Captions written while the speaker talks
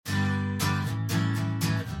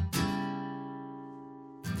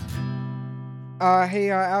Hey,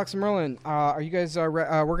 Alex and Merlin, are you guys?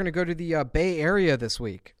 We're gonna go to the Bay Area this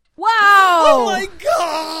week. Wow! Oh my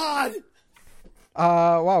God!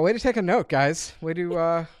 Wow, way to take a note, guys. Way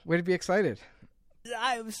to be excited.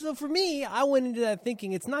 So for me, I went into that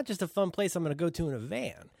thinking it's not just a fun place I'm going to go to in a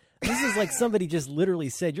van. This is like somebody just literally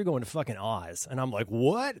said, you're going to fucking Oz. And I'm like,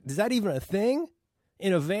 what? Is that even a thing?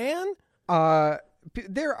 In a van?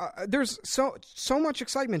 There's so much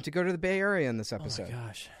excitement to go to the Bay Area in this episode. Oh my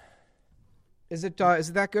gosh. Is it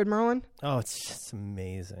that good, Merlin? Oh, it's just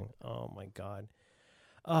amazing. Oh my God.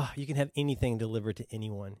 Oh, you can have anything delivered to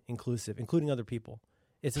anyone, including other people.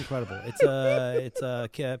 It's incredible. It's a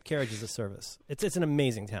carriage as a service. It's an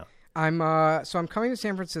amazing town. I'm coming to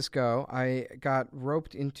San Francisco. I got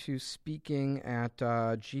roped into speaking at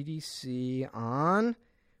GDC on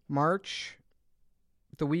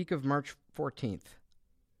the week of March 14th.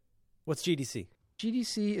 What's GDC?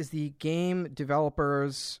 GDC is the Game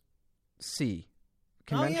Developers Convention.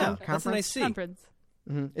 Oh, yeah. That's a nice C. Conference.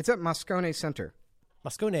 Mm-hmm. It's at Moscone Center.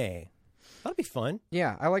 Moscone. That'll be fun.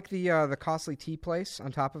 Yeah, I like the costly tea place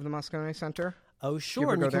on top of the Moscone Center. Oh,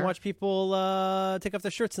 sure. And you can watch people take off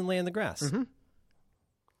their shirts and lay in the grass. Mm-hmm.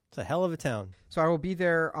 It's a hell of a town. So I will be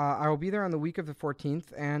there. I will be there on the week of the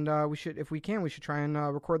 14th, and we should try and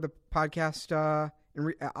record the podcast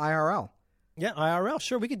in IRL. Yeah, IRL.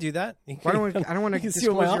 Sure, we could do that. I don't want to see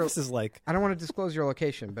what my office is like. I don't want to disclose your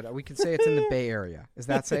location, but we can say it's in the Bay Area. Is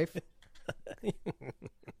that safe?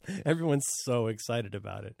 Everyone's so excited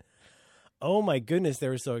about it. Oh my goodness, they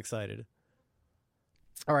were so excited.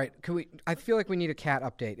 All right, I feel like we need a cat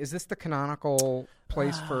update. Is this the canonical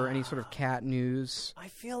place for any sort of cat news? I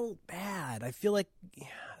feel bad. I feel like,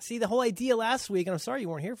 see, the whole idea last week, and I'm sorry you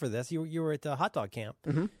weren't here for this. You were at the hot dog camp.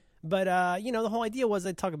 Mm-hmm. But, the whole idea was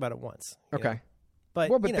I'd talk about it once. Okay.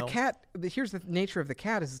 Know? But the cat, here's the nature of the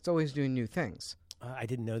cat is it's always doing new things. I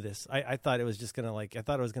didn't know this. I thought it was just going to I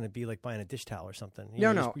thought it was going to be like buying a dish towel or something.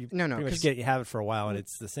 No. Pretty much you have it for a while and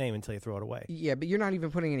it's the same until you throw it away. Yeah, but you're not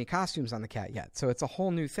even putting any costumes on the cat yet. So it's a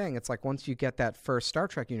whole new thing. It's like once you get that first Star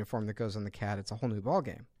Trek uniform that goes on the cat, it's a whole new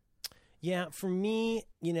ballgame. Yeah, for me,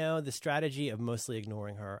 the strategy of mostly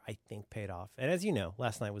ignoring her, I think paid off. And as you know,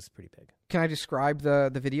 last night was pretty big. Can I describe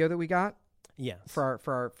the video that we got? Yes. For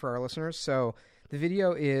our listeners. So the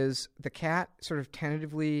video is the cat sort of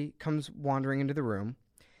tentatively comes wandering into the room,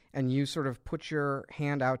 and you sort of put your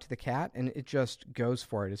hand out to the cat, and it just goes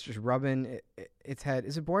for it. It's just rubbing its head.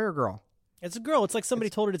 Is it boy or girl? It's a girl. It's like somebody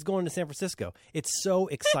told her it's going to San Francisco. It's so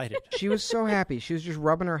excited. She was so happy. She was just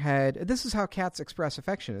rubbing her head. This is how cats express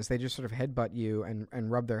affection, is they just sort of headbutt you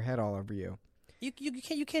and rub their head all over you.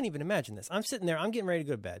 You can't even imagine this. I'm sitting there. I'm getting ready to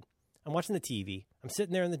go to bed. I'm watching the TV. I'm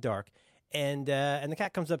sitting there in the dark, and the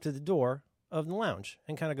cat comes up to the door of the lounge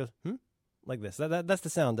and kind of goes, like this. That's the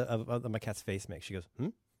sound of my cat's face makes. She goes,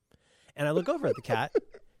 And I look over at the cat,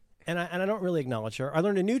 and I don't really acknowledge her. I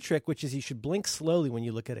learned a new trick, which is you should blink slowly when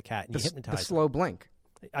you look at a cat, and you hypnotize the slow blink.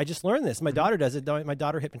 I just learned this. My daughter does it. My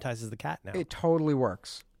daughter hypnotizes the cat now. It totally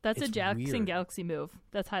works. That's a Jackson Galaxy move.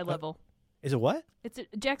 That's high level. Is it what? It's a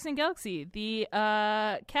Jackson Galaxy, the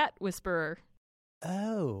cat whisperer.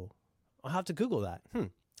 Oh, I'll have to Google that.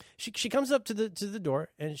 She comes up to the door,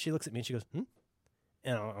 and she looks at me, and she goes,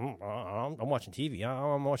 And I'm watching TV.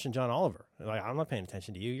 I'm watching John Oliver. Like, I'm not paying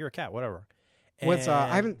attention to you. You're a cat. Whatever. What's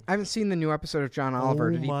I haven't seen the new episode of John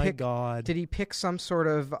Oliver. God! Did he pick some sort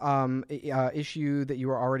of issue that you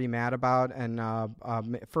were already mad about and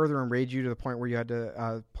further enrage you to the point where you had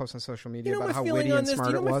to post on social media about how witty and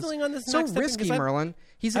smart it was? So risky, Merlin.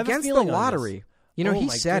 He's against the lottery. He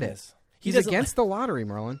said it. He's against the lottery,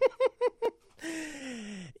 Merlin.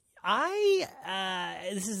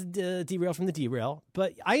 This is derail from the derail,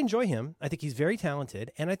 but I enjoy him. I think he's very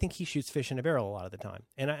talented, and I think he shoots fish in a barrel a lot of the time.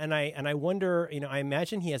 And I wonder, I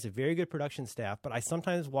imagine he has a very good production staff, but I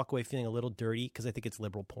sometimes walk away feeling a little dirty because I think it's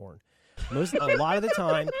liberal porn. A lot of the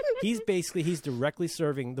time, he's directly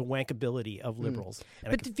serving the wankability of liberals.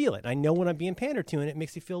 And I can feel it. I know when I'm being pandered to, and it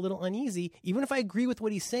makes me feel a little uneasy. Even if I agree with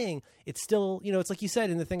what he's saying, it's still, it's like you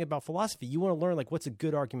said in the thing about philosophy. You want to learn, like, what's a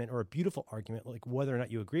good argument or a beautiful argument, like whether or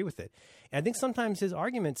not you agree with it. And I think sometimes his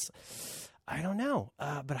arguments, I don't know.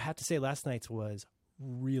 But I have to say last night's was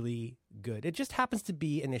really good. It just happens to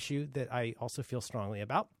be an issue that I also feel strongly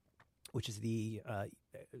about, which is the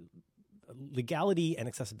legality and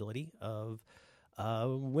accessibility of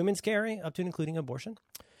women's care up to and including abortion.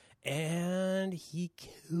 And he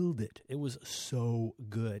killed it. It was so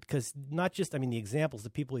good. Because not just, the examples, the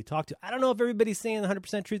people he talked to. I don't know if everybody's saying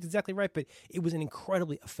 100% truth exactly right, but it was an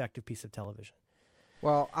incredibly effective piece of television.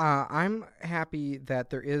 Well, I'm happy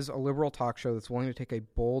that there is a liberal talk show that's willing to take a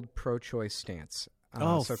bold pro-choice stance.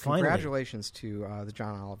 So congratulations to the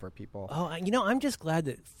John Oliver people. Oh, I'm just glad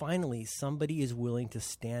that finally somebody is willing to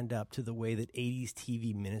stand up to the way that 80s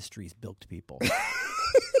TV ministries bilked people.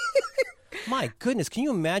 My goodness, can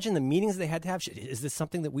you imagine the meetings they had to have? Is this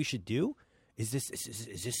something that we should do? Is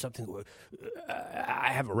this something?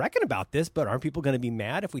 I haven't reckoned about this, but aren't people going to be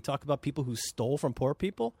mad if we talk about people who stole from poor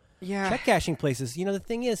people? Yeah. Check cashing places. The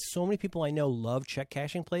thing is, so many people I know love check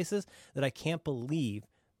cashing places that I can't believe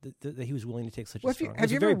that he was willing to take such a strong.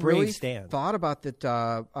 Have you ever really stand. thought about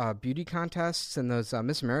that beauty contests and those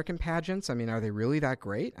Miss American pageants? I mean, are they really that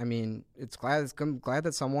great? I mean, I'm glad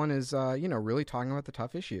that someone is really talking about the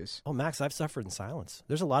tough issues. Oh, Max, I've suffered in silence.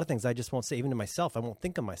 There's a lot of things I just won't say, even to myself. I won't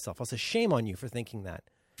think of myself. I'll say shame on you for thinking that.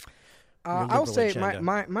 I'll say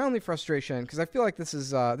my only frustration, because I feel like this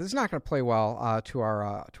is not going to play well to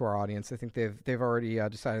our audience. I think they've already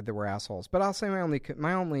decided that we're assholes. But I'll say my only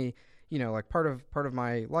part of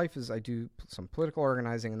my life is I do some political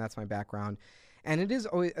organizing, and that's my background. And it is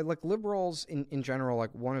always like liberals in general,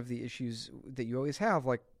 like one of the issues that you always have,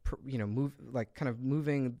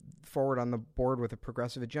 moving forward on the board with a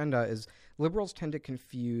progressive agenda is liberals tend to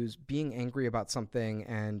confuse being angry about something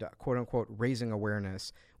and quote unquote raising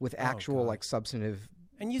awareness with actual substantive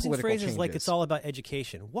and using phrases changes. Like it's all about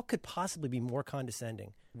education. What could possibly be more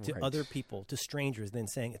condescending to other people, to strangers, than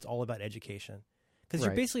saying it's all about education? Because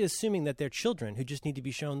you're basically assuming that they're children who just need to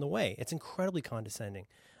be shown the way. It's incredibly condescending.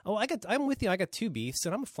 Oh, I'm with you. I got two beefs,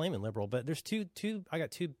 and I'm a flaming liberal, but there's I got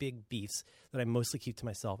two big beefs that I mostly keep to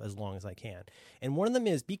myself as long as I can. And one of them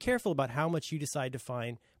is be careful about how much you decide to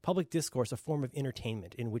find public discourse a form of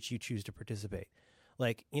entertainment in which you choose to participate.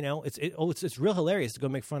 Like, it's real hilarious to go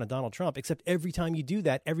make fun of Donald Trump, except every time you do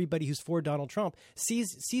that, everybody who's for Donald Trump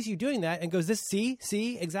sees you doing that and goes, see,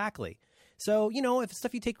 exactly. So, if it's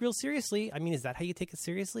stuff you take real seriously, I mean, is that how you take it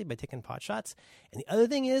seriously? By taking pot shots? And the other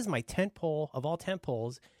thing is, my tent pole of all tent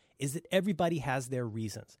poles is that everybody has their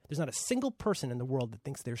reasons. There's not a single person in the world that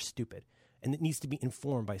thinks they're stupid and that needs to be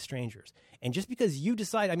informed by strangers. And just because you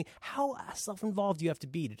decide, I mean, how self-involved do you have to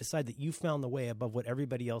be to decide that you found the way above what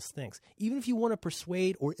everybody else thinks? Even if you want to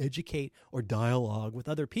persuade or educate or dialogue with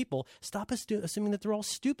other people, stop assuming that they're all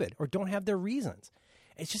stupid or don't have their reasons.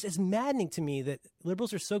 It's maddening to me that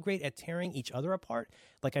liberals are so great at tearing each other apart,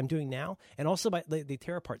 like I'm doing now, and also they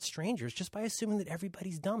tear apart strangers just by assuming that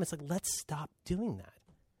everybody's dumb. It's like, let's stop doing that.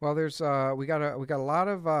 Well, there's we got a lot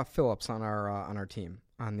of Phillips on our team,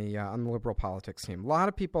 on the liberal politics team. A lot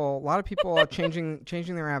of people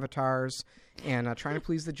changing their avatars and trying to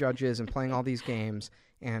please the judges and playing all these games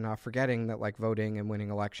and forgetting that voting and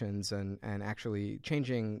winning elections and actually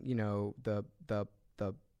changing the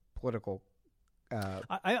political.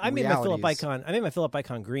 I made my Philip icon. I made my Philip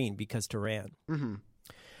icon green because Tehran. Mm-hmm.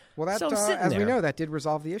 Well, that as we know, that did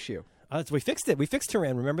resolve the issue. We fixed it. We fixed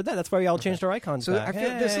Tehran. Remember that? That's why we all changed our icons back. I feel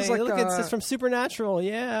this is like look, it's from Supernatural.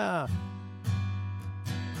 Yeah.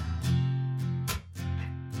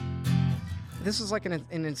 This is like an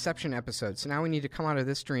Inception episode. So now we need to come out of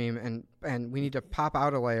this dream and we need to pop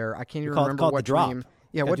out a layer. I can't even remember what dream.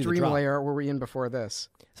 Yeah, what dream layer were we in before this?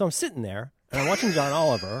 So I'm sitting there and I'm watching John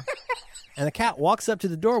Oliver. And the cat walks up to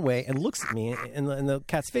the doorway and looks at me, and the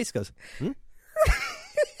cat's face goes, "Hmm?"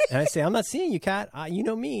 And I say, "I'm not seeing you, cat. You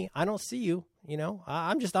know me. I don't see you.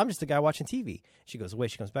 I'm just a guy watching TV." She goes away.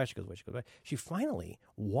 She comes back. She goes away. She goes back. She finally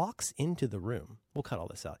walks into the room. We'll cut all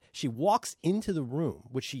this out. She walks into the room,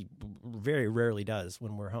 which she very rarely does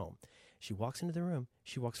when we're home. She walks into the room.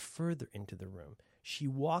 She walks further into the room. She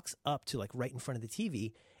walks up to right in front of the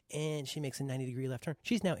TV, and she makes a 90-degree left turn.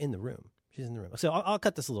 She's now in the room. She's in the room. So I'll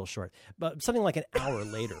cut this a little short, but something like an hour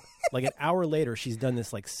later, she's done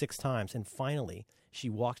this 6 times. And finally she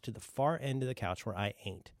walks to the far end of the couch where I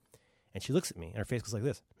ain't. And she looks at me and her face goes like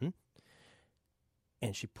this.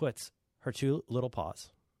 And she puts her 2 little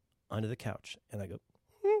paws under the couch. And I go,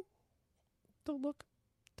 Don't look,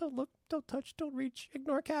 don't touch, don't reach,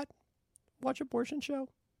 ignore cat, watch abortion show.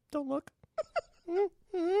 Don't look.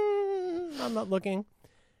 I'm not looking.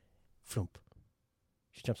 Floomp.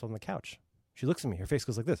 She jumps on the couch. She looks at me. Her face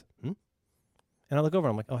goes like this. And I look over.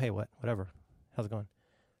 I'm like, oh, hey, whatever. How's it going?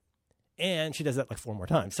 And she does that 4 more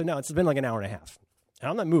times. So now it's been an hour and a half. And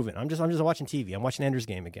I'm not moving. I'm just watching TV. I'm watching Ender's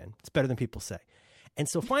Game again. It's better than people say. And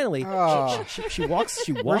so finally, she walks up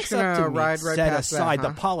to me. Set aside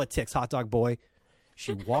the politics, hot dog boy.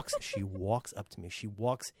 She walks up to me. She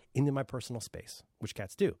walks into my personal space, which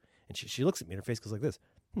cats do. And she looks at me. And her face goes like this.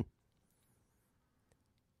 And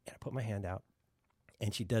I put my hand out.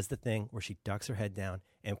 And she does the thing where she ducks her head down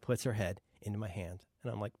and puts her head into my hand.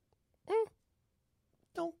 And I'm like,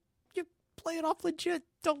 don't you play it off legit.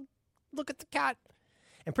 Don't look at the cat.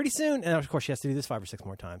 And pretty soon, and of course she has to do this 5 or 6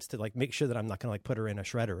 more times to like make sure that I'm not going to like put her in a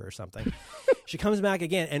shredder or something. She comes back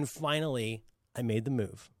again, and finally I made the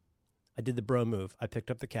move. I did the bro move. I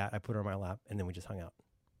picked up the cat, I put her on my lap, and then we just hung out.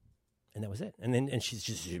 And that was it. And she's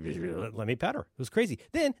just let me pet her. It was crazy.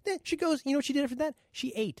 Then she goes, you know what she did after that?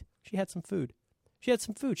 She ate. She had some food.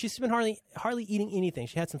 She's been hardly eating anything.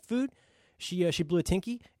 She had some food. She blew a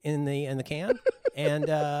tinky in the can, and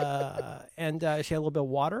she had a little bit of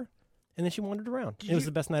water, and then she wandered around. It was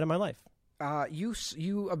the best night of my life.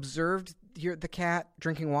 You observed the cat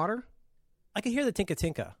drinking water? I could hear the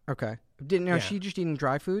tinka. Okay. Didn't know she just eating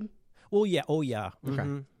dry food? Well, yeah. Oh, yeah. Okay.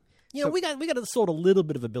 Mm-hmm. You know, we got sold a little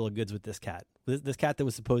bit of a bill of goods with this cat. This cat that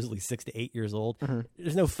was supposedly 6 to 8 years old. Mm-hmm.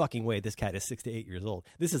 There's no fucking way this cat is 6 to 8 years old.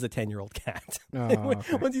 This is a 10-year-old cat. Oh,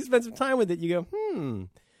 okay. Once you spend some time with it, you go,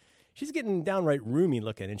 she's getting downright roomy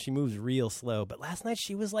looking, and she moves real slow. But last night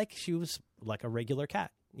she was like a regular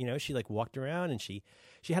cat. You know, she like walked around, and she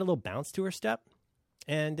had a little bounce to her step.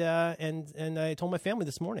 And I told my family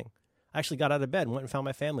this morning. I actually got out of bed and went and found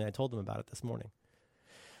my family. I told them about it this morning.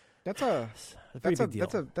 That's a big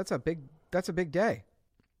deal. That's a big day.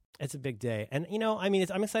 It's a big day. And, you know, I mean,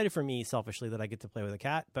 I'm excited for me selfishly that I get to play with a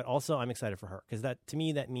cat, but also I'm excited for her because to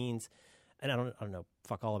me, that means, and I don't know,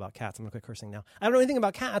 fuck all about cats. I'm going to quit cursing now. I don't know anything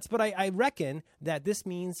about cats, but I reckon that this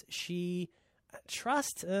means she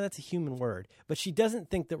that's a human word, but she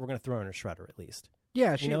doesn't think that we're going to throw her in a shredder at least.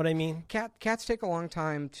 Yeah. You know what I mean? Cats take a long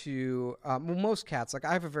time to, most cats, like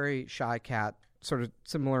I have a very shy cat, sort of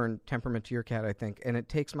similar in temperament to your cat, I think. And it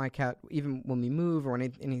takes my cat, even when we move or when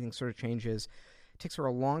anything sort of changes, it takes her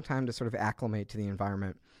a long time to sort of acclimate to the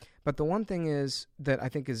environment. But the one thing is that I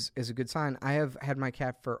think is a good sign. I have had my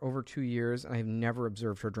cat for over 2 years, and I have never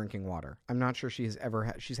observed her drinking water. I'm not sure she has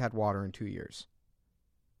ever she's had water in 2 years.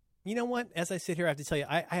 You know what? As I sit here, I have to tell you,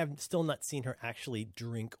 I have still not seen her actually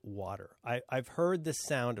drink water. I've heard the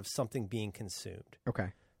sound of something being consumed.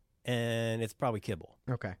 Okay. And it's probably kibble.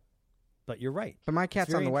 Okay. But you're right. But my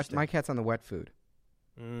cat's on the wet. My cat's on the wet food.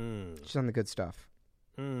 She's on the good stuff.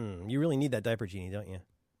 You really need that diaper genie, don't you?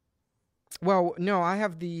 Well, no. I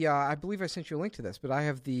have the. I believe I sent you a link to this, but I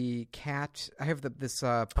have the cat. I have this.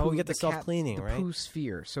 Poo, you get the self cleaning, right? The poo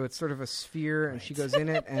sphere. So it's sort of a sphere, and she goes in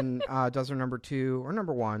it and does her number 2 or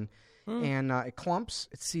number 1, and it clumps,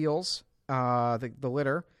 it seals the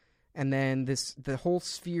litter. And then the whole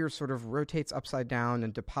sphere sort of rotates upside down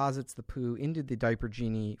and deposits the poo into the diaper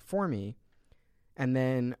genie for me. And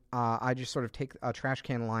then I just sort of take a trash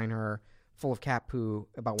can liner full of cat poo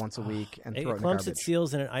about once a week and throw it in the garbage. It clumps, it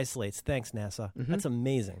seals, and it isolates. Thanks, NASA. Mm-hmm. That's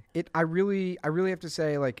amazing. I really have to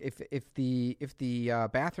say, like, if the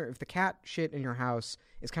cat shit in your house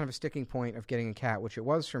is kind of a sticking point of getting a cat, which it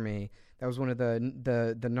was for me. That was one of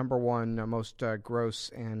the number one most gross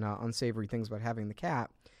and unsavory things about having the cat.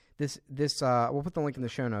 This we'll put the link in the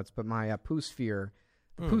show notes, but my Poo Sphere,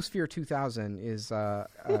 the Poo Sphere 2000 is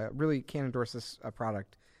really can't endorse this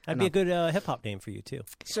product. That'd be a good hip hop name for you too.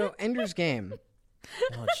 So Ender's Game.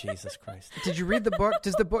 Oh Jesus Christ! Did you read the book?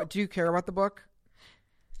 Do you care about the book?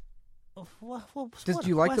 Do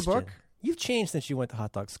you like the book? You've changed since you went to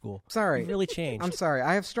hot dog school. Sorry, you've really changed. I'm sorry.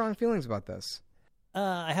 I have strong feelings about this.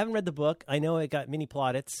 I haven't read the book. I know it got mini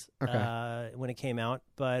plaudits when it came out,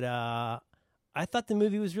 but I thought the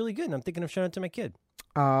movie was really good, and I'm thinking of showing it to my kid.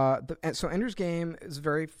 So Ender's Game is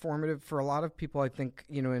very formative for a lot of people, I think,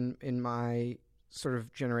 you know, in my sort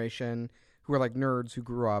of generation who are like nerds who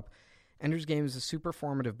grew up. Ender's Game is a super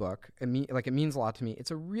formative book. It means a lot to me.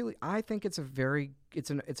 I think it's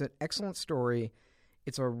an excellent story.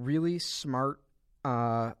 It's a really smart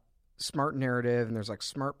narrative, and there's like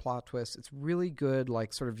smart plot twists. It's really good,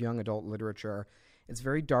 like sort of young adult literature. It's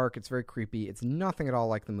very dark. It's very creepy. It's nothing at all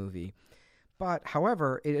like the movie. But,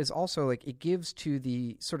 however, it is also like it gives to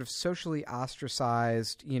the sort of socially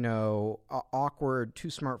ostracized, you know, awkward,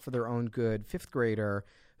 too smart for their own good 5th grader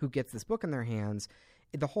who gets this book in their hands.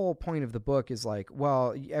 The whole point of the book is like,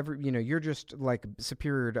 well, you're just like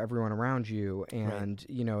superior to everyone around you, and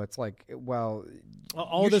you know, it's like, well,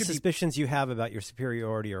 all the suspicions you have about your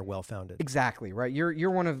superiority are well founded. Exactly right.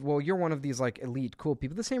 You're one of these like elite cool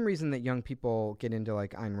people. The same reason that young people get into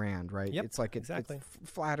like Ayn Rand, right? Yep, it's like it exactly.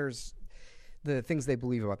 Flatters the things they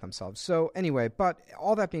believe about themselves. So anyway, but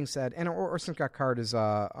all that being said, and Orson Scott Card is an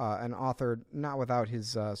author not without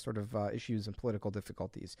his sort of issues and political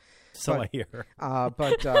difficulties. I hear. But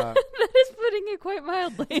that is putting it quite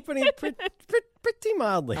mildly. Pretty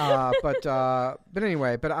mildly. But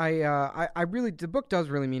anyway, I really, the book does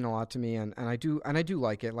really mean a lot to me, and I do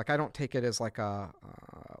like it. Like I don't take it as like a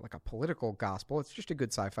political gospel. It's just a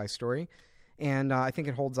good sci-fi story. And I think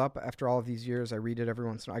it holds up after all of these years. I read it every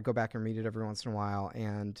once in a while. I go back and read it every once in a while.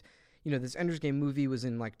 And, this Ender's Game movie was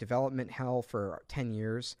in like development hell for 10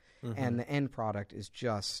 years, and the end product is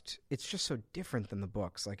it's just so different than the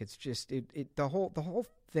books. Like it's just the whole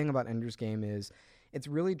thing about Ender's Game is it's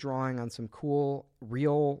really drawing on some cool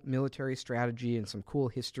real military strategy and some cool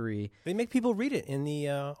history. They make people read it in the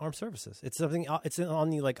armed services. It's something. It's on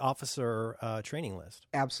the like officer training list.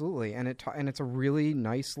 Absolutely, and it's a really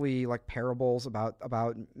nicely like parables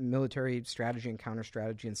about military strategy and counter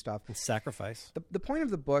strategy and stuff. And sacrifice. The point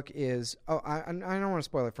of the book is I don't want to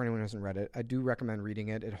spoil it for anyone who hasn't read it. I do recommend reading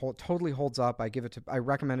it. It totally holds up. I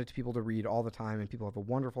recommend it to people to read all the time, and people have a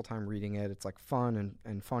wonderful time reading it. It's like fun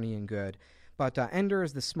and funny and good. But Ender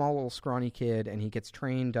is this small little scrawny kid, and he gets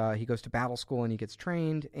trained. He goes to battle school, and he gets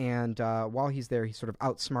trained. And while he's there, he sort of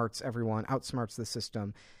outsmarts everyone, outsmarts the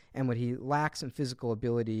system. And what he lacks in physical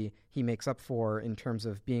ability, he makes up for in terms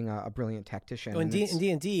of being a brilliant tactician. In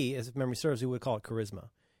D&D, as memory serves, we would call it charisma.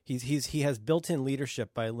 He has built-in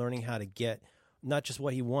leadership by learning how to get not just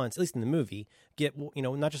what he wants, at least in the movie,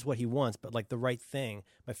 not just what he wants, but like the right thing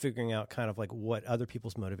by figuring out kind of like what other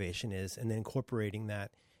people's motivation is, and then incorporating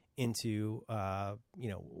that into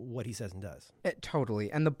what he says and does.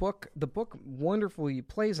 Totally. And the book wonderfully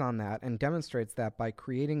plays on that and demonstrates that by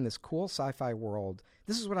creating this cool sci-fi world.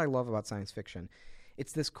 This is what I love about science fiction.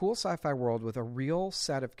 It's this cool sci-fi world with a real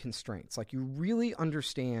set of constraints. Like you really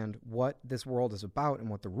understand what this world is about and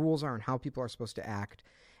what the rules are and how people are supposed to act.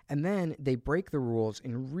 And then they break the rules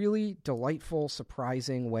in really delightful,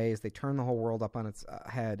 surprising ways. They turn the whole world up on its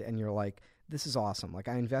head, and you're like, this is awesome. Like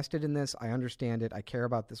I invested in this, I understand it, I care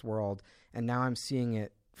about this world, and now I'm seeing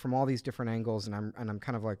it from all these different angles, and I'm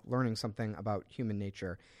kind of like learning something about human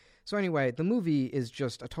nature. So anyway, the movie is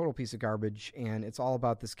just a total piece of garbage, and it's all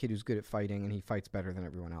about this kid who's good at fighting, and he fights better than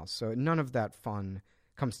everyone else. So none of that fun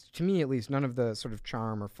comes, to me at least, none of the sort of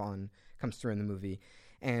charm or fun comes through in the movie.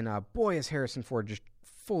 And boy, is Harrison Ford just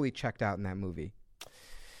fully checked out in that movie.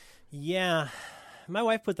 Yeah. My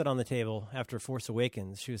wife put that on the table after Force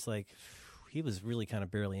Awakens. She was like, he was really kind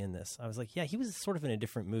of barely in this. I was like, yeah, he was sort of in a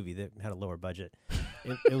different movie that had a lower budget.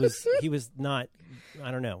 He was not,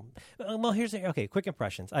 I don't know. Well, okay, quick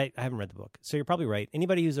impressions. I haven't read the book, so you're probably right.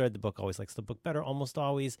 Anybody who's read the book always likes the book better, almost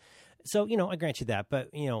always. So, I grant you that. But,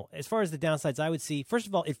 as far as the downsides I would see, first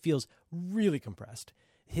of all, it feels really compressed.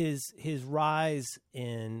 His rise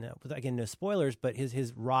in, again, no spoilers, but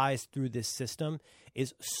his rise through this system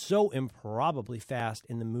is so improbably fast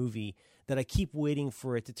in the movie that I keep waiting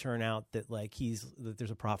for it to turn out that that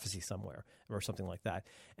there's a prophecy somewhere or something like that.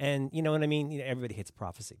 And you know what I mean? Everybody hates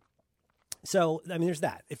prophecy. So, I mean, there's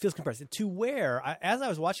that. It feels compressed to where, as I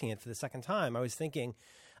was watching it for the second time, I was thinking,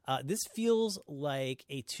 this feels like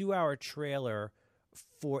a 2-hour trailer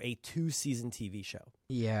for a 2-season TV show.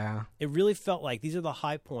 Yeah. It really felt like these are the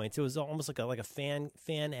high points. It was almost like a fan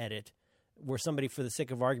edit where somebody, for the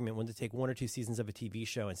sake of argument, wanted to take 1 or 2 seasons of a TV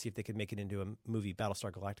show and see if they could make it into a movie, Battlestar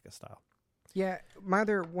Galactica style. Yeah,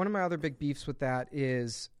 one of my other big beefs with that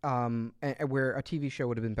is where a TV show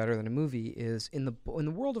would have been better than a movie is in the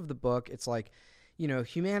world of the book. It's like,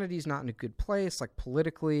 humanity's not in a good place, like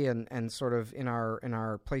politically and sort of in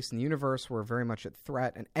our place in the universe. We're very much at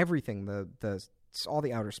threat, and everything, all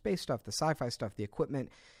the outer space stuff, the sci-fi stuff, the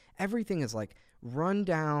equipment, everything is like run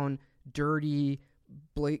down, dirty,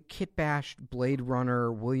 kit-bashed Blade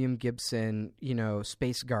Runner, William Gibson,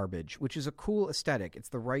 space garbage, which is a cool aesthetic. It's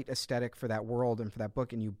the right aesthetic for that world and for that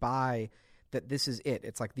book, and you buy that this is it.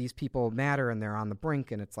 It's like these people matter and they're on the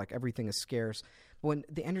brink, and it's like everything is scarce. But when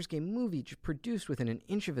the Ender's Game movie produced within an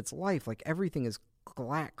inch of its life, like everything is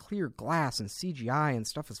clear glass and CGI and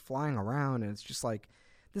stuff is flying around, and it's just like,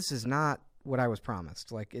 this is not what I was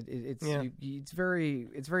promised. Like it's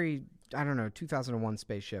very I don't know, 2001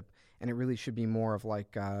 spaceship. And it really should be more of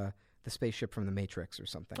like the spaceship from the Matrix or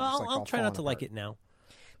something. Well, I'll try not to like it now.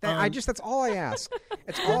 That's all I ask.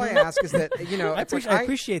 It's all I ask is that, I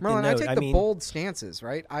appreciate Merlin, the note. I take bold stances,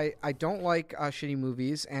 right? I don't like shitty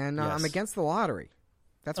movies, and yes. I'm against the lottery.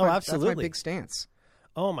 That's my big stance.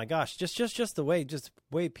 Oh my gosh, just the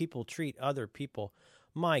way people treat other people.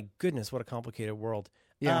 My goodness, what a complicated world.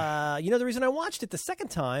 Yeah. The reason I watched it the second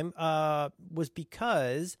time was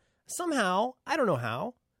because somehow, I don't know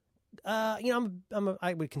how,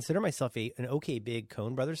 I would consider myself an okay big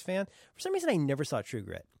Coen Brothers fan. For some reason, I never saw True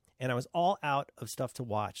Grit, and I was all out of stuff to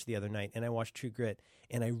watch the other night, and I watched True Grit,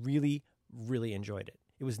 and I really, really enjoyed it.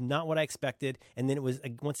 It was not what I expected, and then it was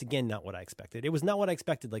once again not what I expected. It was not what I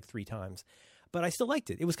expected like 3 times, but I still liked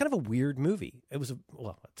it. It was kind of a weird movie. It's a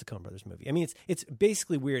Coen Brothers movie. I mean, it's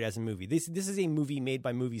basically weird as a movie. This is a movie made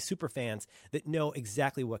by movie super fans that know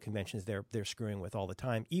exactly what conventions they're screwing with all the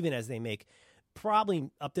time, even as they make probably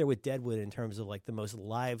up there with Deadwood in terms of like the most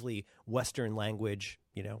lively Western language,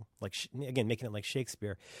 like again, making it like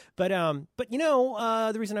Shakespeare. But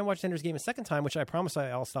the reason I watched Ender's Game a second time, which I promise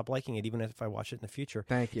I'll stop liking it even if I watch it in the future.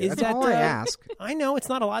 Thank you. Is That's that, all I ask. I know it's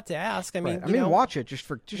not a lot to ask. I mean, watch it just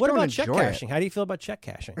what don't about enjoy check cashing? How do you feel about check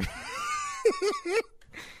cashing?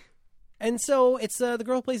 And so it's the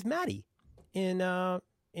girl who plays Maddie in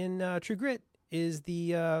True Grit is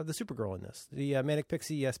the Supergirl in this, the Manic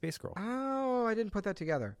Pixie Space Girl. Oh, I didn't put that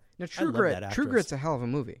together. Now, True Grit's a hell of a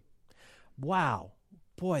movie. Wow.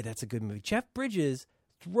 Boy, that's a good movie. Jeff Bridges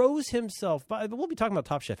throws himself, we'll be talking about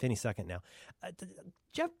Top Chef any second now.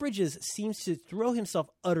 Jeff Bridges seems to throw himself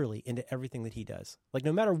utterly into everything that he does. Like,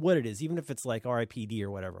 no matter what it is, even if it's like R.I.P.D.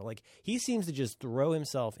 or whatever, like, he seems to just throw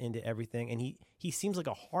himself into everything, and he seems like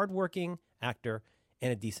a hardworking actor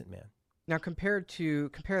and a decent man. Now, compare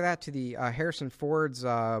that to the Harrison Ford's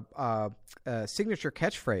signature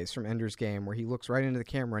catchphrase from Ender's Game, where he looks right into the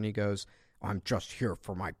camera and he goes, "I'm just here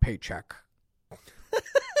for my paycheck."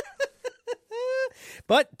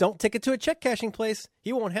 But don't take it to a check cashing place.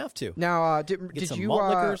 He won't have to. Now, did you malt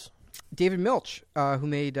liquors? David Milch, who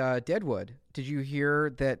made Deadwood, did you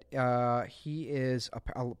hear that he is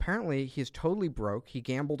apparently he's totally broke? He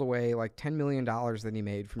gambled away like $10 million that he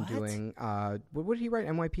made from doing what did he write?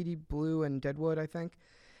 NYPD Blue and Deadwood, I think.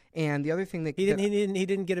 And the other thing that he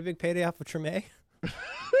didn't get a big payday off of Treme?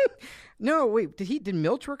 No, wait, did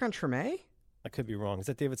Milch work on Treme? I could be wrong. Is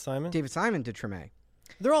that David Simon? David Simon did Treme.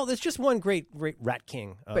 There's just one great rat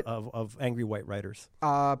king of angry white writers.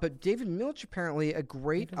 But David Milch, apparently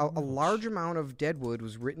a large amount of Deadwood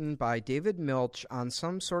was written by David Milch on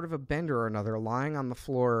some sort of a bender or another, lying on the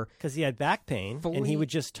floor. Because he had back pain, and he would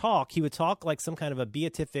just talk. He would talk like some kind of a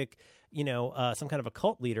beatific, some kind of a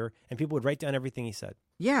cult leader, and people would write down everything he said.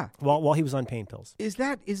 Yeah. While he was on pain pills. Is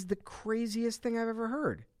the craziest thing I've ever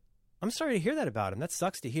heard. I'm sorry to hear that about him. That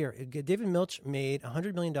sucks to hear. David Milch made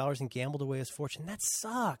 $100 million and gambled away his fortune. That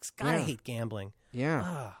sucks. God, I hate gambling.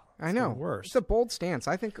 Yeah, I know. Worse. It's a bold stance.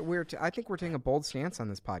 I think we're taking a bold stance on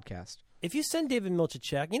this podcast. If you send David Milch a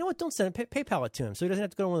check, you know what? Don't send it. PayPal it to him so he doesn't have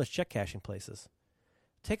to go to one of those check cashing places.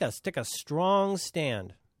 Take a strong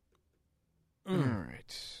stand. All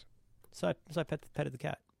right. So I petted the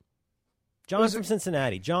cat. John from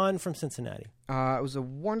Cincinnati. It was a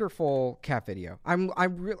wonderful cat video. I'm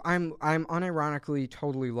unironically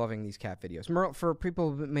totally loving these cat videos. For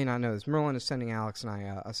people who may not know this, Merlin is sending Alex and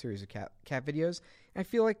I a series of cat videos. I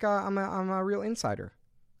feel like I'm a real insider.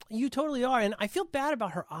 You totally are, and I feel bad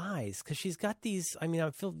about her eyes because she's got these. I mean,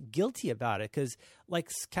 I feel guilty about it because like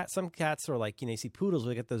some cats are like you see poodles,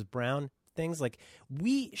 we get those brown things. Like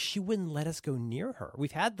she wouldn't let us go near her.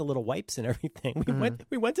 We've had the little wipes and everything.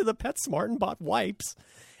 We went to the PetSmart and bought wipes,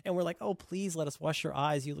 and we're like, oh, please let us wash your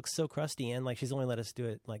eyes. You look so crusty. And like she's only let us do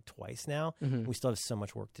it like twice now. Mm-hmm. We still have so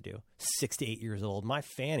much work to do. 6 to 8 years old. My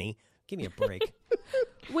Fanny, give me a break.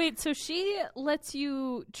 Wait, so she lets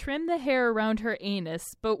you trim the hair around her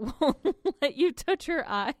anus, but won't let you touch her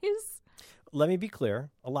eyes? Let me be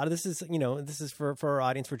clear. A lot of this is, this is for our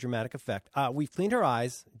audience for dramatic effect. We've cleaned her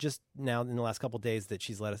eyes just now in the last couple of days that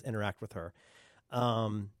she's let us interact with her.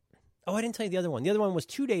 I didn't tell you the other one. The other one was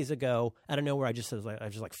 2 days ago. Out of nowhere, I was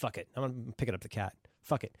just like, fuck it. I'm going to pick it up the cat.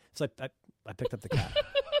 Fuck it. So I picked up the cat.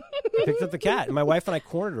 I picked up the cat, and my wife and I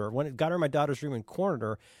cornered her. Got her in my daughter's room and cornered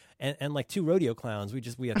her, and like two rodeo clowns,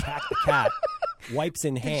 we attacked the cat, wipes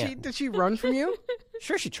in hand. Did she run from you?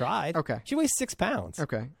 Sure, she tried. Okay. She weighs 6 pounds.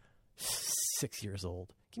 Okay. 6 years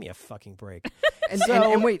old. Give me a fucking break.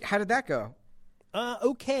 And wait, how did that go?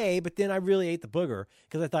 Okay, but then I really ate the booger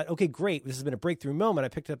because I thought, okay, great, this has been a breakthrough moment. I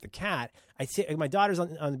picked up the cat. I see my daughter's on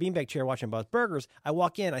the beanbag chair watching Bob's Burgers. I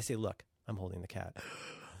walk in. I say, look, I'm holding the cat.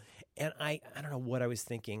 And I don't know what I was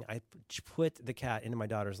thinking. I put the cat into my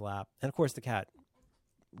daughter's lap. And, of course, the cat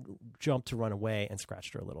jumped to run away and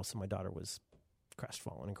scratched her a little. So my daughter was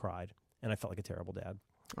crestfallen and cried. And I felt like a terrible dad.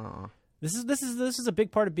 Aww. This is a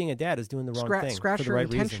big part of being a dad is doing the wrong thing. Scratch for the her right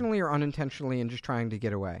intentionally reason. or unintentionally and just trying to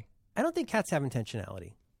get away. I don't think cats have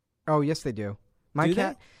intentionality. Oh, yes, they do. Do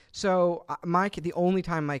they? So the only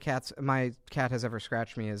time my cat has ever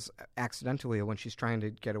scratched me is accidentally when she's trying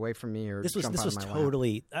to get away from me or this was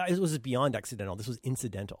totally it was beyond accidental. This was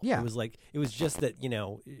incidental. Yeah. It was just that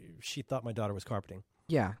she thought my daughter was carpeting.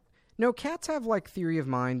 Yeah. No, cats have like theory of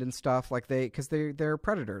mind and stuff because they're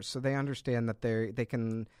predators, so they understand that they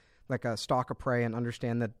can like stalk a prey and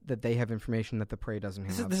understand that they have information that the prey doesn't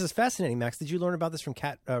have. This is fascinating, Max. Did you learn about this from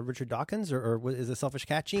Richard Dawkins or is it Selfish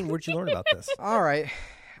Cat Gene? Where did you learn about this? All right.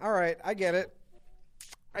 I get it.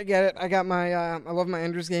 I got my I love my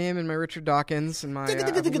Ender's Game and my Richard Dawkins and my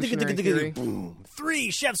evolutionary theory. Boom. 3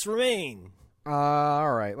 chefs remain.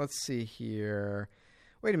 All right, let's see here.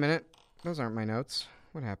 Wait a minute. Those aren't my notes.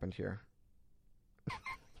 What happened here?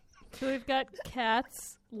 So we've got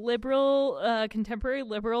cats, liberal, contemporary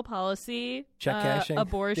liberal policy, check cashing,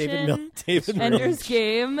 abortion, David Ender's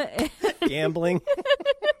Game, gambling.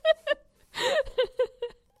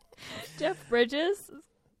 Jeff Bridges.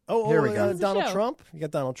 Here we go. Donald Trump. You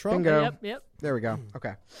got Donald Trump. Bingo. Yep. There we go.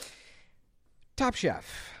 Okay. Top Chef.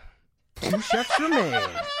 2 chefs remain.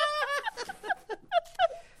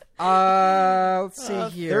 Let's see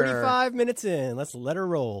here. 35 minutes in. Let's let her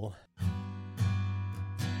roll.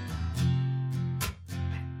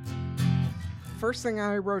 First thing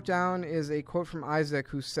I wrote down is a quote from Isaac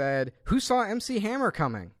who said, "Who saw MC Hammer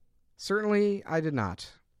coming?" Certainly, I did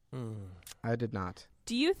not. I did not.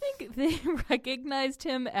 Do you think they recognized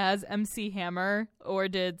him as MC Hammer, or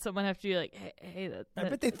did someone have to be like, hey I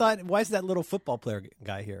bet they thought, why is that little football player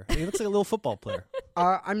guy here? He looks like a little football player.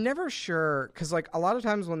 I'm never sure, because like a lot of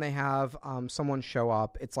times when they have someone show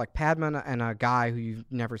up, it's like Padma and a guy who you've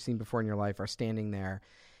never seen before in your life are standing there,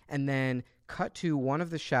 and then cut to one of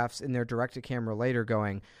the chefs in their direct-to-camera later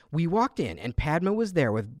going, "We walked in and Padma was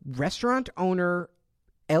there with LA restaurant owner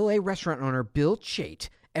Bill Chait.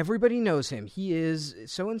 Everybody knows him. He is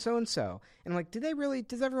so-and-so and so." And like,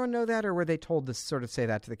 does everyone know that, or were they told to sort of say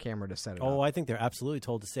that to the camera to set it up? Oh, I think they're absolutely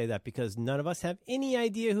told to say that because none of us have any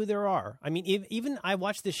idea who there are. I mean, even I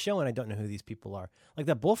watched this show and I don't know who these people are. Like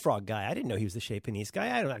that bullfrog guy, I didn't know he was the Chez Panisse guy.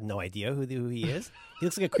 I have no idea who he is. He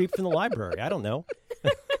looks like a creep from the library. I don't know.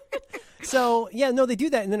 So, yeah, no, they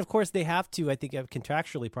do that. And then, of course, they have to, I think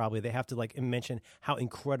contractually probably, they have to like mention how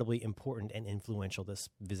incredibly important and influential this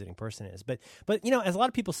visiting person is. But you know, as a lot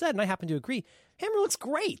of people said, and I happen to agree, Hammer looks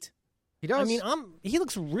great. He does. I mean, he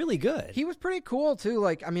looks really good. He was pretty cool, too.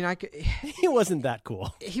 Like, I mean, he wasn't that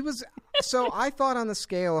cool. He was. So I thought on the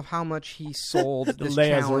scale of how much he sold this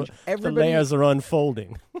challenge, the layers are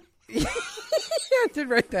unfolding. I did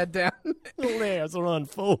write that down. The layers are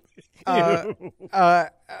unfolding. I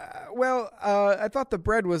thought the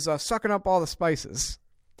bread was sucking up all the spices.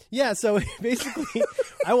 Yeah, so basically,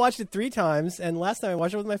 I watched it 3 times, and last time I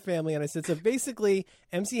watched it with my family, and I said, so basically,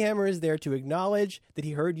 MC Hammer is there to acknowledge that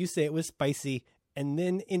he heard you say it was spicy, and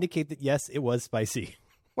then indicate that, yes, it was spicy.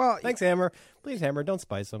 Well, thanks, Hammer. Please, Hammer, don't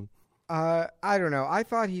spice them. I don't know. I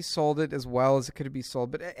thought he sold it as well as it could be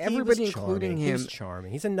sold, but everybody, including him, he was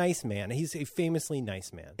charming. He's a nice man. He's a famously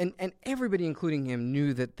nice man. And everybody, including him,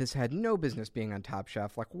 knew that this had no business being on Top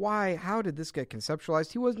Chef. Like, why? How did this get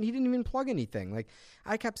conceptualized? He didn't even plug anything. Like,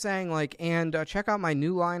 I kept saying, like, and check out my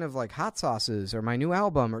new line of like hot sauces or my new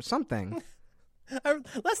album or something.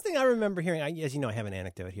 Last thing I remember hearing, as you know, I have an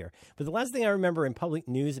anecdote here, but the last thing I remember in public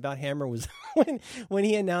news about Hammer was when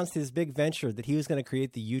he announced his big venture that he was going to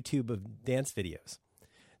create the YouTube of dance videos,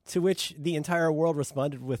 to which the entire world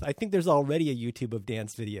responded with, I think there's already a YouTube of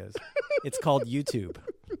dance videos. It's called YouTube.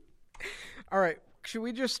 All right. Should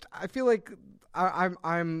we just, I feel like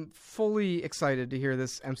I'm fully excited to hear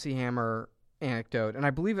this MC Hammer anecdote, and I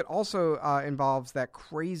believe it also involves that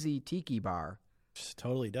crazy tiki bar.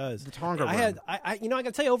 Totally does. The Tonga I got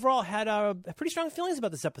to tell you, overall, had pretty strong feelings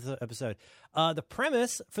about this episode. The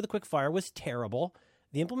premise for the quickfire was terrible.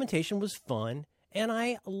 The implementation was fun, and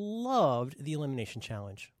I loved the elimination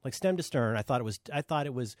challenge, like stem to stern. I thought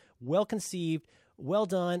it was well conceived, well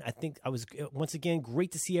done. I think I was once again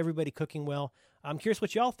great to see everybody cooking well. I'm curious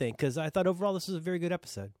what y'all think, because I thought overall this was a very good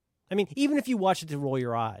episode. I mean, even if you watch it to roll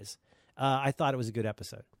your eyes, I thought it was a good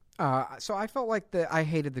episode. So I felt like I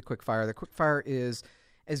hated the quickfire. The quickfire is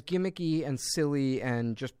as gimmicky and silly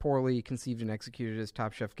and just poorly conceived and executed as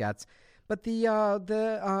Top Chef gets. But the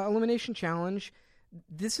elimination challenge,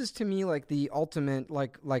 this is to me like the ultimate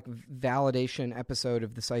like validation episode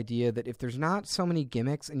of this idea that if there's not so many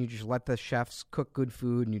gimmicks and you just let the chefs cook good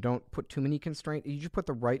food and you don't put too many constraints, you just put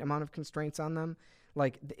the right amount of constraints on them,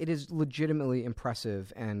 like it is legitimately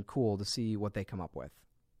impressive and cool to see what they come up with.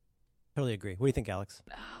 Totally agree. What do you think, Alex?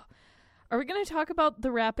 Are we going to talk about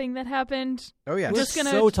the rapping that happened? Oh yeah, we're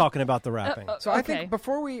so talking about the rapping. So okay. I think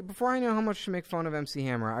before I know how much to make fun of MC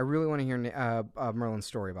Hammer, I really want to hear Merlin's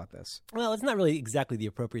story about this. Well, it's not really exactly the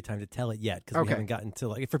appropriate time to tell it yet because we haven't gotten to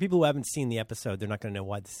like. For people who haven't seen the episode, they're not going to know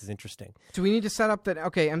why this is interesting. So we need to set up that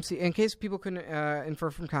MC. In case people couldn't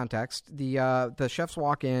infer from context, the chefs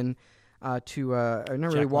walk in to not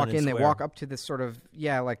really walk in. They walk up to this sort of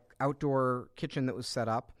like outdoor kitchen that was set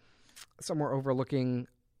up somewhere overlooking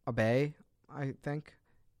a bay, I think,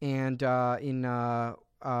 and where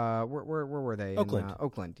were they? Oakland. In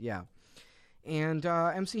Oakland, yeah. And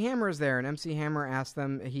MC Hammer is there, and MC Hammer asks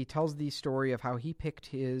them. He tells the story of how he picked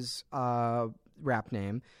his rap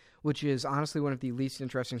name, which is honestly one of the least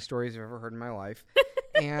interesting stories I've ever heard in my life.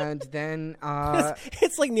 And then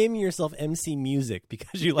it's like naming yourself MC Music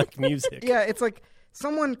because you like music. Yeah, it's like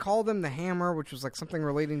someone called him the Hammer, which was like something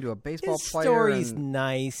relating to a baseball player. His story's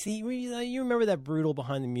nice. You remember that brutal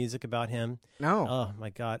behind the music about him? No. Oh my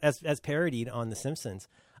God, as parodied on The Simpsons.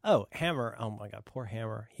 Oh, Hammer. Oh my God, poor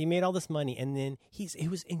Hammer. He made all this money, and then he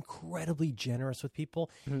was incredibly generous with people.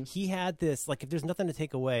 Mm-hmm. He had this, like, if there's nothing to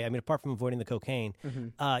take away, I mean, apart from avoiding the cocaine,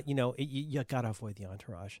 you gotta avoid the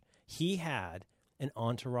entourage. He had an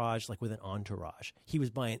entourage, like with an entourage. He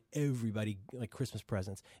was buying everybody like Christmas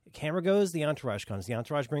presents. Hammer goes, the entourage comes. The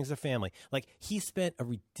entourage brings their family. Like, he spent a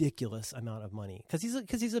ridiculous amount of money because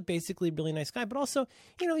he's a basically really nice guy, but also,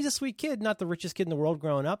 he's a sweet kid, not the richest kid in the world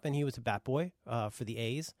growing up, and he was a bat boy for the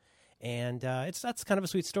A's, and that's kind of a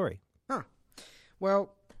sweet story. Huh.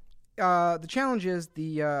 Well, the challenge is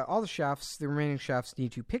all the remaining chefs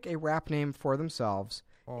need to pick a rap name for themselves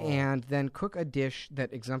and then cook a dish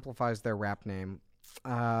that exemplifies their rap name.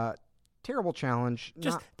 Terrible challenge.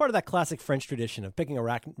 Just part of that classic French tradition of picking a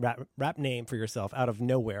rap name for yourself out of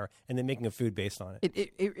nowhere and then making a food based on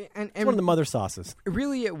it. It's one of the mother sauces.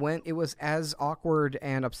 Really, it was as awkward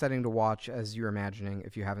and upsetting to watch as you're imagining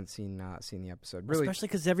if you haven't seen the episode. Really, especially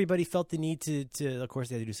because everybody felt the need to. Of course,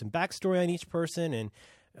 they had to do some backstory on each person, and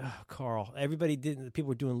Carl, people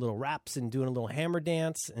were doing little raps and doing a little hammer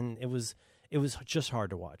dance, and it was just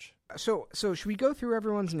hard to watch. So should we go through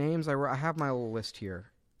everyone's names? I have my little list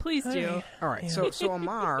here. Please do. All right. Yeah.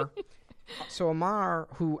 So Amar,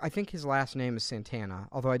 who I think his last name is Santana,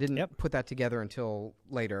 although I didn't put that together until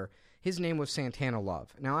later. His name was Santana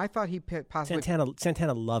Love. Now I thought he possibly Santana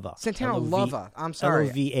Lova. Santana Lova. I'm sorry.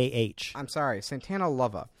 Lovah. I'm sorry. Santana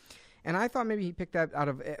Lova. And I thought maybe he picked that out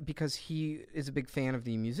of because he is a big fan of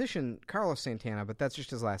the musician Carlos Santana, but that's just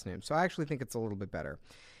his last name. So I actually think it's a little bit better.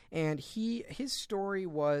 And his story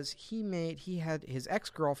was he had his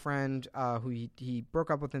ex-girlfriend who he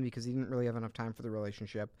broke up with him because he didn't really have enough time for the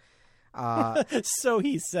relationship. So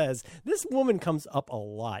he says this woman comes up a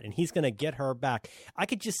lot, and he's going to get her back. I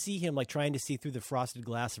could just see him like trying to see through the frosted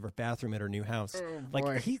glass of her bathroom at her new house.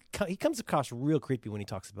 Like he comes across real creepy when he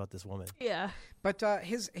talks about this woman. Yeah, but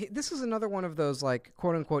this is another one of those like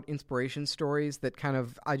quote unquote inspiration stories that kind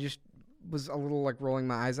of I just was a little like rolling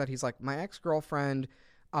my eyes at. He's like, my ex-girlfriend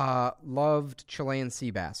loved Chilean sea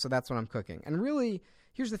bass, so that's what I'm cooking. And really,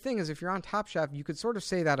 here's the thing: is if you're on Top Chef, you could sort of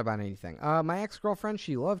say that about anything. My ex-girlfriend,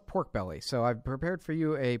 she loved pork belly, so I've prepared for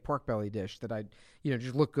you a pork belly dish that I,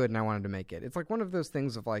 just looked good, and I wanted to make it. It's like one of those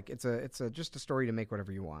things of like it's just a story to make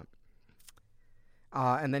whatever you want.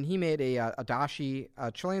 And then he made a dashi,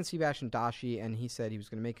 a Chilean sea bass and dashi, and he said he was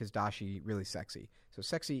going to make his dashi really sexy. So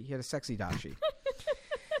sexy, he had a sexy dashi.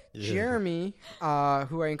 Jeremy,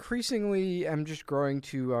 who I increasingly am just growing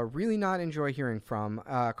to really not enjoy hearing from,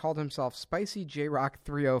 called himself Spicy J-Rock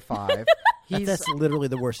 305. That's literally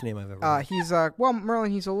the worst name I've ever heard.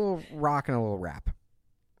 Merlin, he's a little rock and a little rap.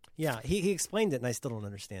 Yeah, he explained it, and I still don't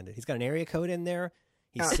understand it. He's got an area code in there.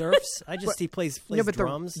 He surfs. He plays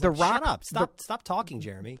drums. The rock. Shut up. Stop talking,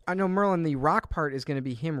 Jeremy. I know, Merlin, the rock part is going to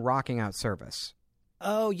be him rocking out service.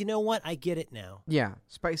 Oh, you know what? I get it now. Yeah,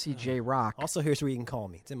 Spicy J Rock. Also, here's where you can call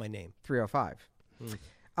me. It's in my name. 305.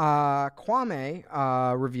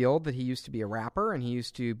 Kwame revealed that he used to be a rapper and he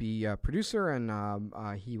used to be a producer, and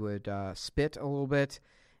he would spit a little bit.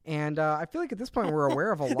 And I feel like at this point we're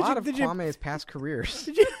aware of a lot of Kwame's past careers.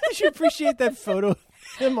 Did you appreciate that photo of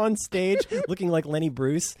him on stage looking like Lenny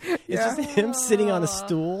Bruce? It's just him sitting on a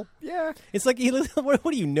stool. Yeah. It's like, what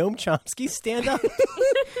are you, Noam Chomsky? Stand up.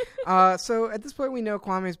 So at this point we know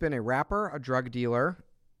Kwame's been a rapper, a drug dealer,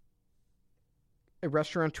 a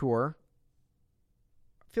restaurateur.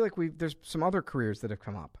 I feel like there's some other careers that have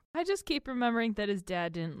come up. I just keep remembering that his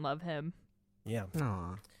dad didn't love him. Yeah.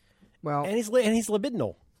 Aww. Well, and he's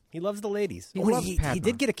libidinal. He loves the ladies. He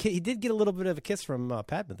did get a little bit of a kiss from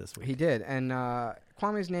Padma this week. He did, and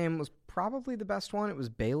Kwame's name was probably the best one. It was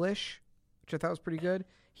Baelish, which I thought was pretty good.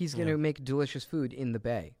 He's going to make delicious food in the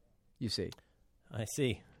bay. You see. I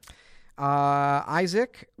see.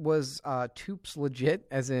 Isaac was Toops legit,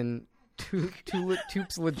 as in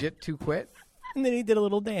Toops legit to quit. And then he did a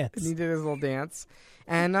little dance. And he did his little dance.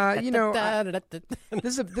 And,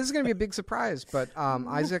 this is going to be a big surprise, but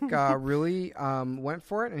Isaac really went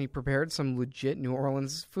for it, and he prepared some legit New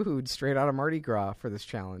Orleans food straight out of Mardi Gras for this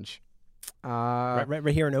challenge. Right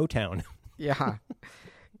here in O-Town. Yeah.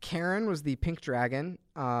 Karen was the pink dragon,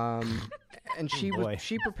 and she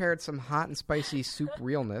prepared some hot and spicy soup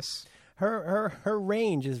realness. Her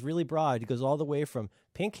range is really broad. It goes all the way from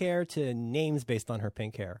pink hair to names based on her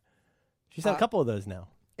pink hair. She's had a couple of those now.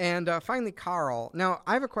 And finally, Carl. Now,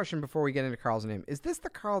 I have a question before we get into Carl's name. Is this the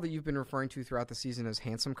Carl that you've been referring to throughout the season as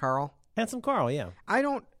Handsome Carl? Handsome Carl, yeah.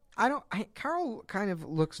 Carl kind of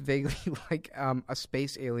looks vaguely like a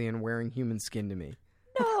space alien wearing human skin to me.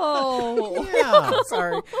 No. Yeah.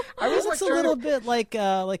 Sorry. I was looks a little bit like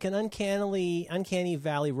an uncanny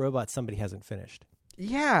valley robot somebody hasn't finished.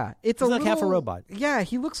 Yeah. He's like half a robot. Yeah,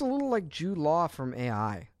 he looks a little like Jude Law from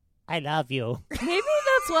AI. I love you. Maybe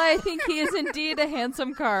that's why I think he is indeed a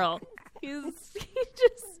handsome Carl. He just...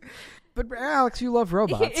 But Alex, you love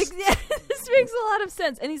robots. This makes a lot of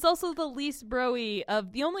sense. And he's also the least bro-y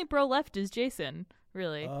of... The only bro left is Jason,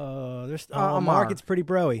 really. Amar gets pretty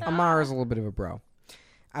bro-y. Amar is a little bit of a bro.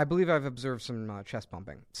 I believe I've observed some chest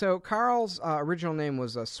pumping. So Carl's original name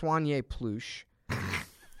was Soigné Pluche.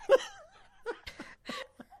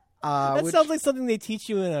 That sounds like something they teach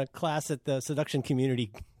you in a class at the Seduction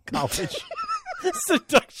Community College.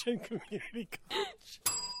 Seduction Community College.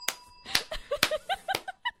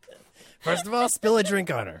 First of all, spill a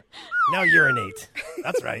drink on her. Now urinate.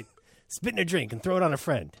 That's right. Spit in a drink and throw it on a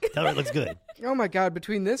friend. Tell her it looks good. Oh my God!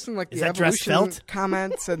 Between this and Is the that dress evolution felt?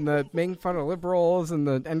 comments and the making fun of liberals and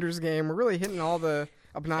the Ender's Game, we're really hitting all the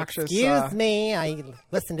obnoxious. Excuse me, I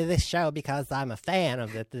listen to this show because I'm a fan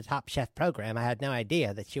of the Top Chef program. I had no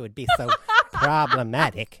idea that you would be so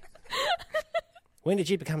problematic. When did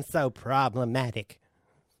you become so problematic?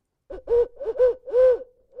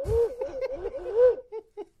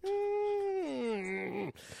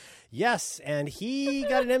 Yes, and he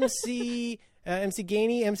got an MC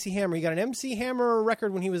Gainey, MC Hammer. He got an MC Hammer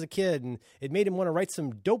record when he was a kid, and it made him want to write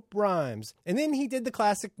some dope rhymes. And then he did the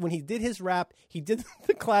classic. When he did his rap, he did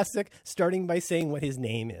the classic starting by saying what his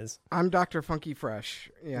name is. I'm Dr. Funky Fresh.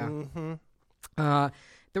 Yeah. Mm-hmm.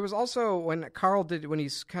 There was also when he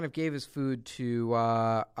kind of gave his food to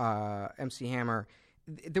MC Hammer,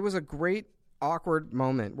 there was a great awkward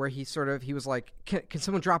moment where he was like, can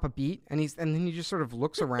someone drop a beat? And then he just sort of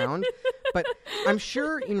looks around. But I'm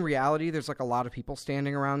sure in reality there's like a lot of people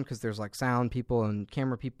standing around because there's like sound people and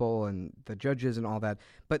camera people and the judges and all that.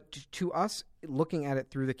 But to us looking at it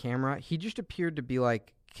through the camera, he just appeared to be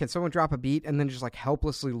like, can someone drop a beat? And then just like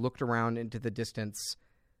helplessly looked around into the distance.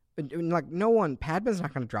 And like Padman's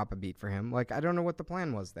not going to drop a beat for him. Like, I don't know what the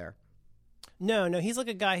plan was there. No, he's like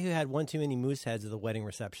a guy who had one too many moose heads at the wedding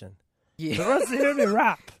reception. Yeah. If I want to hear me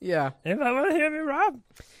rap. Yeah. If I want to hear me rap.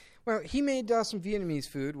 Well, he made some Vietnamese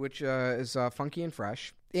food, which is funky and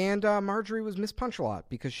fresh. And Marjorie was Miss Punch a lot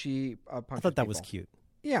because she punches I thought that people. was cute.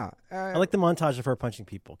 Yeah. I like the montage of her punching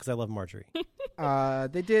people because I love Marjorie.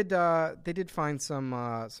 They did find some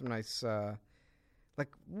nice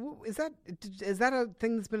is that a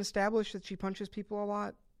thing that's been established that she punches people a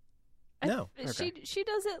lot? No. Okay. She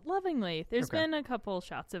does it lovingly. There's been a couple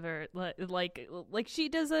shots of her like she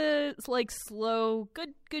does a slow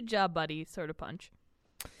good job buddy sort of punch.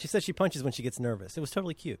 She says she punches when she gets nervous. It was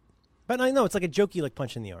totally cute. But I know it's like a jokey like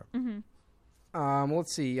punch in the arm. Mm-hmm.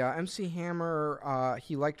 Let's see. MC Hammer,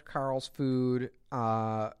 he liked Carl's food.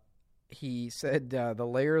 He said the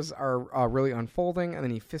layers are really unfolding, and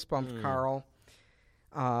then he fist bumped Carl.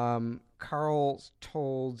 Carl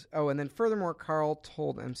told, and then furthermore, Carl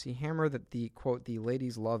told MC Hammer that the quote, the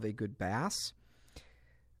ladies love a good bass.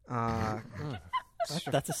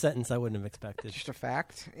 That's a sentence I wouldn't have expected. Just a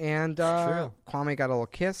fact. And True. Kwame got a little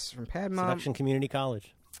kiss from Padma. Seduction Community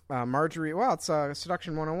College. Marjorie, it's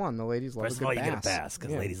Seduction 101. The ladies love First a good bass. First of all, you get a bass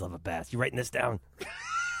because ladies love a bass. You writing this down?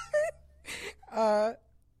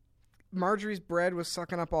 Marjorie's bread was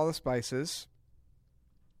sucking up all the spices.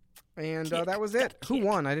 And that was it. Who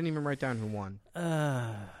won? I didn't even write down who won.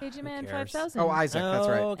 Cajun Man 5000. Oh, Isaac, that's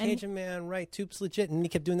right. Oh, Cajun Man, right. Toop's legit, and he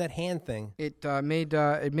kept doing that hand thing. It made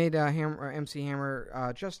MC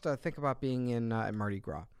Hammer just think about being in at Mardi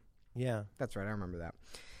Gras. Yeah, that's right. I remember that.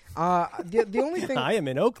 The only thing I am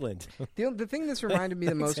in Oakland. The thing this reminded me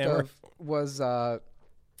the most of was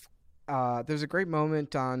there's a great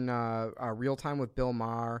moment on Real Time with Bill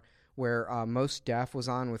Maher where Most Def was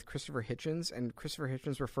on with Christopher Hitchens, and Christopher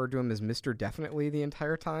Hitchens referred to him as Mr. Definitely the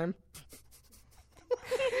entire time.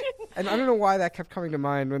 And I don't know why that kept coming to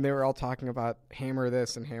mind when they were all talking about hammer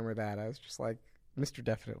this and hammer that. I was just like, Mr.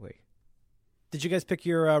 Definitely. Did you guys pick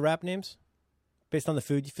your rap names based on the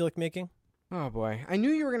food you feel like making? Oh boy, I knew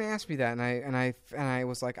you were going to ask me that, and I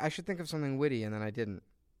was like, I should think of something witty, and then I didn't.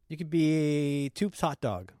 You could be Toop's hot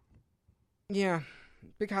dog. Yeah,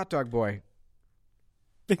 big hot dog boy.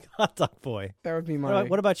 Big hot dog boy. That would be my.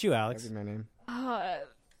 What about you, Alex? That would be my name.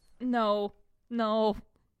 No.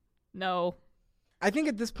 I think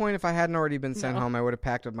at this point, if I hadn't already been sent home, I would have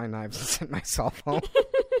packed up my knives and sent myself home.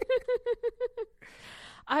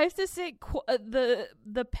 I have to say,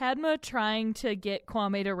 the Padma trying to get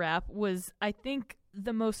Kwame to rap was, I think,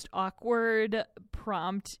 the most awkward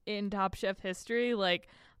prompt in Top Chef history. Like,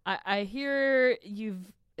 I hear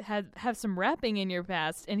you've have some rapping in your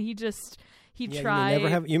past, and he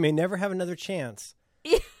tried. You may never have another chance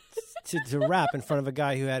to rap in front of a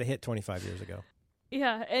guy who had a hit 25 years ago.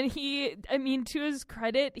 Yeah, and to his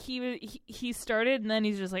credit, he started, and then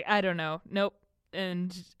he's just like, I don't know, nope,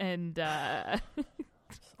 and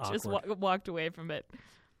just walked away from it.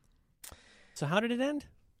 So how did it end?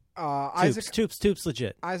 Toops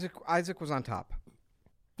legit. Isaac was on top.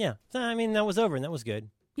 Yeah, I mean that was over, and that was good.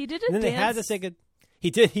 He did and then dance. They had to say good. He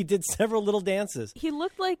did several little dances. He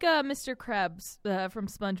looked like Mr. Krabs from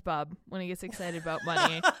SpongeBob when he gets excited about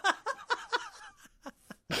money.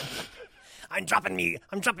 I'm dropping me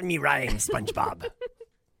rhyme, SpongeBob.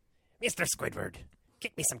 Mr. Squidward,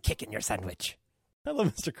 get me some kick in your sandwich. I love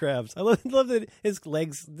Mr. Krabs. I love that his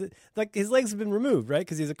legs have been removed, right?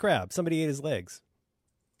 Because he's a crab. Somebody ate his legs.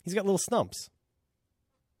 He's got little stumps.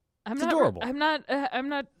 It's adorable. I'm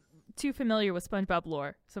not too familiar with SpongeBob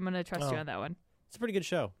lore, so I'm going to trust you on that one. It's a pretty good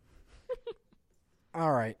show.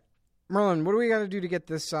 All right. Merlin, what do we got to do to get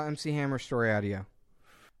this MC Hammer story out of you?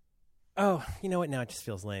 Oh, you know what? Now it just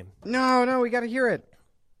feels lame. No, we got to hear it.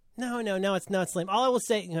 No, it's lame. All I will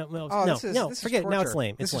say, forget it. Now it's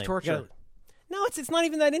lame. This is torture. No, it's not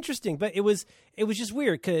even that interesting. But it was just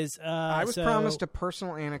weird because I was promised a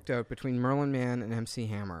personal anecdote between Merlin Mann and MC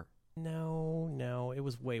Hammer. No, it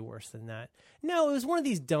was way worse than that. No, it was one of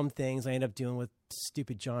these dumb things I ended up doing with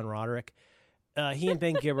stupid John Roderick. He and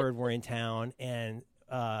Ben Gibbard were in town, and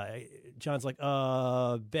John's like,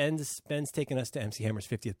 Ben's taking us to MC Hammer's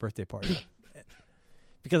 50th birthday party.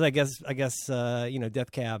 Because I guess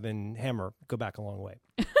Death Cab and Hammer go back a long way.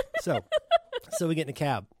 So we get in a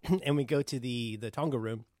cab, and we go to the Tonga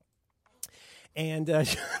room. And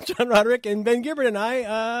John Roderick and Ben Gibbard and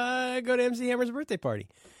I go to MC Hammer's birthday party.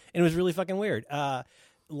 And it was really fucking weird.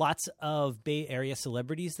 Lots of Bay Area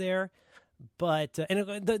celebrities there. But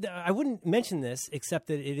I wouldn't mention this except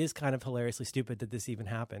that it is kind of hilariously stupid that this even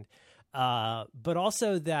happened. But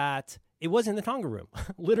also that it was in the Tonga room,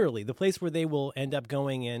 literally the place where they will end up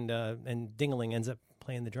going and Dingaling ends up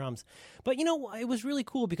playing the drums. But it was really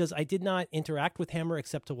cool because I did not interact with Hammer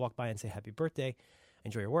except to walk by and say happy birthday,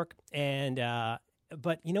 enjoy your work. And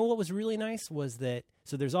but what was really nice was that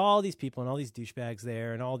so there's all these people and all these douchebags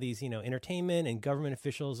there and all these entertainment and government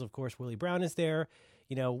officials. Of course, Willie Brown is there.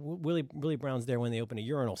 Willie Brown's there when they open a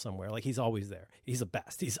urinal somewhere. Like, he's always there. He's the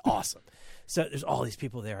best. He's awesome. So there's all these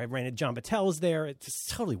people there. I ran into John Battel's there. It's just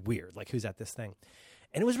totally weird, like, who's at this thing.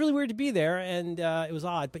 And it was really weird to be there, and it was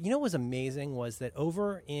odd. But what was amazing was that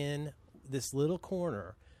over in this little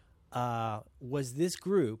corner was this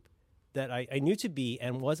group that I knew to be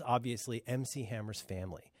and was obviously MC Hammer's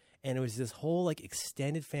family. And it was this whole, like,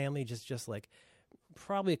 extended family, just like,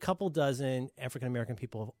 probably a couple dozen African-American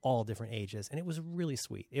people of all different ages. And it was really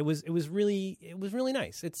sweet. It was really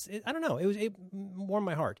nice. I don't know. It warmed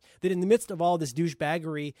my heart that in the midst of all this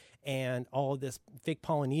douchebaggery and all of this fake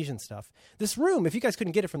Polynesian stuff, this room, if you guys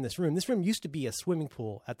couldn't get it from this room used to be a swimming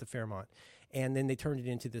pool at the Fairmont. And then they turned it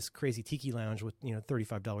into this crazy tiki lounge with,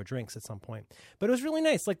 $35 drinks at some point. But it was really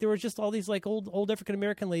nice. Like, there were just all these like old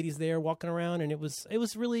African-American ladies there walking around, and it was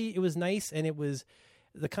nice, and it was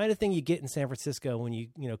the kind of thing you get in San Francisco when you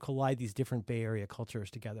collide these different Bay Area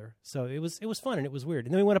cultures together. So it was fun and it was weird.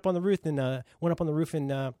 And then we went up on the roof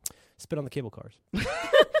and spit on the cable cars.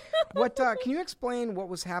 What can you explain what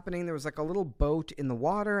was happening? There was like a little boat in the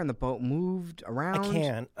water and the boat moved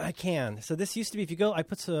around. I can. So this used to be, if you go, I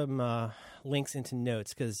put some links into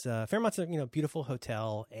notes because Fairmont's a beautiful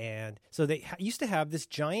hotel, and so they used to have this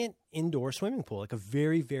giant indoor swimming pool, like a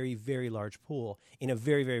very, very, very large pool in a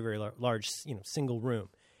very, very, very large single room.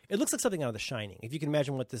 It looks like something out of The Shining. If you can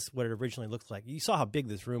imagine what it originally looked like. You saw how big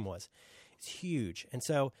this room was. It's huge. And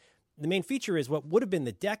so the main feature is what would have been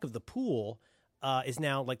the deck of the pool is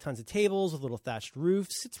now like tons of tables with little thatched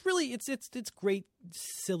roofs. It's really, it's great,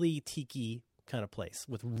 silly, tiki kind of place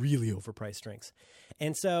with really overpriced drinks.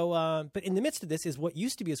 And so, but in the midst of this is what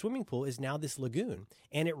used to be a swimming pool is now this lagoon,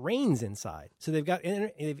 and it rains inside. So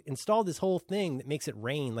they've installed this whole thing that makes it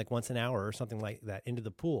rain like once an hour or something like that into the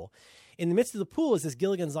pool. In the midst of the pool is this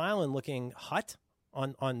Gilligan's Island looking hut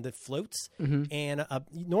on the floats. Mm-hmm. And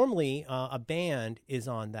normally a band is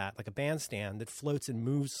on that, like a bandstand that floats and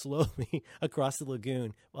moves slowly across the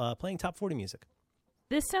lagoon, playing top 40 music.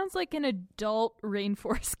 This sounds like an adult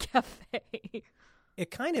rainforest cafe.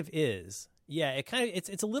 It kind of is. Yeah,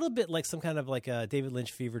 it's a little bit like some kind of like a David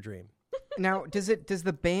Lynch fever dream. Now, does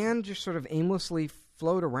the band just sort of aimlessly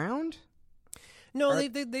float around? No,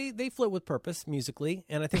 they float with purpose musically,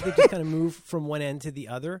 and I think they just kind of move from one end to the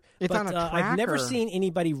other. It's on a track, I've never seen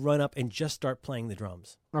anybody run up and just start playing the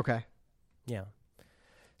drums. Okay. Yeah.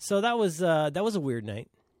 So that was a weird night.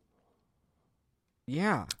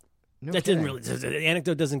 Yeah. No that kidding. didn't really. The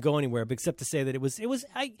anecdote doesn't go anywhere, but except to say that it was. The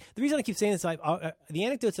reason I keep saying this, the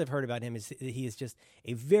anecdotes I've heard about him is that he is just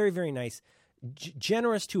a very, very nice,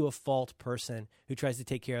 generous to a fault person who tries to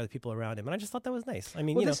take care of the people around him, and I just thought that was nice. I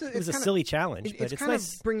mean, it was a silly challenge, but it's kind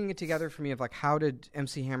nice. of bringing it together for me of like, how did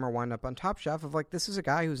MC Hammer wind up on Top Chef? Of like, this is a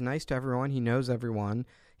guy who's nice to everyone. He knows everyone.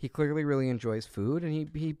 He clearly really enjoys food, and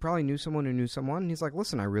he probably knew someone who knew someone. And he's like,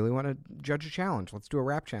 listen, I really want to judge a challenge. Let's do a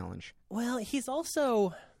rap challenge. Well, he's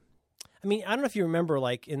also. I mean, I don't know if you remember,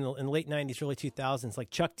 like in the late '90s, early 2000s,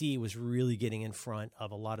 like Chuck D was really getting in front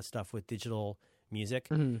of a lot of stuff with digital music,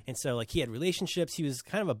 and so like he had relationships. He was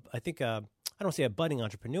kind of I don't say a budding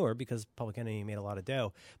entrepreneur because Public Enemy made a lot of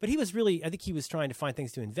dough, but he was really, I think he was trying to find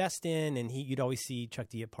things to invest in, and you'd always see Chuck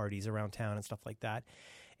D at parties around town and stuff like that.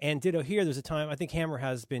 And ditto here, there's a time, I think Hammer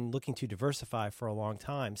has been looking to diversify for a long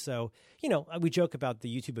time. So, we joke about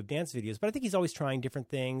the YouTube of dance videos, but I think he's always trying different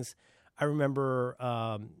things. I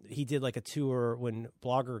remember he did like a tour when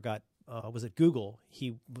Blogger got, was it Google?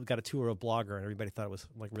 He got a tour of Blogger, and everybody thought it was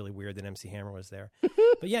like really weird that MC Hammer was there.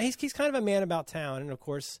 But yeah, he's kind of a man about town. And of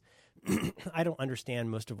course, I don't understand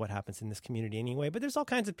most of what happens in this community anyway, but there's all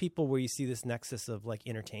kinds of people where you see this nexus of like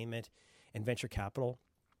entertainment and venture capital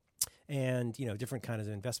and, different kinds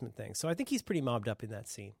of investment things. So I think he's pretty mobbed up in that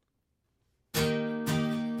scene.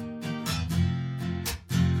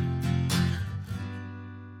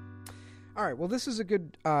 All right. Well, this is a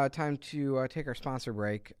good time to take our sponsor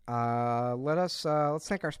break. Let's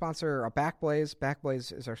thank our sponsor, Backblaze.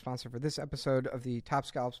 Backblaze is our sponsor for this episode of the Top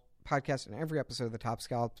Scallops podcast and every episode of the Top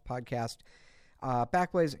Scallops podcast.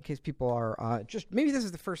 Backblaze, in case people are maybe this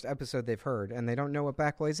is the first episode they've heard and they don't know what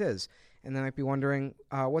Backblaze is, and they might be wondering,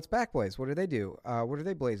 what's Backblaze? What do they do? What are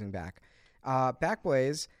they blazing back?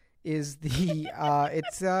 Backblaze is the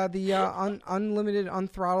unlimited,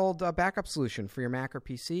 unthrottled backup solution for your Mac or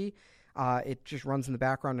PC. It just runs in the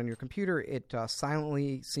background on your computer. It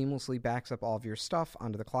silently, seamlessly backs up all of your stuff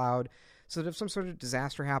onto the cloud, so that if some sort of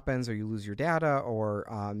disaster happens, or you lose your data, or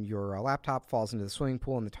your laptop falls into the swimming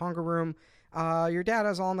pool in the Tonga room, your data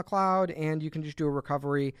is all on the cloud, and you can just do a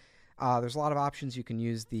recovery. There's a lot of options. You can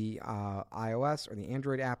use the iOS or the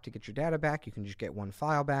Android app to get your data back. You can just get one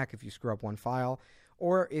file back if you screw up one file.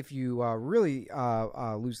 Or if you really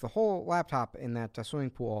lose the whole laptop in that swimming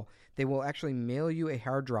pool, they will actually mail you a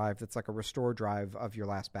hard drive that's like a restore drive of your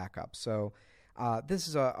last backup. So this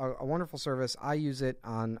is a wonderful service. I use it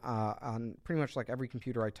on pretty much like every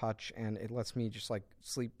computer I touch, and it lets me just like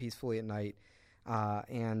sleep peacefully at night.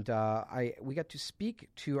 We got to speak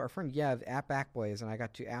to our friend Yev at Backblaze, and I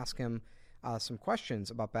got to ask him some questions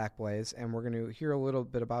about Backblaze, and we're going to hear a little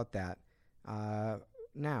bit about that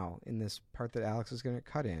now in this part that Alex is going to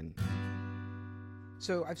cut in.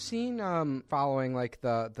 So I've seen, following like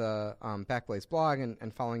the Backblaze blog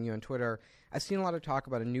and following you on Twitter, I've seen a lot of talk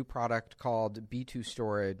about a new product called B2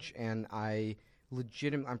 Storage, and I'm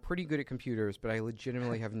pretty good at computers, but I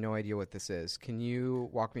legitimately have no idea what this is. Can you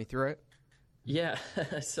walk me through it? Yeah.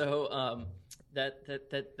 So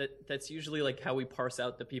that's usually like how we parse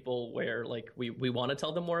out the people where like we want to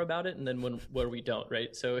tell them more about it, and then where we don't,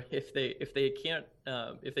 right? So if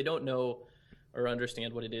they don't know or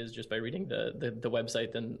understand what it is just by reading the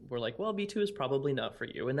website, then we're like, well, B2 is probably not for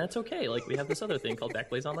you, and that's okay. Like we have this other thing called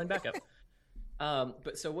Backblaze Online Backup.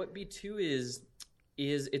 But so what B2 is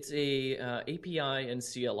it's a API and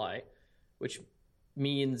CLI, which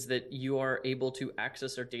means that you are able to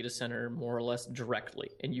access our data center more or less directly,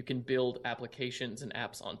 and you can build applications and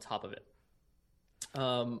apps on top of it.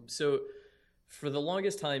 So for the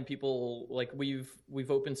longest time, people like we've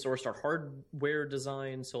open sourced our hardware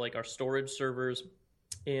design, so like our storage servers,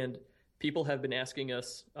 and people have been asking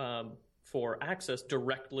us for access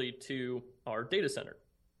directly to our data center,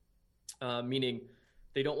 meaning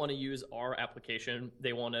they don't want to use our application,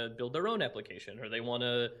 they want to build their own application, or they want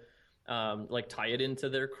to like tie it into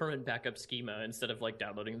their current backup schema instead of like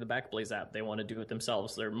downloading the Backblaze app. They want to do it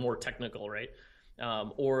themselves. They're more technical, right?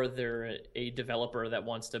 Or they're a developer that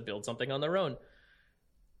wants to build something on their own,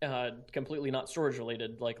 completely not storage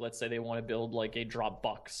related. Like let's say they want to build like a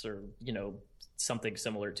Dropbox or something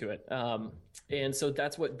similar to it. And so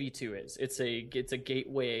that's what B2 is. It's a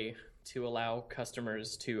gateway to allow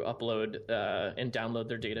customers to upload and download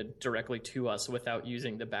their data directly to us without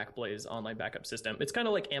using the Backblaze online backup system. It's kind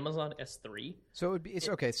of like Amazon S3. So it's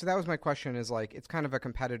okay. So that was my question. Is like it's kind of a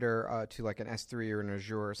competitor to like an S3 or an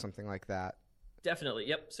Azure or something like that. Definitely,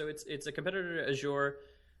 yep. So it's a competitor to Azure.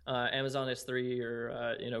 Amazon S3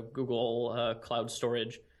 or Google Cloud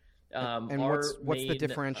Storage. And what's the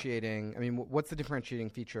differentiating? I mean, what's the differentiating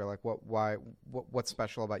feature? Like, what's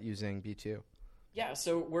special about using B2? Yeah,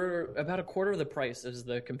 so we're about a quarter of the price as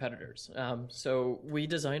the competitors. So we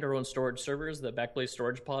designed our own storage servers, the Backblaze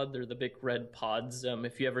Storage Pod. They're the big red pods.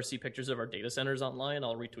 If you ever see pictures of our data centers online,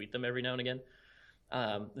 I'll retweet them every now and again.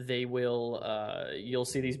 You'll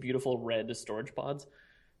see these beautiful red storage pods.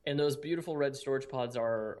 And those beautiful red storage pods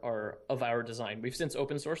are of our design. We've since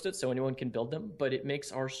open sourced it so anyone can build them, but it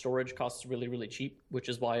makes our storage costs really, really cheap, which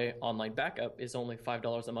is why online backup is only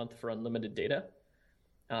 $5 a month for unlimited data.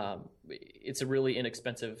 It's a really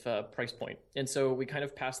inexpensive price point. And so we kind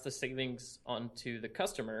of pass the savings on to the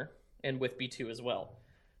customer, and with B2 as well,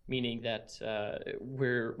 meaning that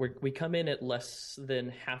we come in at less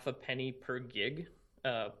than half a penny per gig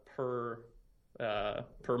per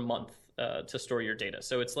month to store your data.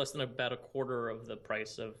 So it's less than about a quarter of the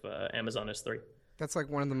price of Amazon S3. That's like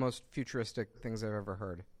one of the most futuristic things I've ever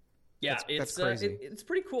heard. Yeah, that's crazy. It's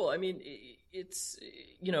pretty cool. I mean, it's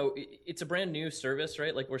a brand new service,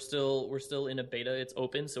 right? Like we're still in a beta. It's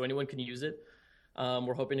open, so anyone can use it.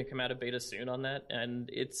 We're hoping to come out of beta soon on that, and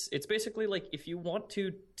it's basically like if you want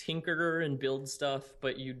to tinker and build stuff,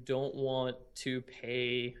 but you don't want to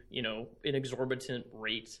pay an exorbitant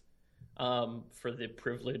rate for the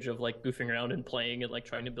privilege of like goofing around and playing and like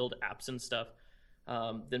trying to build apps and stuff,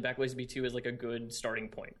 then Backblaze B2 is like a good starting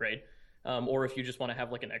point, right? Or if you just want to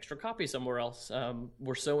have like an extra copy somewhere else,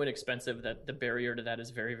 we're so inexpensive that the barrier to that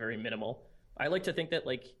is very, very minimal. I like to think that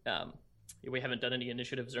like we haven't done any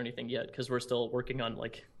initiatives or anything yet because we're still working on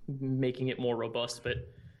like making it more robust.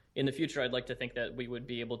 But in the future, I'd like to think that we would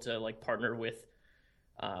be able to like partner with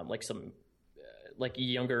like some like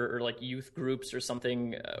younger or like youth groups or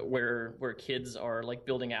something where kids are like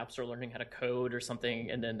building apps or learning how to code or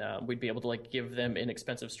something, and then we'd be able to like give them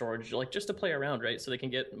inexpensive storage like just to play around, right? So they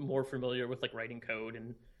can get more familiar with like writing code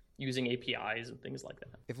and using APIs and things like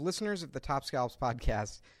that. If listeners of the Top Scallops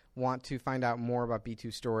podcast want to find out more about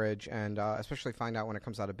B2 storage and especially find out when it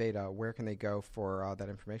comes out of beta, where can they go for that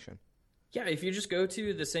information? Yeah, if you just go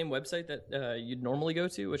to the same website that you'd normally go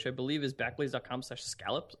to, which I believe is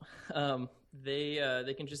backblaze.com/scallops,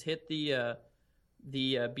 they can just hit the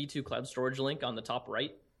B2 cloud storage link on the top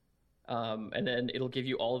right, and then it'll give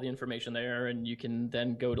you all of the information there, and you can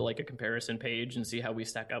then go to like a comparison page and see how we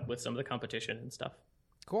stack up with some of the competition and stuff.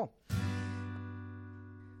 Cool.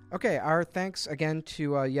 Okay, our thanks again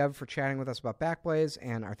to Yev for chatting with us about Backblaze,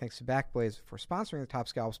 and our thanks to Backblaze for sponsoring the Top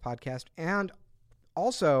Scallops podcast, and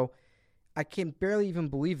also, I can barely even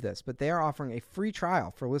believe this, but they are offering a free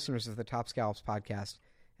trial for listeners of the Top Scallops podcast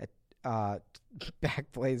at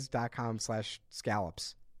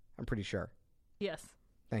backblaze.com/scallops. I'm pretty sure. Yes.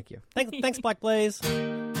 Thank you. Thanks, Backblaze.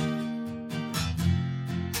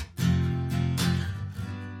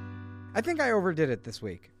 I think I overdid it this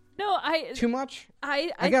week. No, too much?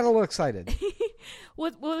 I got a little excited.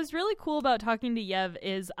 What was really cool about talking to Yev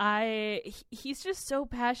is he's just so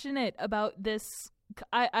passionate about this.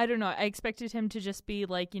 I don't know. I expected him to just be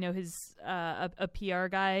like, his a PR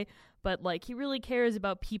guy, but like he really cares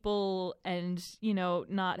about people and,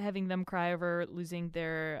 not having them cry over losing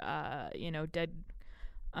their dead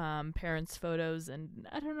parents' photos. And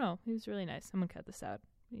I don't know. He was really nice. I'm gonna cut this out.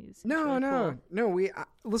 No. We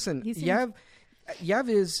listen. Yev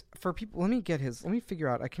is for people. Let me figure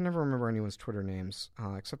out. I can never remember anyone's Twitter names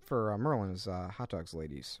except for Merlin is Hot Dogs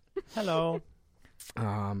Ladies. Hello.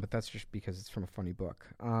 But that's just because it's from a funny book.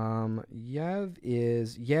 Yev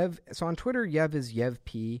is Yev. So on Twitter, Yev is Yev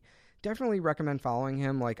P. Definitely recommend following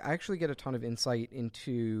him. Like, I actually get a ton of insight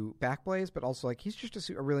into Backblaze, but also like he's just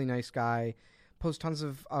a really nice guy. Posts tons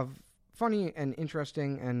of funny and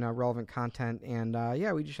interesting and relevant content. And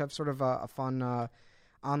we just have sort of a fun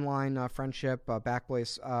online friendship.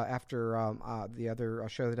 Backblaze after the other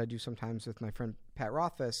show that I do sometimes with my friend Pat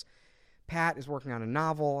Rothfuss. Pat is working on a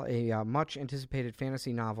novel, a much-anticipated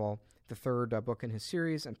fantasy novel, the third book in his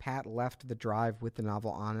series, and Pat left the drive with the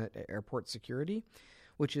novel on it at airport security,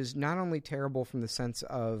 which is not only terrible from the sense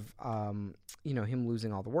of, him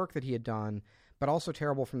losing all the work that he had done, but also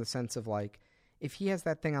terrible from the sense of, like, if he has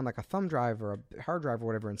that thing on, like, a thumb drive or a hard drive or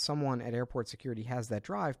whatever, and someone at airport security has that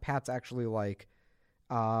drive, Pat's actually, like,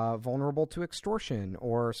 vulnerable to extortion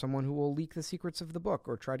or someone who will leak the secrets of the book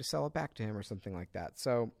or try to sell it back to him or something like that.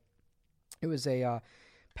 So it was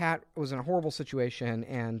Pat was in a horrible situation,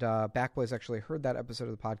 and Backblaze actually heard that episode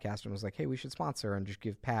of the podcast and was like, hey, we should sponsor and just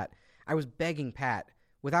give Pat. I was begging Pat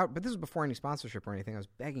but this was before any sponsorship or anything. I was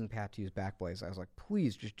begging Pat to use Backblaze. I was like,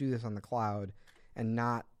 please just do this on the cloud and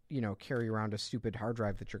not, carry around a stupid hard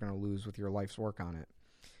drive that you're going to lose with your life's work on it.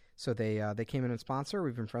 So they came in and sponsor.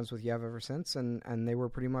 We've been friends with Yev ever since, and they were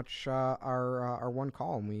pretty much our one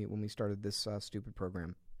call when we started this stupid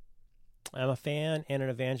program. I'm a fan and an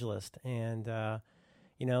evangelist, and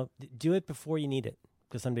do it before you need it,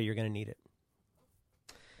 because someday you're going to need it.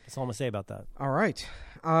 That's all I'm going to say about that. All right.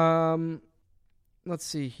 Let's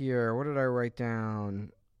see here. What did I write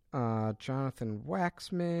down? Jonathan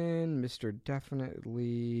Waxman, Mr.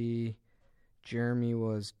 Definitely. Jeremy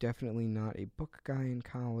was definitely not a book guy in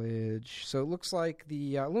college. So it looks like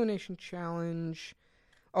the Elimination Challenge.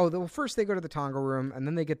 Oh, first they go to the Tonga room, and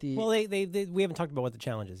then they get the... Well, we haven't talked about what the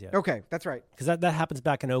challenge is yet. Okay, that's right. Because that happens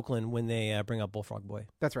back in Oakland when they bring up Bullfrog Boy.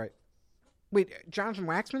 That's right. Wait, Jonathan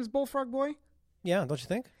Waxman's Bullfrog Boy? Yeah, don't you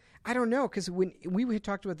think? I don't know, because when we had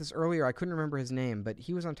talked about this earlier, I couldn't remember his name, but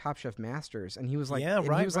he was on Top Chef Masters, and he was like,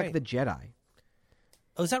 like the Jedi.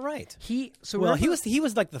 Oh, is that right? He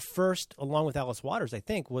was like the first, along with Alice Waters, I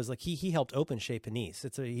think, was like he helped open Chez Panisse.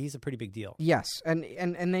 He's a pretty big deal. Yes, and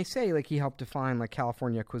they say like he helped define like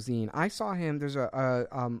California cuisine. I saw him. There's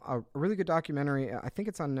a really good documentary. I think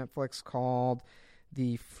it's on Netflix called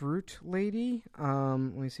The Fruit Lady. Let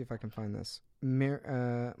me see if I can find this.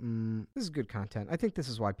 This is good content. I think this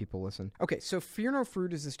is why people listen. Okay, so Fear No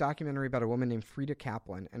Fruit is this documentary about a woman named Frida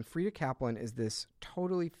Kaplan, and Frida Kaplan is this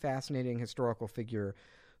totally fascinating historical figure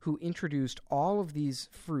who introduced all of these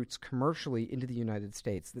fruits commercially into the United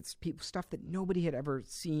States. That's stuff that nobody had ever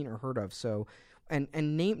seen or heard of. So, and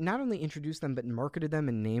not only introduced them, but marketed them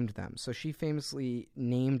and named them. So she famously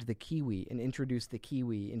named the kiwi and introduced the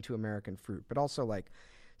kiwi into American fruit, but also like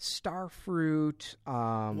star fruit.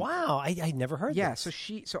 Wow, I never heard. Yeah, this.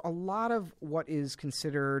 So a lot of what is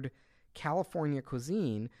considered California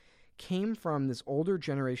cuisine came from this older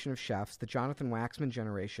generation of chefs, the Jonathan Waxman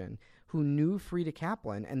generation, who knew Frida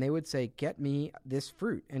Kaplan, and they would say, "Get me this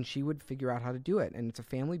fruit," and she would figure out how to do it. And it's a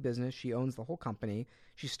family business. She owns the whole company.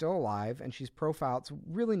 She's still alive, and she's profiled. It's a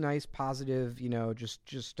really nice, positive,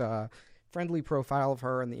 just friendly profile of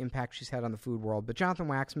her and the impact she's had on the food world. But Jonathan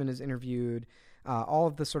Waxman is interviewed. All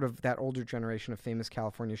of the sort of that older generation of famous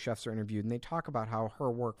California chefs are interviewed, and they talk about how her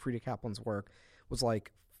work, Frida Kaplan's work, was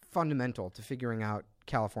like fundamental to figuring out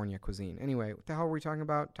California cuisine. Anyway, what the hell were we talking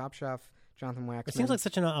about? Top Chef, Jonathan Waxman. It seems like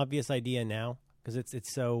such an obvious idea now because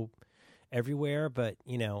it's so everywhere, but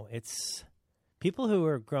it's people who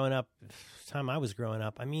are growing up. The time I was growing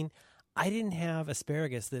up, I mean, I didn't have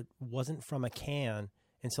asparagus that wasn't from a can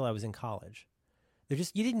until I was in college.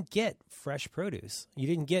 You didn't get fresh produce. You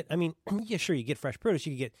didn't get, yeah, sure, you get fresh produce.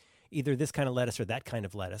 You could get either this kind of lettuce or that kind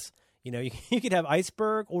of lettuce. You could have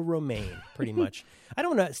iceberg or romaine, pretty much. I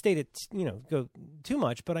don't want to state it, go too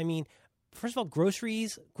much, but I mean, first of all,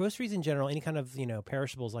 groceries in general, any kind of,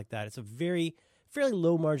 perishables like that, it's a fairly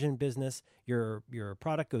low margin business. Your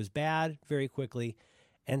product goes bad very quickly.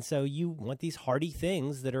 And so you want these hardy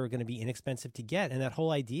things that are going to be inexpensive to get. And that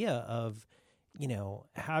whole idea of,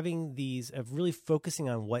 having these, of really focusing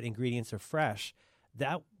on what ingredients are fresh,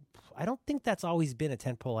 that I don't think that's always been a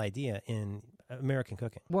tentpole idea in American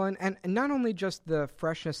cooking. Well, and not only just the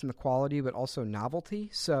freshness and the quality, but also novelty.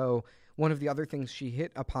 So one of the other things she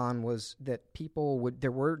hit upon was that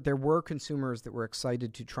there were consumers that were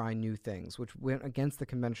excited to try new things, which went against the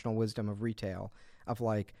conventional wisdom of retail of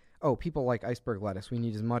like, oh, people like iceberg lettuce. We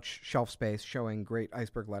need as much shelf space showing great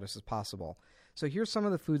iceberg lettuce as possible. So here's some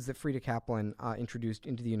of the foods that Frida Kaplan introduced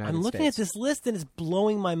into the United States. I'm looking at this list and it's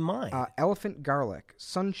blowing my mind. Elephant garlic,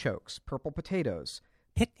 sunchokes, purple potatoes,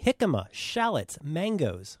 jicama, shallots,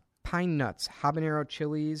 mangoes, pine nuts, habanero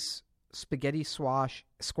chilies, spaghetti squash,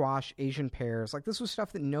 Asian pears. Like this was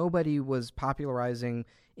stuff that nobody was popularizing,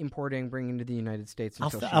 importing, bringing to the United States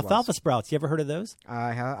until alfalfa sprouts. You ever heard of those?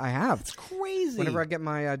 I have. It's crazy. Whenever I get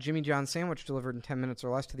my Jimmy John's sandwich delivered in 10 minutes or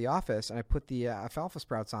less to the office and I put the alfalfa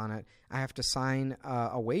sprouts on it, I have to sign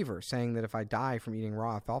a waiver saying that if I die from eating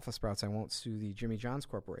raw alfalfa sprouts, I won't sue the Jimmy John's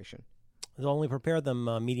Corporation. They'll only prepare them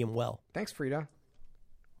medium well. Thanks, Frida.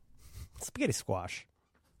 Spaghetti squash.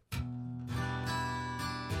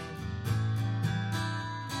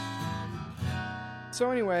 So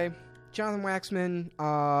anyway, Jonathan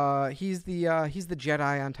Waxman, he's the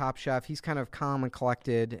Jedi on Top Chef. He's kind of calm and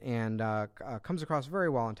collected, and comes across very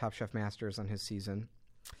well on Top Chef Masters on his season.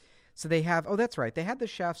 So they have, that's right, they had the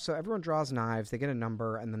chefs. So everyone draws knives. They get a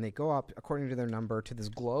number, and then they go up according to their number to this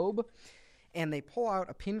globe, and they pull out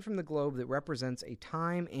a pin from the globe that represents a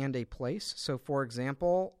time and a place. So, for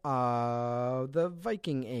example, the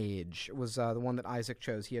Viking Age was the one that Isaac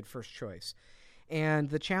chose. He had first choice. And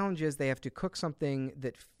the challenge is they have to cook something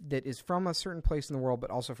that is from a certain place in the world, but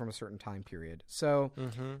also from a certain time period. So,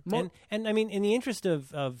 and I mean, in the interest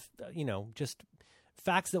of just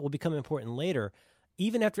facts that will become important later,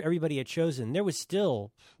 even after everybody had chosen, there was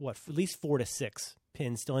still, at least 4 to 6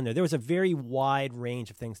 pins still in there. There was a very wide range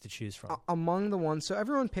of things to choose from. Among the ones, so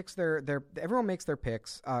everyone picks everyone makes their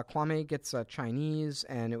picks. Kwame gets Chinese,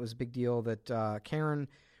 and it was a big deal that Karen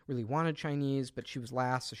really wanted Chinese, but she was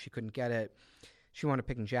last, so she couldn't get it. She wanted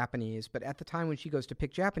picking Japanese, but at the time when she goes to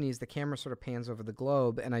pick Japanese, the camera sort of pans over the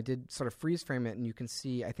globe, and I did sort of freeze frame it, and you can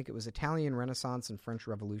see, I think it was Italian Renaissance and French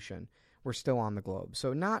Revolution were still on the globe.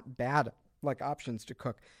 So not bad, like, options to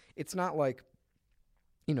cook. It's not like,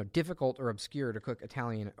 difficult or obscure to cook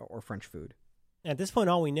Italian or French food. At this point,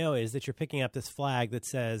 all we know is that you're picking up this flag that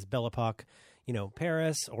says Belle Epoque,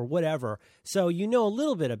 Paris or whatever. So you know a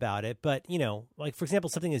little bit about it, but, like, for example,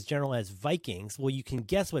 something as general as Vikings, well, you can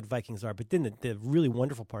guess what Vikings are, but then the really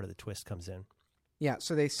wonderful part of the twist comes in. Yeah,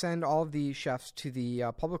 so they send all of the chefs to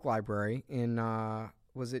the public library in,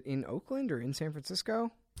 was it in Oakland or in San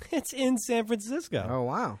Francisco? It's in San Francisco. Oh,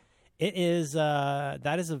 wow. It is,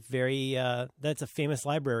 that's a famous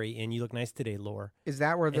library in You Look Nice Today lore. Is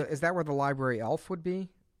that where the library elf would be?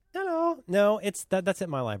 No, it's that's at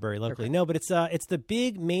my library locally. Okay. No, but it's the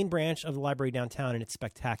big main branch of the library downtown, and it's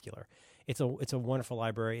spectacular. It's a wonderful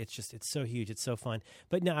library. It's so huge. It's so fun.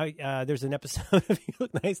 But now there's an episode of You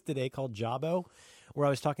Look Nice Today called Jabbo, where I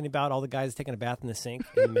was talking about all the guys taking a bath in the sink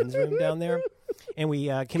in the men's room down there, and we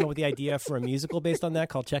came up with the idea for a musical based on that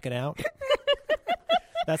called Check It Out.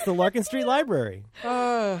 That's the Larkin Street Library.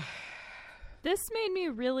 This made me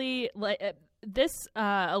really like. This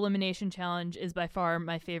elimination challenge is by far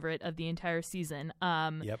my favorite of the entire season.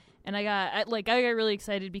 Yep. And I got really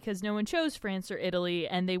excited because no one chose France or Italy,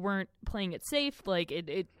 and they weren't playing it safe. Like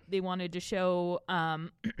they wanted to show.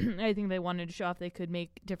 I think they wanted to show off they could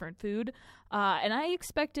make different food, and I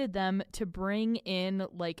expected them to bring in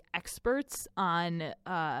like experts on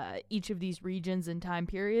each of these regions and time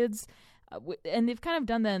periods. And they've kind of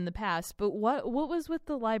done that in the past, but what was with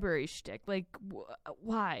the library shtick? Like,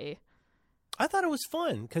 why? I thought it was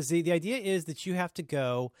fun because the idea is that you have to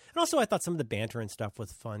go, and also I thought some of the banter and stuff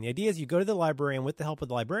was fun. The idea is you go to the library, and with the help of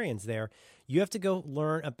the librarians there, you have to go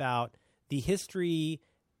learn about the history,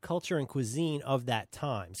 culture, and cuisine of that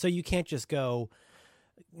time. So you can't just go,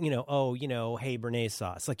 hey, béarnaise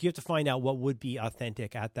sauce. Like, you have to find out what would be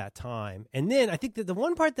authentic at that time. And then I think that the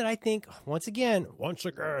one part that I think, once again,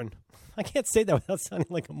 I can't say that without sounding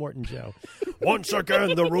like a Morton Joe. Once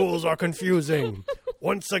again, the rules are confusing.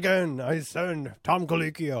 Once again, I sound Tom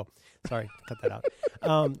Colicchio. Sorry, cut that out.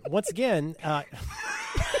 Once again, my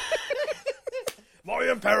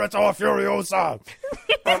Imperator Furiosa.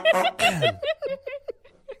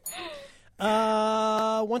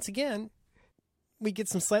 Once again, we get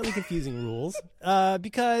some slightly confusing rules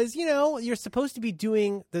because, you're supposed to be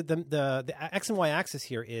doing the X and Y axis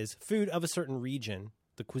here is food of a certain region,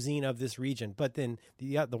 the cuisine of this region, but then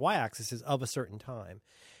the Y axis is of a certain time.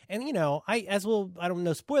 And, I don't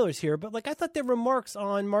know spoilers here, but like I thought their remarks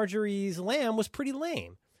on Marjorie's lamb was pretty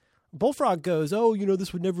lame. Bullfrog goes,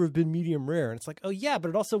 this would never have been medium rare. And it's like, oh, yeah, but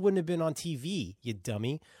it also wouldn't have been on TV, you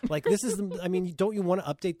dummy. Like, this is, don't you want to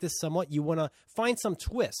update this somewhat? You want to find some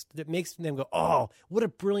twist that makes them go, oh, what a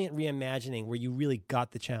brilliant reimagining where you really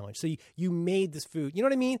got the challenge. So you made this food. You know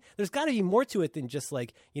what I mean? There's got to be more to it than just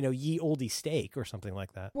like, ye oldie steak or something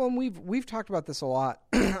like that. Well, and we've talked about this a lot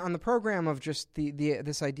on the program of just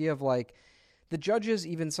this idea of like, the judges,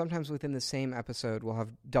 even sometimes within the same episode, will have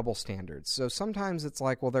double standards. So sometimes it's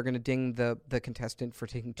like, well, they're going to ding the contestant for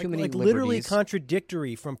taking too many liberties. Literally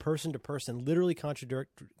contradictory from person to person, literally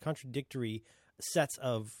contradictory sets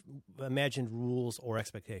of imagined rules or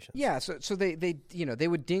expectations. Yeah, so they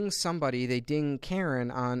would ding somebody. They ding Karen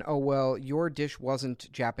on, oh, well, your dish wasn't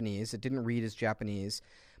Japanese. It didn't read as Japanese.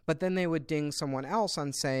 But then they would ding someone else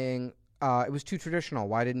on saying, it was too traditional.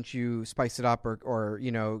 Why didn't you spice it up or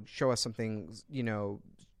show us something,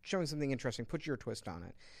 showing something interesting, put your twist on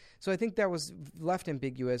it. So I think that was left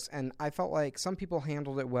ambiguous, and I felt like some people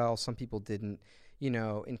handled it well, some people didn't.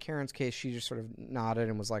 In Karen's case, she just sort of nodded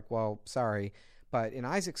and was like, well, sorry. But in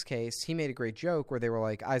Isaac's case, he made a great joke where they were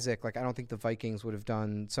like, Isaac, like, I don't think the Vikings would have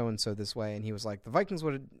done so-and-so this way. And he was like, the Vikings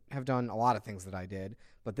would have done a lot of things that I did,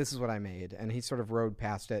 but this is what I made. And he sort of rode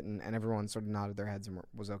past it, and everyone sort of nodded their heads and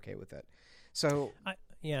was okay with it. So...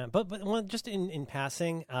 but just in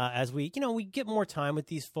passing, as we get more time with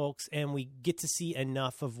these folks and we get to see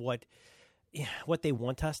enough of what they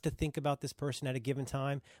want us to think about this person at a given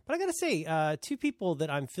time. But I got to say, two people that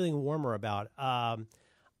I'm feeling warmer about, I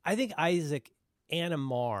think Isaac and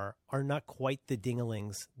Amar are not quite the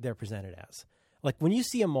dinglings they're presented as. Like, when you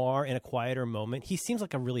see Amar in a quieter moment, he seems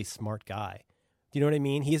like a really smart guy. Do you know what I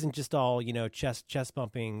mean? He isn't just all, chest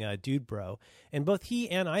bumping dude bro. And both he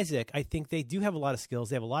and Isaac, I think they do have a lot of skills.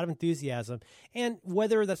 They have a lot of enthusiasm. And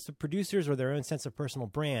whether that's the producers or their own sense of personal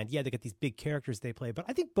brand, yeah, they got these big characters they play. But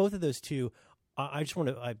I think both of those two, I just want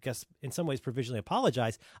to, I guess, in some ways provisionally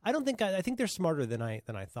apologize. I think they're smarter than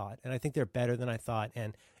I thought. And I think they're better than I thought.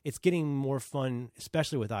 And it's getting more fun,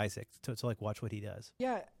 especially with Isaac, to like watch what he does.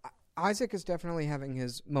 Yeah, Isaac is definitely having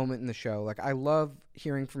his moment in the show. Like, I love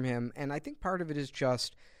hearing from him, and I think part of it is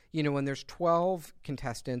just, when there's 12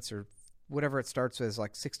 contestants or whatever it starts with,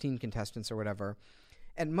 like 16 contestants or whatever,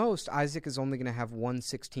 at most, Isaac is only going to have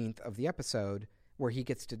 1/16 of the episode where he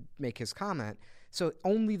gets to make his comment. So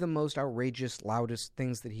only the most outrageous, loudest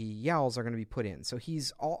things that he yells are going to be put in. So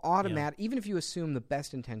he's automatic. Yeah. Even if you assume the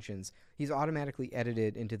best intentions, he's automatically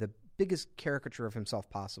edited into the biggest caricature of himself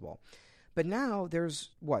possible. But now there's,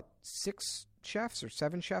 6 chefs or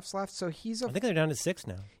 7 chefs left? So I think they're down to 6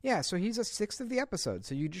 now. Yeah, so he's a sixth of the episode.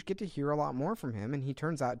 So you just get to hear a lot more from him. And he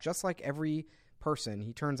turns out, just like every person,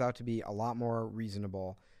 he turns out to be a lot more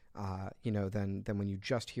reasonable, than when you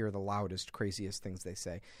just hear the loudest, craziest things they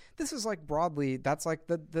say. This is like broadly, that's like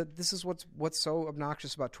this is what's so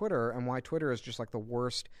obnoxious about Twitter, and why Twitter is just like the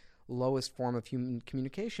worst, lowest form of human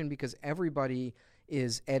communication, because everybody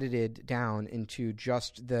is edited down into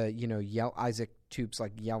just the, Isaac Toops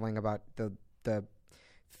like yelling about the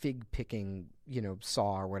fig picking,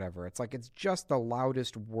 saw or whatever. It's like, it's just the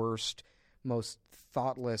loudest, worst, most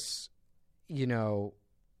thoughtless,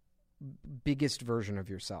 biggest version of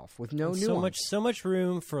yourself with no nuance. So much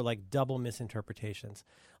room for like double misinterpretations.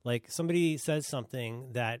 Like, somebody says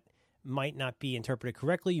something that might not be interpreted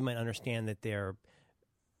correctly. You might understand that they're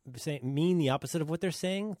mean the opposite of what they're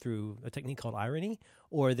saying through a technique called irony,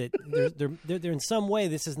 or that they're in some way,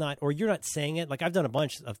 this is not, or you're not saying it. Like, I've done a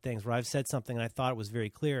bunch of things where I've said something and I thought it was very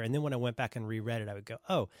clear, and then when I went back and reread it, I would go,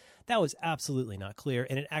 oh, that was absolutely not clear,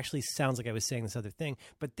 and it actually sounds like I was saying this other thing.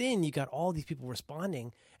 But then you got all these people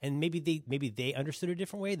responding, and maybe they understood it a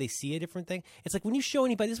different way, they see a different thing. It's like when you show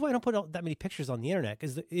anybody, this is why I don't put that many pictures on the internet,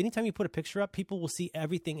 because anytime you put a picture up, people will see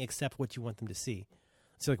everything except what you want them to see.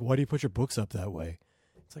 It's like, why do you put your books up that way?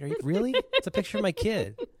 It's like, are you really? It's a picture of my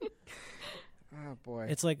kid. Oh, boy.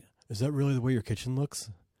 It's like, is that really the way your kitchen looks?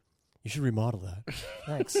 You should remodel that.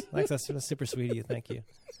 Thanks. That's super sweet of you. Thank you.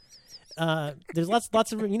 There's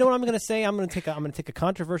lots of room. You know what I'm going to say? I'm going to take a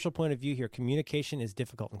controversial point of view here. Communication is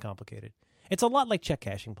difficult and complicated. It's a lot like check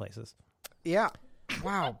cashing places. Yeah.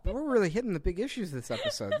 Wow, but we're really hitting the big issues this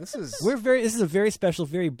episode. This is a very special,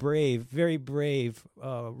 very brave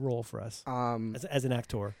role for us as an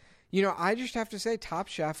actor. I just have to say, Top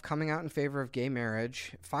Chef coming out in favor of gay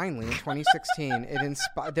marriage, finally, in 2016,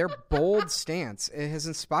 their bold stance, it has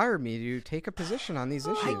inspired me to take a position on these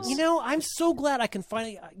issues. I'm so glad I can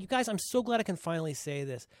finally, you guys, say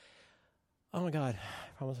this. Oh my God,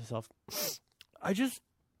 I promised myself.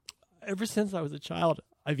 Ever since I was a child,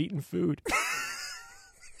 I've eaten food.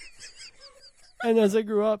 And as I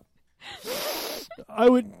grew up, I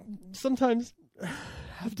would sometimes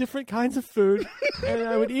have different kinds of food, and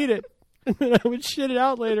I would eat it, and then I would shit it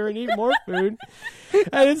out later and eat more food.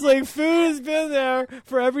 And it's like, food has been there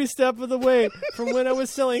for every step of the way, from when I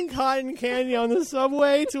was selling cotton candy on the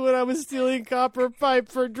subway to when I was stealing copper pipe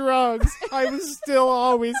for drugs. I was still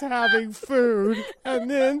always having food, and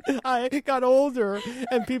then I got older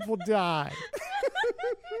and people died.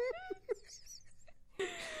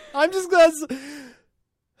 I'm just glad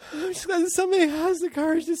somebody has the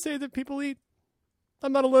courage to say that people eat.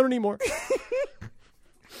 I'm not alone anymore.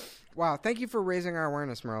 Wow, thank you for raising our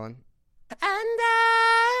awareness, Merlin. And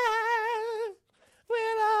I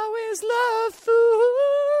will always love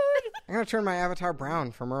food. I'm going to turn my avatar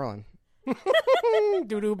brown for Merlin.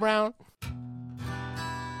 Doo-doo brown.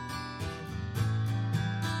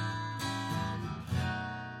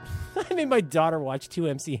 I made my daughter watch 2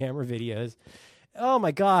 MC Hammer videos. Oh,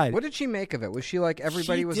 my God. What did she make of it? Was she like,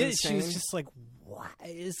 everybody was insane? She was just like, what?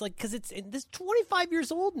 It's like, because this 25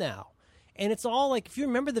 years old now. And it's all like, if you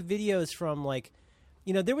remember the videos from like,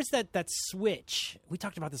 there was that switch. We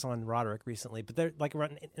talked about this on Roderick recently, but they're like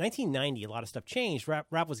around 1990, a lot of stuff changed.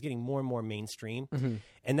 Rap was getting more and more mainstream. Mm-hmm.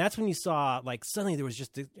 And that's when you saw like, suddenly there was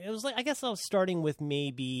just, it was like, I guess I was starting with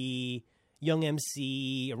maybe Young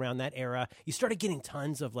MC around that era. You started getting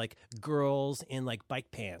tons of like girls in like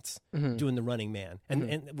bike pants doing the Running Man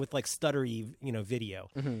and with like stuttery, video.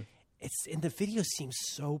 Mm-hmm. And the video seems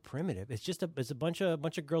so primitive. It's just a bunch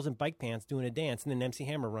of girls in bike pants doing a dance, and then MC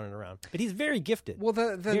Hammer running around. But he's very gifted. Well,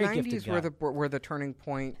 the 90s were the turning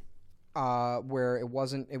point where it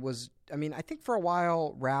wasn't. It was. I mean, I think for a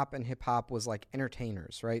while, rap and hip hop was like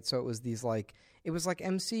entertainers, right? So it was these like. It was like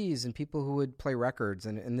MCs and people who would play records,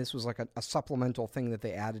 and this was like a supplemental thing that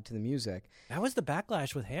they added to the music. That was the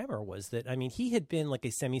backlash with Hammer, was that, I mean, he had been like a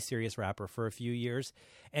semi-serious rapper for a few years,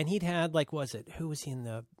 and he'd had like, who was he in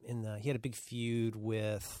the, he had a big feud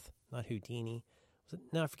with, not Houdini,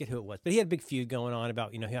 I forget who it was, but he had a big feud going on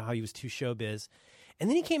about, how he was too showbiz. And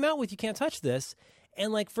then he came out with You Can't Touch This,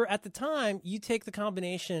 and like at the time, you take the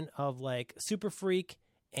combination of like Super Freak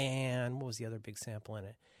and what was the other big sample in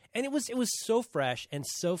it? And it was so fresh and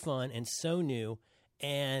so fun and so new,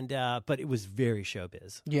 and but it was very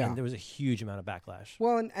showbiz. Yeah, and there was a huge amount of backlash.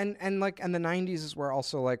 Well, and the '90s is where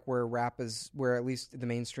also like where rap is, where at least the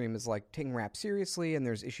mainstream is like taking rap seriously, and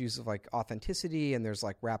there's issues of like authenticity, and there's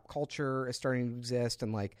like rap culture is starting to exist,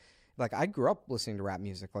 and like I grew up listening to rap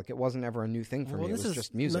music. Like it wasn't ever a new thing for me. It was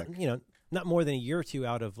just music. Not more than a year or two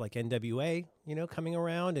out of like NWA, coming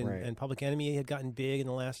around, and Public Enemy had gotten big in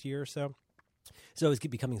the last year or so. So it was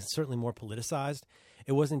becoming certainly more politicized.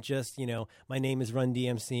 It wasn't just, my name is Run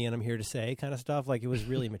DMC and I'm here to say kind of stuff. Like it was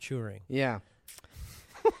really maturing. Yeah.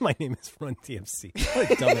 My name is Run DMC.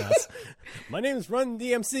 What a dumbass. My name is Run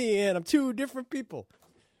DMC and I'm two different people.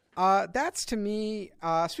 That's to me,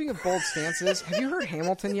 speaking of bold stances, have you heard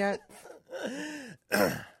Hamilton yet?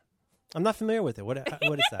 I'm not familiar with it. What is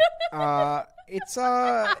that? It's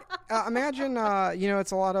imagine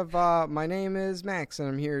it's a lot of my name is Max and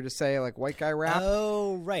I'm here to say like white guy rap.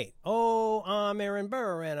 Oh right. Oh, I'm Aaron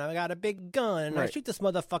Burr and I got a big gun and I shoot this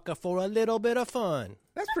motherfucker for a little bit of fun.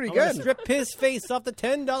 That's pretty I'm good. Gonna strip his face off the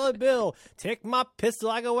 $10 bill. Take my pistol,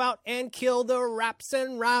 I go out and kill the raps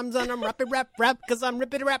and rhymes and I'm rapping rap because I'm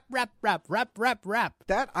ripping rap.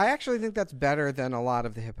 That I actually think that's better than a lot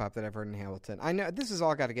of the hip hop that I've heard in Hamilton. I know this is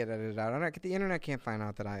all got to get edited out. The internet can't find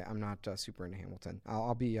out that I'm not super into Hamilton.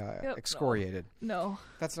 I'll be excoriated. No,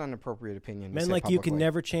 that's not an appropriate opinion. Men like you can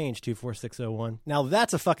never change. 24601. Now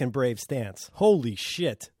that's a fucking brave stance. Holy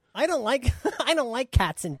shit. I don't like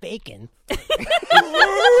cats and bacon.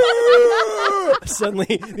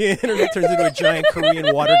 Suddenly, the internet turns into a giant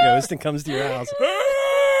Korean water ghost and comes to your house.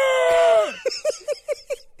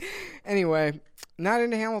 Anyway, not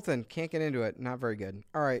into Hamilton. Can't get into it. Not very good.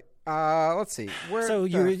 All right. Let's see. So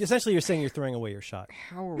you're saying you're throwing away your shot.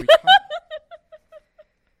 How are we talking?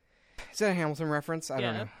 Is that a Hamilton reference? I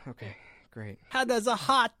don't know. Okay. Great. How does a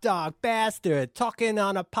hot dog bastard talking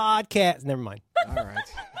on a podcast? Never mind. All right.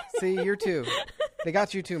 See, you're two. They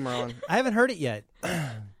got you too, Merlin. I haven't heard it yet.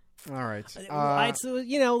 All right. So,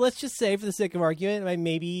 let's just say for the sake of argument, I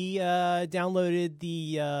maybe downloaded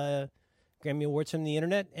the Grammy Awards from the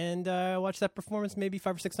internet and watched that performance maybe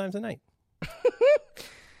 5 or 6 times a night.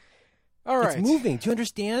 All right. It's moving. Do you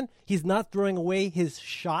understand? He's not throwing away his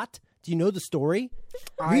shot. Do you know the story?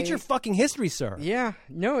 Read your fucking history, sir. Yeah.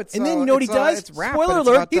 No, it's... And then you know what he does? It's rap, spoiler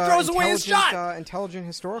alert, he throws away his shot! Intelligent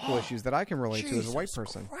historical issues that I can relate to as a white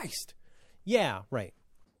person. Christ. Yeah, right.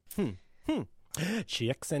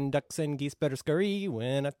 Chicks and ducks and geese better scurry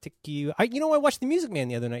when I take you... I watched The Music Man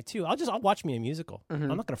the other night, too. I'll watch me a musical. Mm-hmm.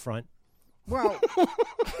 I'm not going to front. Well...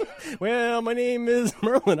 Well, my name is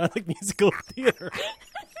Merlin. I like musical theater.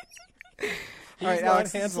 All right, not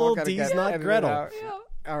Alex, Hansel, D's not Gretel. Yeah.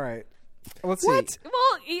 All right. Let's what? see. Well,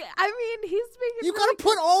 I mean, he's making... You got to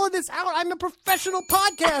put all of this out. I'm a professional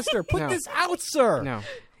podcaster. Put this out, sir. No.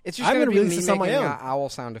 It's just going to be release this on my own. Owl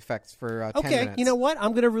sound effects for 10 minutes. You know what?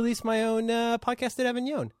 I'm going to release my own podcast at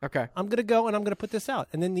Avignon. Okay. I'm going to go and I'm going to put this out.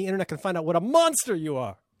 And then the internet can find out what a monster you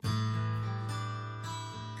are.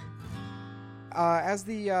 As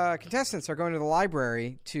the contestants are going to the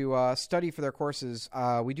library to study for their courses,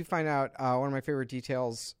 we do find out one of my favorite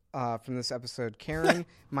details from this episode. Karen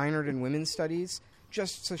minored in women's studies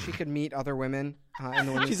just so she could meet other women in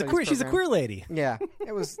the women's studies She's a queer lady. Yeah,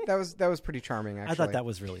 that was pretty charming, actually. I thought that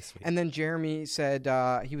was really sweet. And then Jeremy said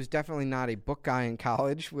he was definitely not a book guy in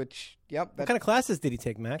college, which, yep. What kind of classes did he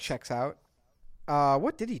take, Max? Checks out.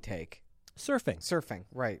 What did he take? Surfing,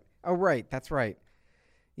 right. Oh, right, that's right.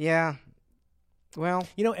 Yeah. Well,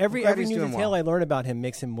 every new detail I learn about him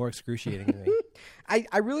makes him more excruciating to me.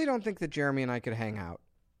 I really don't think that Jeremy and I could hang out.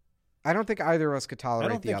 I don't think either of us could tolerate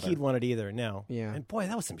the other. I don't think he'd want it either, no. Yeah. And boy,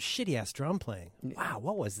 that was some shitty-ass drum playing. Wow,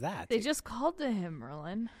 what was that? They just called to him,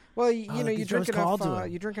 Merlin. Well, you drink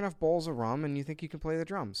enough bowls of rum and you think you can play the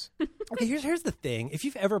drums. Okay, here's the thing. If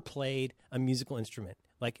you've ever played a musical instrument,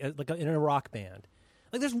 like in a rock band,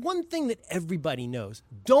 there's one thing that everybody knows.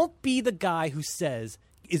 Don't be the guy who says,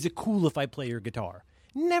 is it cool if I play your guitar?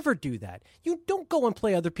 Never do that. You don't go and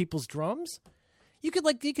play other people's drums. You could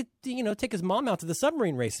take his mom out to the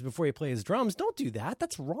submarine races before you play his drums. Don't do that.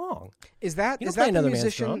 That's wrong. Is that the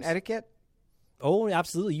musician etiquette? Oh,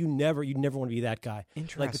 absolutely. You never want to be that guy.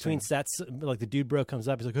 Interesting. Like between sets, like the dude bro comes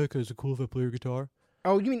up, he's like, "Hey, is it cool if I play your guitar?"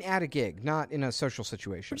 Oh, you mean at a gig, not in a social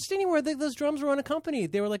situation? Or just anywhere. Those drums were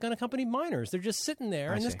unaccompanied. They were like unaccompanied minors. They're just sitting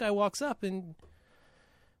there, and this guy walks up and,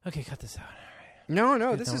 okay, cut this out. All right.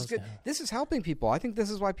 No, this is good. This is helping people. I think this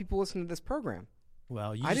is why people listen to this program.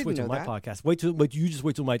 Well, you just wait till my podcast. Wait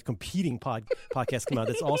till my competing podcast come out.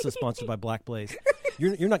 That's also sponsored by Black Blaze.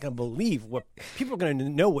 You're not going to believe what people are going to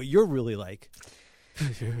know what you're really like.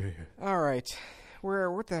 All right.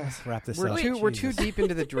 Let's wrap this up. We're too deep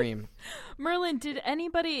into the dream. Merlin, did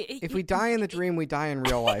anybody... If we die in the dream, we die in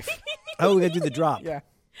real life. Oh, we got to do the drop. Yeah.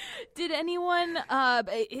 Did anyone,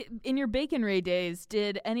 in your Bacon Ray days,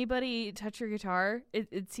 did anybody touch your guitar?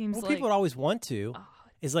 It seems like... people would always want to.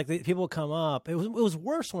 Is like people would come up. It was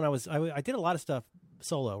worse when I did a lot of stuff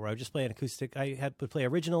solo where I would just play an acoustic. I would play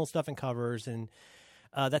original stuff and covers, and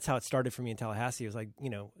that's how it started for me in Tallahassee. It was like,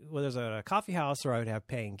 whether it was at a coffee house or I would have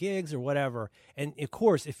paying gigs or whatever. And of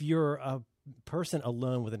course, if you're a person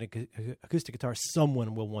alone with an acoustic guitar,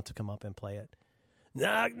 someone will want to come up and play it.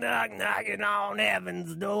 Knock, knock, knocking on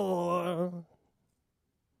heaven's door.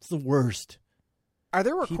 It's the worst. Are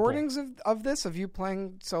there recordings of this, of you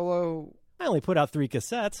playing solo? I only put out 3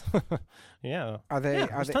 cassettes. Yeah.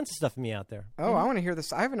 There's tons of stuff of me out there. Oh, I want to hear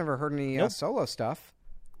this. I haven't ever heard any solo stuff.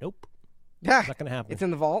 Nope. Yeah. Not going to happen. It's in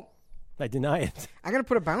the vault? I deny it. I'm going to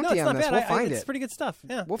put a bounty on this. We'll find it. It's pretty good stuff.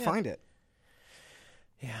 Yeah. We'll find it.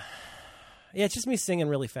 Yeah. Yeah, it's just me singing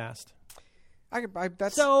really fast.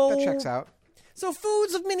 That checks out. So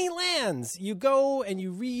Foods of Many Lands. You go and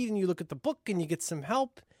you read and you look at the book and you get some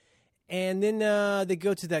help. And then they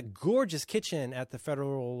go to that gorgeous kitchen at the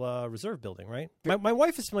Federal Reserve Building, right? My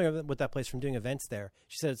wife is familiar with that place from doing events there.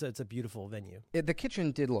 She said it's a beautiful venue. The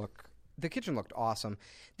kitchen looked awesome.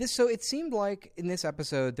 So it seemed like in this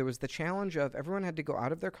episode there was the challenge of everyone had to go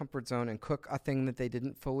out of their comfort zone and cook a thing that they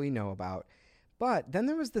didn't fully know about. But then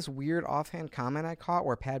there was this weird offhand comment I caught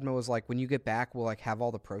where Padma was like, when you get back, we'll like have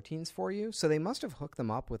all the proteins for you. So they must have hooked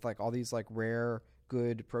them up with like all these like rare,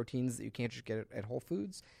 good proteins that you can't just get at Whole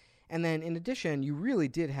Foods. And then in addition, you really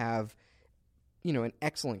did have, an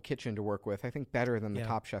excellent kitchen to work with. I think better than the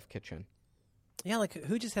Top Chef kitchen. Yeah, like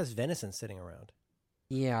who just has venison sitting around?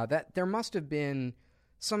 Yeah, that there must have been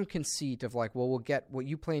some conceit of like, well, we'll get what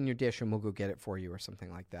you play in your dish and we'll go get it for you or something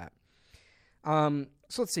like that.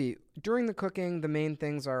 So let's see. During the cooking, the main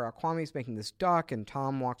things are Kwame's making this duck, and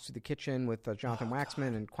Tom walks through the kitchen with Jonathan Waxman,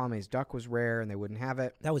 and Kwame's duck was rare, and they wouldn't have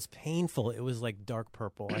it. That was painful. It was like dark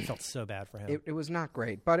purple. I felt so bad for him. It was not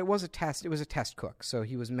great, but it was a test. It was a test cook, so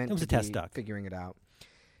he was meant to be test duck. Figuring it out.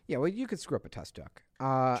 Yeah, well, you could screw up a test duck.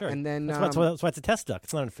 Sure. And then that's why it's a test duck.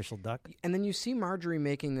 It's not an official duck. And then you see Marjorie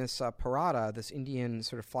making this paratha, this Indian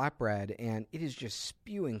sort of flatbread, and it is just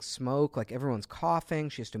spewing smoke. Like everyone's coughing.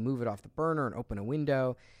 She has to move it off the burner and open a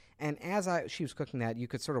window. And as she was cooking that, you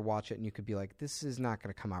could sort of watch it and you could be like, this is not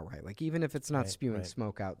going to come out right. Like even if it's not spewing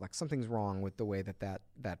smoke out, like something's wrong with the way that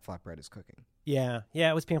flatbread is cooking. Yeah,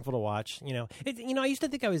 it was painful to watch. I used to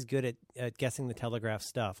think I was good at guessing the Telegraph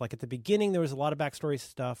stuff. Like at the beginning, there was a lot of backstory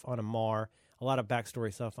stuff on Amar, a lot of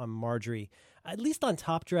backstory stuff on Marjorie. At least on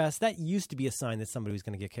Top Dress, that used to be a sign that somebody was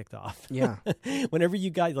going to get kicked off. Yeah. Whenever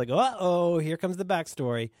you got like, uh-oh, here comes the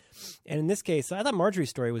backstory. And in this case, I thought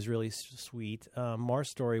Marjorie's story was really sweet.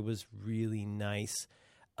 Mar's story was really nice.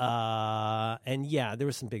 And yeah, there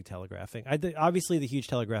was some big telegraphing. Obviously, the huge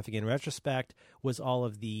telegraphing in retrospect was all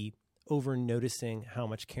of the over noticing how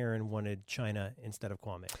much Karen wanted China instead of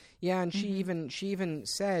Kwame. Yeah, and she even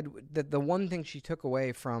said that the one thing she took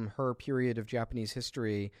away from her period of Japanese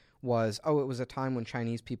history was, it was a time when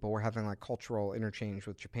Chinese people were having like cultural interchange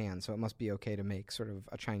with Japan, so it must be okay to make sort of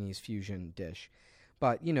a Chinese fusion dish.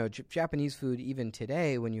 But, Japanese food, even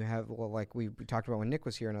today, when you have, like we talked about when Nick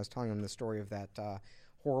was here and I was telling him the story of that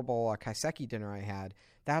horrible kaiseki dinner I had,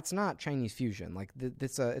 that's not Chinese fusion. Like,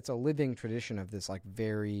 it's a living tradition of this, like,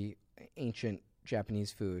 very ancient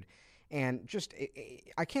Japanese food. And just,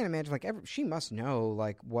 I can't imagine, like, she must know,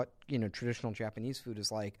 like, what, traditional Japanese food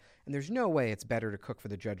is like. And there's no way it's better to cook for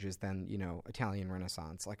the judges than, Italian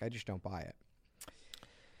Renaissance. Like, I just don't buy it.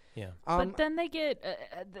 Yeah. But then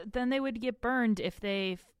then they would get burned if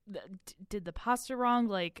they did the pasta wrong.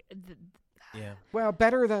 Like, yeah. Well,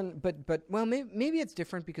 better than, but maybe it's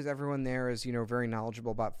different because everyone there is, very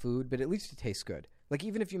knowledgeable about food, but at least it tastes good. Like,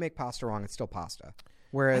 even if you make pasta wrong, it's still pasta.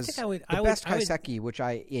 Whereas the best kaiseki, which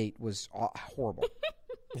I ate, was horrible.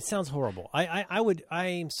 It sounds horrible.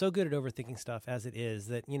 I'm so good at overthinking stuff as it is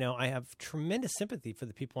that, I have tremendous sympathy for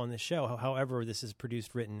the people on this show, however this is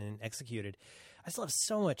produced, written, and executed. I still have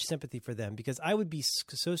so much sympathy for them because I would be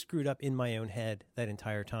so screwed up in my own head that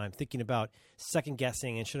entire time, thinking about second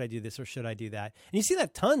guessing and should I do this or should I do that? And you see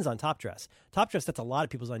that tons on Top Dress. Top Dress, that's a lot of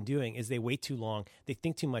people's undoing, is they wait too long, they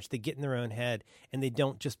think too much, they get in their own head, and they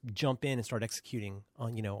don't just jump in and start executing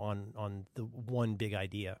on the one big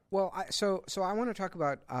idea. Well, so I want to talk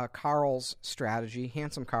about Carl's strategy,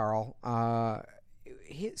 Handsome Carl.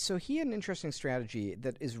 He had an interesting strategy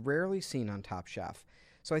that is rarely seen on Top Chef.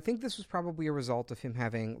 So I think this was probably a result of him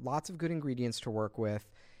having lots of good ingredients to work with.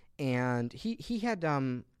 And he had,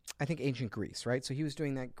 I think, ancient Greece, right? So he was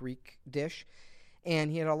doing that Greek dish.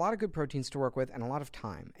 And he had a lot of good proteins to work with and a lot of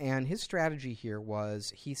time. And his strategy here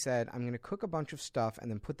was he said, I'm going to cook a bunch of stuff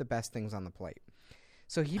and then put the best things on the plate.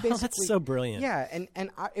 So he basically... that's so brilliant. Yeah, and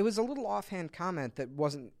it was a little offhand comment that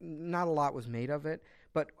not a lot was made of it,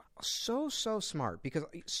 but so smart, because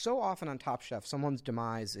so often on Top Chef, someone's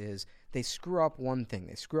demise is they screw up one thing.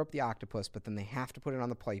 They screw up the octopus, but then they have to put it on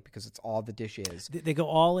the plate because it's all the dish is. They go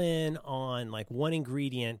all in on like one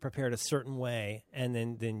ingredient prepared a certain way and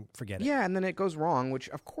then forget it. Yeah, and then it goes wrong, which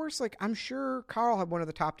of course, like, I'm sure Carl had one of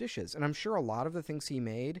the top dishes, and I'm sure a lot of the things he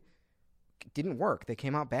made didn't work. They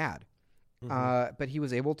came out bad. Mm-hmm. But he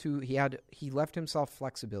was able to, he left himself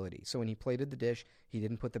flexibility. So when he plated the dish, he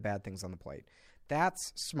didn't put the bad things on the plate.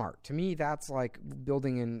 That's smart. To me, that's like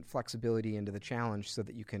building in flexibility into the challenge so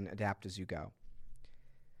that you can adapt as you go.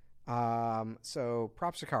 So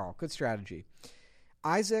props to Carl. Good strategy.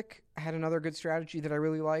 Isaac had another good strategy that I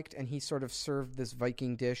really liked, and he sort of served this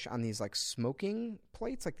Viking dish on these like smoking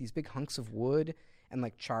plates, like these big hunks of wood, and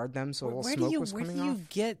like charred them so a little smoke was coming off. Where do you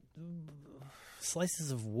get slices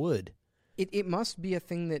of wood? It must be a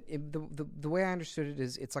thing that the way I understood it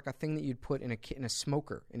is it's like a thing that you'd put in a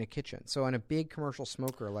smoker in a kitchen. So in a big commercial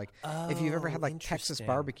smoker, like if you've ever had like Texas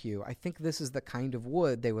barbecue, I think this is the kind of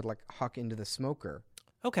wood they would like huck into the smoker.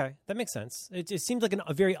 Okay, that makes sense. It seems like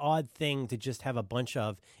a very odd thing to just have a bunch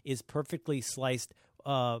of is perfectly sliced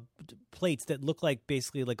plates that look like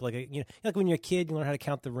basically like when you're a kid you learn how to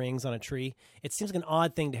count the rings on a tree. It seems like an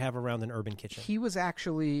odd thing to have around an urban kitchen. He was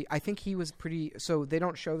actually, I think he was pretty, so they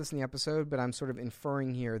don't show this in the episode, but I'm sort of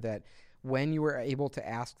inferring here that when you were able to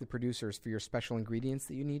ask the producers for your special ingredients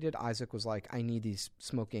that you needed, Isaac was like, I need these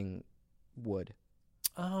smoking wood.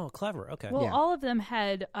 Oh, clever. Okay. Well, all of them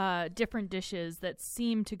had different dishes that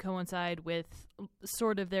seemed to coincide with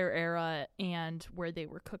sort of their era and where they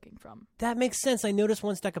were cooking from. That makes sense. I noticed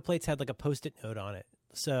one stack of plates had like a Post-it note on it.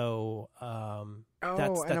 So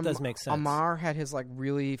that does make sense. Amar had his like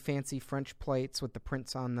really fancy French plates with the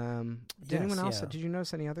prints on them. Did anyone else? Yeah. Did you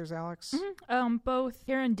notice any others, Alex? Mm-hmm. Both.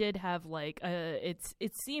 Karen did have like it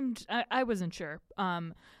seemed I wasn't sure,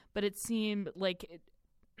 but it seemed like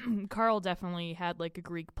Carl definitely had like a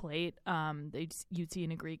Greek plate. You'd see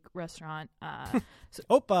in a Greek restaurant.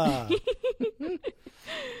 Opa.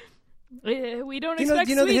 We don't expect. Do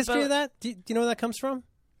you know the history of that? Do you know where that comes from?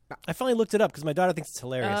 I finally looked it up because my daughter thinks it's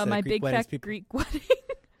hilarious. My big fat Greek wedding.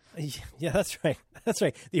 Yeah, that's right. That's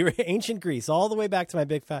right. The ancient Greece, all the way back to my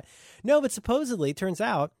big fat. No, but supposedly, it turns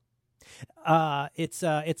out, it's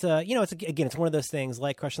one of those things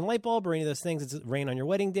like crushing the light bulb or any of those things. It's rain on your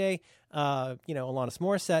wedding day. Alanis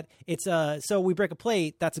Morissette. It's so we break a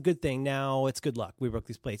plate. That's a good thing. Now it's good luck. We broke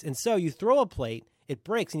these plates, and so you throw a plate, it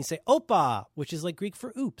breaks, and you say "opa," which is like Greek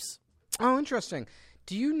for "oops." Oh, interesting.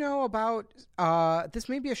 Do you know about this?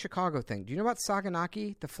 May be a Chicago thing. Do you know about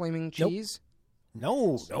Saganaki, the flaming cheese?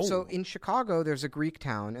 No. So in Chicago, there's a Greek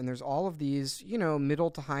town, and there's all of these, middle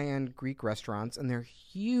to high-end Greek restaurants, and they're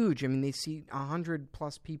huge. I mean, they seat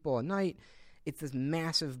 100+ people a night. It's this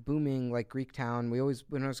massive, booming, like, Greek town. When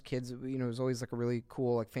I was kids, it was always, like, a really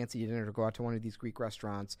cool, like, fancy dinner to go out to one of these Greek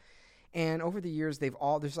restaurants. And over the years, there's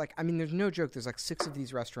no joke, there's, like, 6 of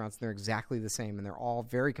these restaurants, and they're exactly the same, and they're all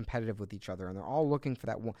very competitive with each other, and they're all looking for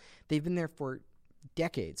that one. They've been there for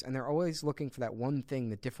decades, and they're always looking for that one thing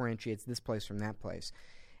that differentiates this place from that place.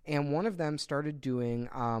 And one of them started doing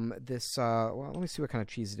this. Let me see what kind of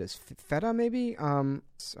cheese it is. Feta, maybe. It's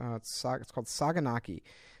called Saganaki.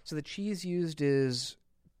 So the cheese used is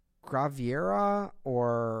Graviera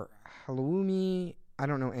or halloumi. I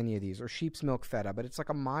don't know any of these, or sheep's milk feta, but it's like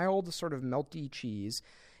a mild sort of melty cheese,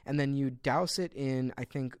 and then you douse it in, I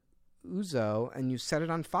think, ouzo, and you set it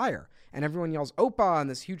on fire, and everyone yells "Opa!" and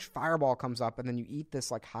this huge fireball comes up, and then you eat this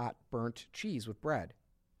like hot burnt cheese with bread.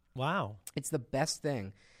 Wow, it's the best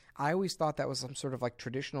thing. I always thought that was some sort of like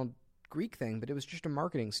traditional Greek thing, but it was just a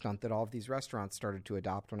marketing stunt that all of these restaurants started to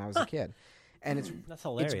adopt when I was a kid. And it's that's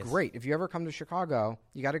hilarious. It's great. If you ever come to Chicago,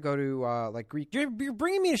 you got to go to like Greek. You're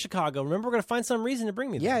bringing me to Chicago. Remember, we're going to find some reason to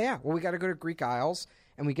bring me there. Yeah. Well, we got to go to Greek Isles,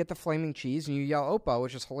 and we get the flaming cheese, and you yell "Opa,"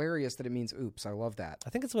 which is hilarious that it means "oops." I love that.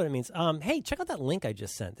 I think that's what it means. Hey, check out that link I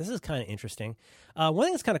just sent. This is kind of interesting. One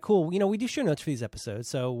thing that's kind of cool, we do show notes for these episodes.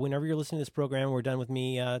 So whenever you're listening to this program, we're done with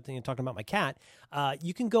me talking about my cat.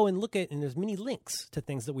 You can go and look at, and there's many links to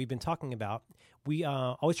things that we've been talking about. We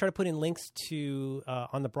always try to put in links to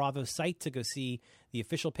on the Bravo site to go see the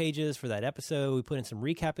official pages for that episode. We put in some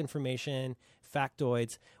recap information,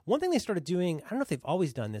 factoids. One thing they started doing, I don't know if they've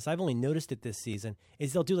always done this, I've only noticed it this season,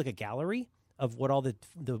 is they'll do like a gallery of what all the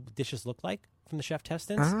dishes look like from the chef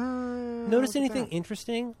test-ins. Notice anything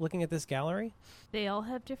interesting looking at this gallery? They all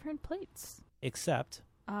have different plates. Except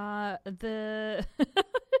the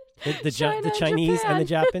Chinese and the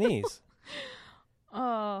Japanese.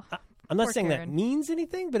 Oh, I'm not saying Karen. that means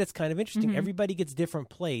anything, but it's kind of interesting. Mm-hmm. Everybody gets different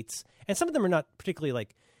plates, and some of them are not particularly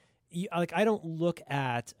like I don't look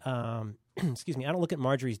at excuse me, I don't look at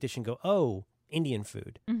Marjorie's dish and go, oh, Indian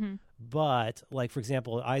food. Mm-hmm. But like, for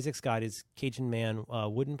example, Isaac's got his Cajun man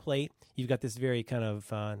wooden plate. You've got this very kind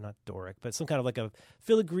of not Doric, but some kind of like a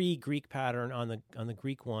filigree Greek pattern on the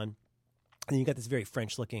Greek one, and you got this very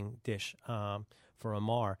French looking dish for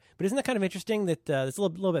Amar. But isn't that kind of interesting that it's a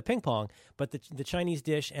little bit ping pong, but the Chinese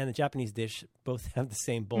dish and the Japanese dish both have the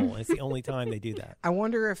same bowl, and it's the only time they do that. I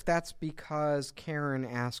wonder if that's because Karen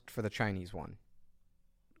asked for the Chinese one.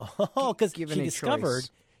 Oh, because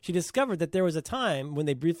she discovered that there was a time when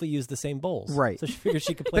they briefly used the same bowls. Right. So she figured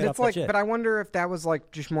she could play it off legit. But I wonder if that was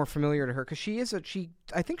like just more familiar to her, because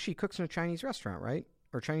I think she cooks in a Chinese restaurant, right?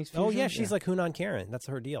 Or Chinese fusion? Oh, yeah, she's like Hunan Karen. That's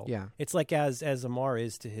her deal. Yeah. It's like as Amar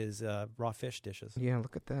is to his raw fish dishes. Yeah,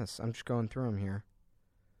 look at this. I'm just going through them here.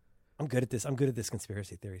 I'm good at this. I'm good at this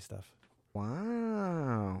conspiracy theory stuff.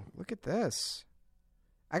 Wow. Look at this.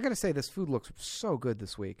 I got to say, this food looks so good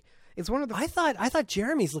this week. It's one of the... I thought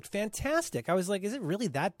Jeremy's looked fantastic. I was like, is it really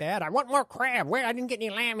that bad? I want more crab. Where? I didn't get any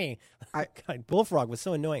lammy. God, Bullfrog was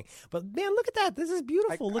so annoying. But, man, look at that. This is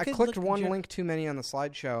beautiful. I clicked one link too many on the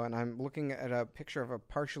slideshow, and I'm looking at a picture of a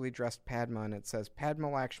partially dressed Padma, and it says, Padma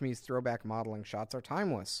Lakshmi's throwback modeling shots are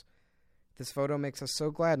timeless. This photo makes us so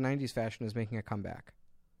glad 90s fashion is making a comeback.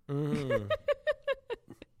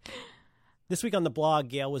 This week on the blog,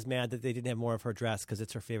 Gail was mad that they didn't have more of her dress because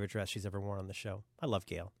it's her favorite dress she's ever worn on the show. I love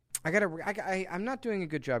Gail. I'm not doing a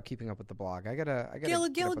good job keeping up with the blog.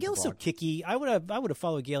 Gail's so kicky. I would have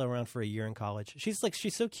followed Gail around for a year in college. She's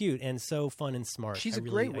so cute and so fun and smart. She's a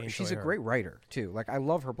great writer too. Like, I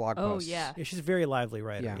love her blog posts. Oh yeah, she's a very lively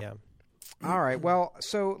writer. Yeah. All right. Well,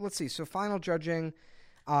 so let's see. So final judging.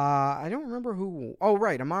 I don't remember who. Oh,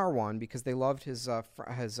 right. Amar won because they loved his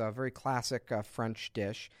very classic French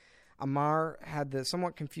dish. Amar had the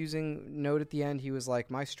somewhat confusing note at the end. He was like,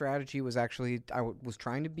 my strategy was actually, I was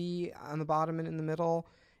trying to be on the bottom and in the middle.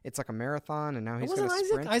 It's like a marathon, and now he's going to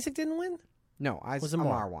sprint. Isaac didn't win? No,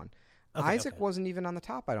 Amar won. Okay, Isaac wasn't even on the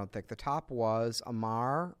top, I don't think. The top was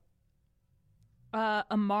Amar.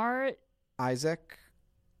 Isaac.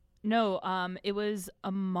 No, it was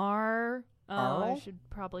Amar. Carl? I should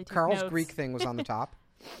probably take Carl's notes. Greek thing was on the top.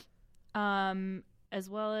 As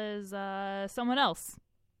well as someone else.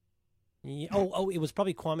 Yeah. Oh, it was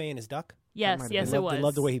probably Kwame and his duck? Yes, it was. I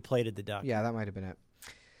love the way he plated the duck. Yeah, that might have been it.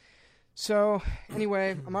 So,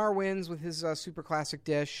 anyway, Amar wins with his super classic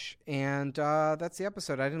dish, and that's the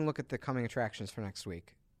episode. I didn't look at the coming attractions for next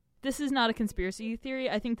week. This is not a conspiracy theory.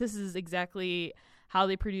 I think this is exactly how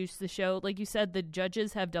they produce the show. Like you said, the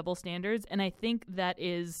judges have double standards, and I think that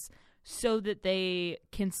is so that they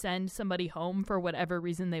can send somebody home for whatever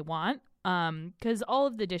reason they want. Because all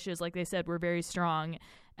of the dishes, like they said, were very strong,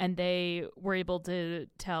 and they were able to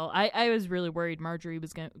tell. I was really worried Marjorie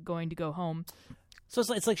was going to go home. So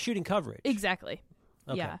it's like shooting coverage. Exactly.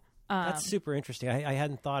 Okay. Yeah. That's super interesting. I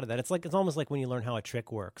hadn't thought of that. It's almost like when you learn how a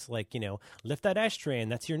trick works. Like, lift that ashtray and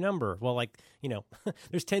that's your number. Well,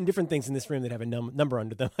 there's 10 different things in this room that have a number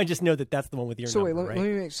under them. I just know that that's the one with your number. Let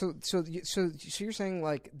me make so you're saying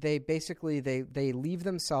like they basically they leave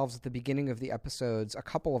themselves at the beginning of the episodes a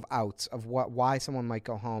couple of outs of why someone might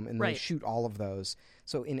go home, and they shoot all of those.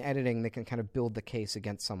 So in editing, they can kind of build the case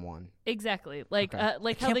against someone. Exactly. Like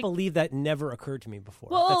I can't believe that never occurred to me before.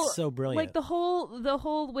 Well, that's so brilliant. Like the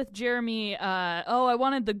whole with Jeremy. I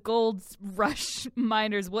wanted the Gold Rush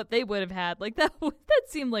miners. What they would have had, like that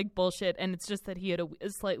seemed like bullshit. And it's just that he had a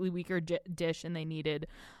slightly weaker dish, and they needed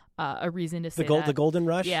a reason to say that. The Golden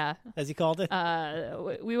Rush, yeah, as he called it.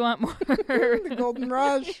 We want more. The Golden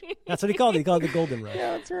Rush. That's what he called it. He called it the Golden Rush.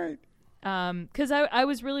 Yeah, that's right. Because I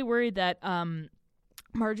was really worried that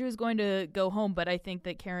Marjorie was going to go home, but I think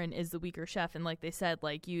that Karen is the weaker chef, and like they said,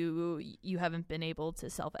 like you haven't been able to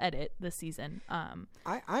self-edit this season. I'm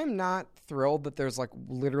not thrilled that there's like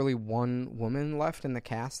literally one woman left in the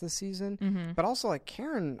cast this season, but also like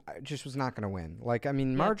Karen just was not going to win. Like, I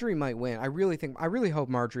mean, Marjorie might win. I really hope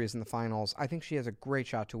Marjorie is in the finals. I think she has a great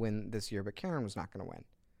shot to win this year, but Karen was not going to win.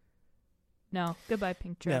 No, goodbye,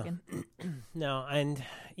 Pink Dragon. No, and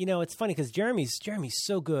it's funny because Jeremy's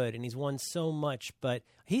so good and he's won so much, but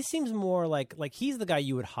he seems more like he's the guy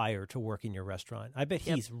you would hire to work in your restaurant. I bet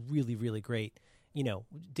he's really, really great,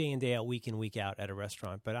 day in, day out, week in, week out at a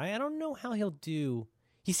restaurant. But I don't know how he'll do.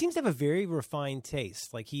 He seems to have a very refined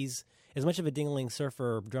taste. Like he's as much of a ding-a-ling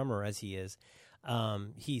surfer drummer as he is.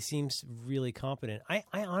 He seems really competent. I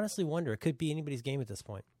honestly wonder. It could be anybody's game at this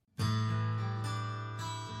point.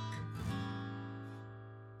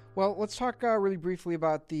 Well, let's talk really briefly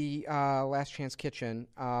about the Last Chance Kitchen.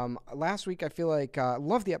 Last week, I feel like by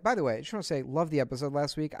the way, I just want to say, love the episode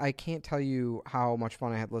last week. I can't tell you how much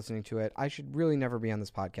fun I had listening to it. I should really never be on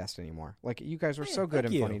this podcast anymore. Like, you guys were so good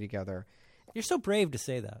and funny together. You're so brave to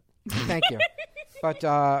say that. Thank you. But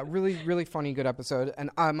really, really funny, good episode.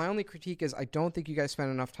 And my only critique is I don't think you guys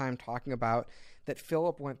spent enough time talking about that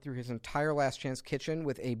Philip went through his entire Last Chance Kitchen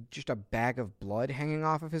with just a bag of blood hanging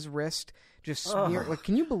off of his wrist. Just smear. Like,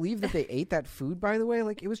 can you believe that they ate that food, by the way?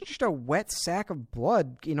 Like, it was just a wet sack of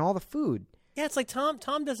blood in all the food. Yeah, it's like Tom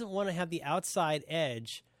doesn't want to have the outside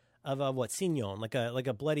edge of a signon, like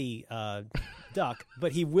a bloody duck,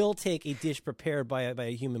 but he will take a dish prepared by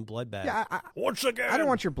a human blood bag. Yeah, once again. I don't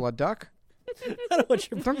want your blood duck.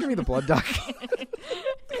 Don't give me the blood duck.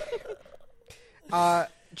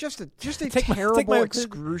 Just a terrible,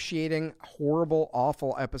 excruciating, horrible,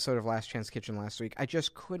 awful episode of Last Chance Kitchen last week. I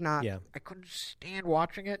just could not. Yeah. I couldn't stand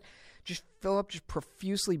watching it. Just Philip just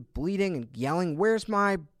profusely bleeding and yelling, "Where's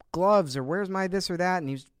my gloves?" or "Where's my this or that?" And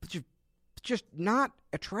he was just not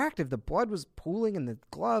attractive. The blood was pooling in the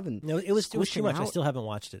glove, and no, it was too much. I still haven't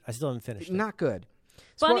watched it. I still haven't finished it. Not good.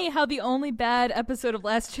 Funny how the only bad episode of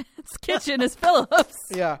Last Chance Kitchen is Philip's.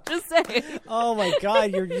 Yeah. Just saying. Oh, my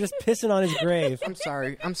God. You're just pissing on his grave. I'm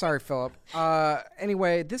sorry, Philip.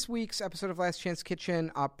 Anyway, this week's episode of Last Chance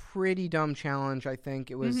Kitchen, a pretty dumb challenge, I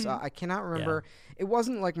think. It was, I cannot remember. Yeah. It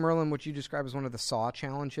wasn't like Merlin, what you described as one of the Saw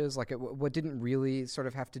challenges. Like, what didn't really sort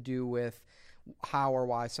of have to do with how or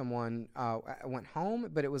why someone went home,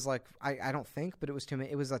 but it was like I don't think, but it was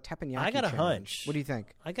it was a teppanyaki. I got a challenge. hunch. What do you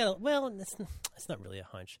think? It's not really a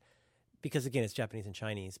hunch because again, it's Japanese and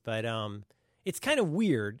Chinese, but it's kind of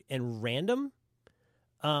weird and random,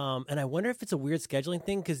 and I wonder if it's a weird scheduling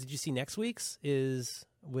thing. Because did you see next week's is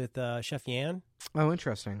with Chef Yan? Oh,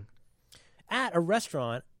 interesting. At a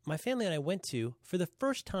restaurant my family and I went to for the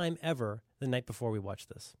first time ever the night before we watched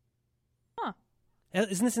this. Huh.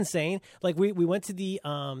 Isn't this insane? Like we went to the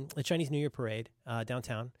Chinese New Year parade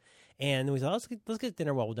downtown, and we thought let's get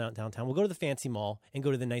dinner while we're downtown. We'll go to the fancy mall and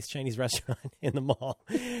go to the nice Chinese restaurant in the mall.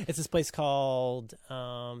 It's this place called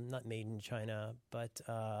not Made in China, but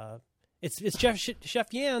it's Chef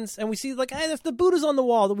Yan's, and we see like there's the Buddhas on the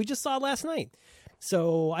wall that we just saw last night.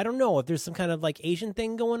 So I don't know if there's some kind of like Asian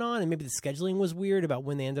thing going on, and maybe the scheduling was weird about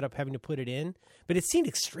when they ended up having to put it in. But it seemed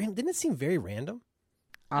extreme. Didn't it seem very random?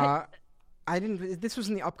 I didn't. This was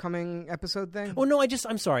in the upcoming episode thing. Oh no!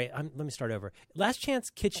 I'm sorry. Let me start over. Last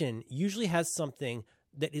Chance Kitchen usually has something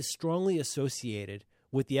that is strongly associated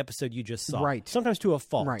with the episode you just saw. Right. Sometimes to a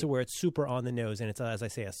fault, to where it's super on the nose and it's, as I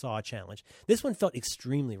say, a Saw challenge. This one felt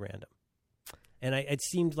extremely random, and it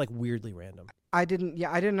seemed like weirdly random. I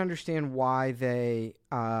didn't understand why they.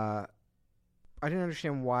 I didn't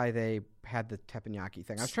understand why they had the teppanyaki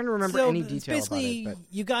thing. I was trying to remember any detail about it. But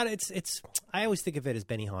you got it. It's. I always think of it as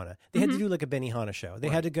Benihana. They had to do like a Benihana show. They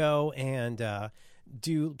had to go and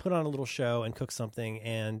put on a little show and cook something,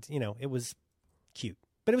 and it was cute,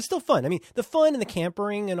 but it was still fun. I mean, the fun and the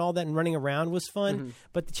campering and all that and running around was fun,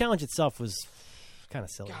 but the challenge itself was kind of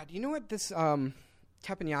silly. God, you know what this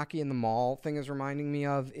teppanyaki in the mall thing is reminding me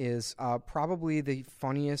of is probably the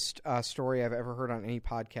funniest story I've ever heard on any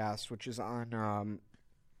podcast, which is on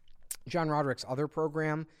John Roderick's other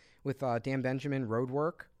program with Dan Benjamin,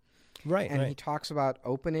 Roadwork. Right, and he talks about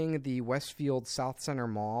opening the Westfield South Center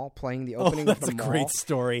Mall, playing the opening of the mall. That's a great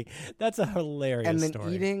story. That's a hilarious story. And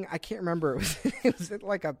then eating, I can't remember, it was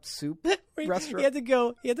like a soup restaurant.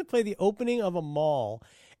 He had to play the opening of a mall,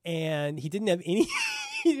 and he didn't have any...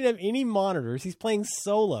 He didn't have any monitors. He's playing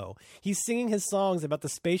solo. He's singing his songs about the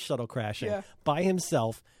space shuttle crashing by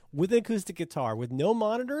himself with an acoustic guitar with no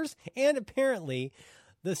monitors. And apparently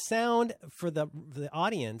the sound for the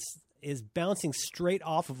audience is bouncing straight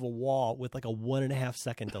off of a wall with like a 1.5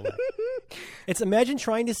 second delay. It's imagine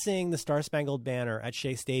trying to sing the Star Spangled Banner at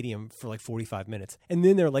Shea Stadium for like 45 minutes. And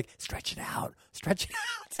then they're like, stretch it out.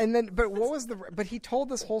 And then, but he told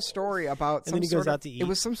this whole story about and then he goes out to eat. It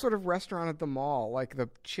was some sort of restaurant at the mall, like the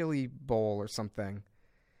chili bowl or something.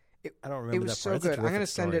 I don't remember that part. It was so good. I'm going to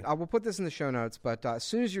send it. I will put this in the show notes, but as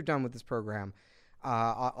soon as you're done with this program,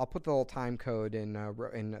 I'll put the little time code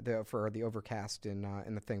for the Overcast in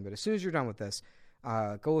the thing. But as soon as you're done with this,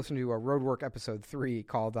 go listen to Roadwork episode 3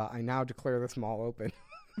 called "I Now Declare This Mall Open."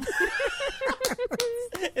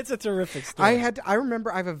 It's a terrific story. I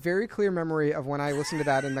remember. I have a very clear memory of when I listened to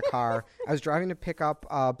that in the car. I was driving to pick up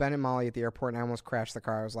Ben and Molly at the airport, and I almost crashed the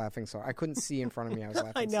car. I was laughing so I couldn't see in front of me. I was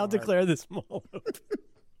laughing. I now declare this mall open.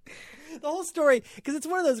 The whole story, because it's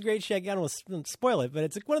one of those great Shaggy, I don't want to spoil it, but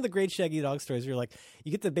it's one of the great Shaggy Dog stories where you're like,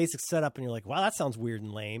 you get the basic setup and you're like, wow, that sounds weird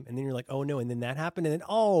and lame. And then you're like, oh no, and then that happened. And then,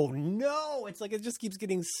 oh no, it's like, it just keeps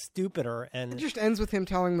getting stupider. And it just ends with him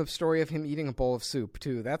telling the story of him eating a bowl of soup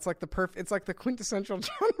too. That's like it's like the quintessential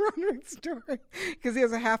John Roderick story, because he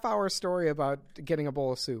has a half-hour story about getting a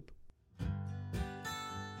bowl of soup.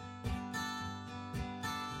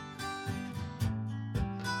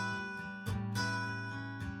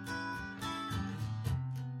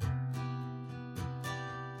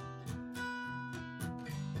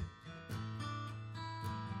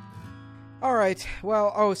 All right.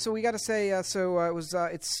 Well, so we got to say, it's still,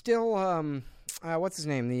 what's his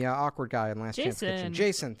name? The awkward guy in Last Chance Kitchen.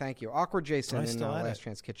 Jason, thank you. Awkward Jason in Last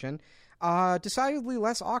Chance Kitchen. Decidedly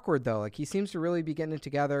less awkward, though. Like, he seems to really be getting it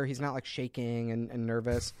together. He's not, like, shaking and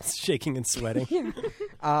nervous. Shaking and sweating.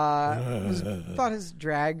 Thought his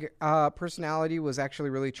drag personality was actually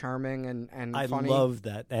really charming and funny. I love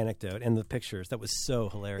that anecdote and the pictures. That was so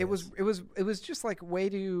hilarious. It was just, like, way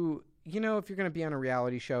to... if you're going to be on a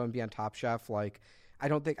reality show and be on Top Chef, like, I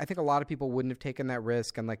think a lot of people wouldn't have taken that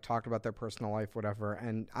risk and, like, talked about their personal life, whatever.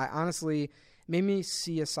 And I honestly made me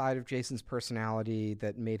see a side of Jason's personality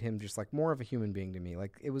that made him just, like, more of a human being to me.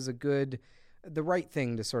 Like, it was the right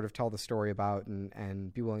thing to sort of tell the story about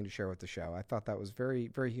and be willing to share with the show. I thought that was very,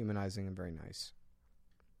 very humanizing and very nice.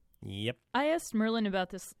 Yep. I asked Merlin about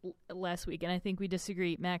this last week, and I think we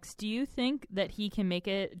disagree. Max, do you think that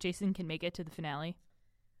Jason can make it to the finale?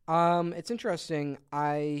 It's interesting.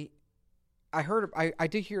 I heard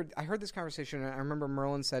this conversation, and I remember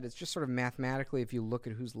Merlin said it's just sort of mathematically, if you look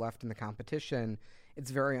at who's left in the competition,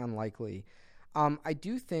 it's very unlikely. I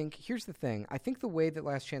do think, here's the thing, I think the way that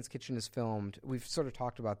Last Chance Kitchen is filmed, we've sort of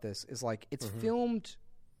talked about this, is like it's filmed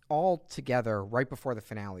all together right before the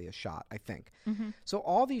finale is shot, I think. Mm-hmm. So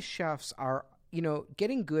all these chefs are,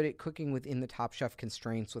 getting good at cooking within the Top Chef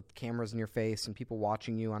constraints with cameras in your face and people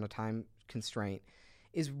watching you on a time constraint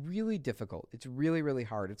is really difficult. It's really, really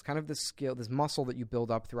hard. It's kind of this skill, this muscle that you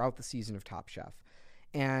build up throughout the season of Top Chef.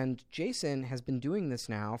 And Jason has been doing this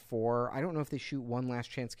now for, I don't know if they shoot one Last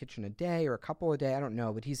Chance Kitchen a day or a couple a day, I don't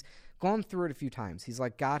know, but he's gone through it a few times. He's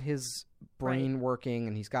like got his brain working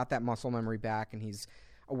and he's got that muscle memory back and he's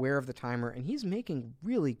aware of the timer and he's making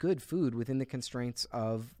really good food within the constraints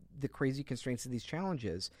of the crazy constraints of these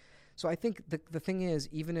challenges. So I think the thing is,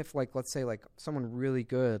 even if, like, let's say, like, someone really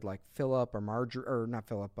good, like Philip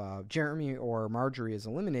or Jeremy or Marjorie is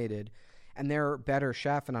eliminated, and they're a better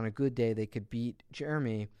chef, and on a good day they could beat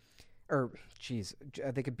Jeremy,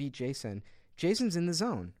 they could beat Jason. Jason's in the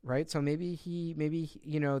zone, right? So maybe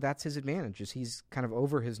that's his advantage, is he's kind of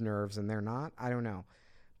over his nerves and they're not. I don't know.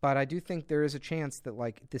 But I do think there is a chance that,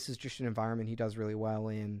 like, this is just an environment he does really well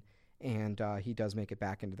in, and he does make it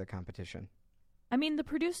back into the competition. I mean, the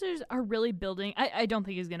producers are really building. I don't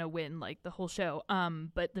think he's going to win, like, the whole show.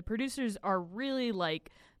 But the producers are really, like,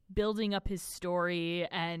 building up his story,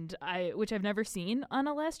 which I've never seen on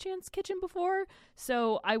a Last Chance Kitchen before.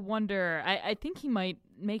 So I wonder. I think he might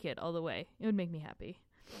make it all the way. It would make me happy.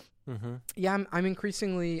 Mm-hmm. Yeah,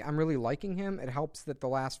 I'm really liking him. It helps that the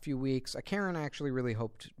last few weeks, Karen, I actually really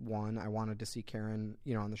hoped won. I wanted to see Karen,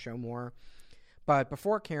 on the show more. But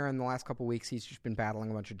before Karen, the last couple of weeks, he's just been battling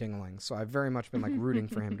a bunch of dinglings. So I've very much been, like, rooting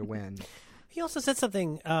for him to win. He also said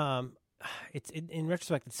something, in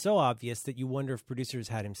retrospect, it's so obvious that you wonder if producers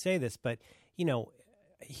had him say this. But,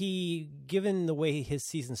 given the way his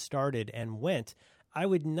season started and went, I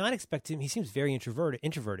would not expect him. He seems very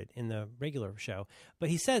introverted in the regular show, but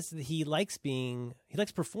he says that he likes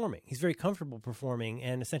performing. He's very comfortable performing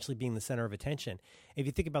and essentially being the center of attention. If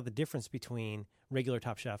you think about the difference between regular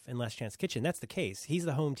Top Chef and Last Chance Kitchen, that's the case. He's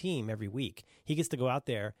the home team every week. He gets to go out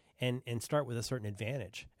there and start with a certain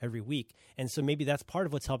advantage every week. And so maybe that's part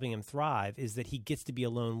of what's helping him thrive, is that he gets to be a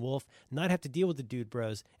lone wolf, not have to deal with the dude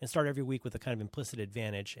bros, and start every week with a kind of implicit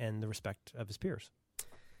advantage and the respect of his peers.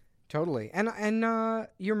 Totally. And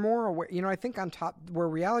you're more aware. I think on top where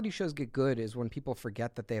reality shows get good is when people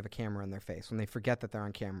forget that they have a camera in their face, when they forget that they're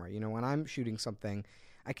on camera. When I'm shooting something,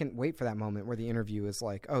 I can wait for that moment where the interview is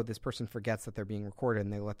like, oh, this person forgets that they're being recorded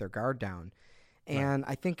and they let their guard down. And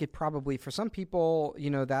I think it probably, for some people,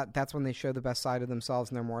 that's when they show the best side of themselves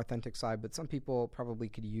and their more authentic side. But some people probably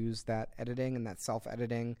could use that editing and that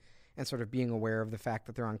self-editing and sort of being aware of the fact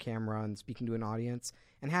that they're on camera and speaking to an audience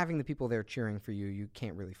and having the people there cheering for you. You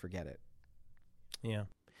can't really forget it. Yeah.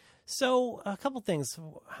 So a couple things.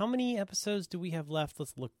 How many episodes do we have left?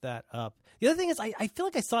 Let's look that up. The other thing is I feel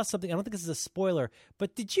like I saw something. I don't think this is a spoiler,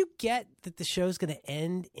 but did you get that the show's going to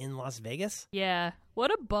end in Las Vegas? Yeah. What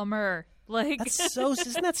a bummer. That's so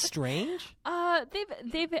isn't that strange?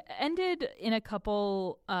 They've ended in a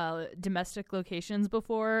couple domestic locations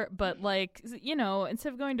before, but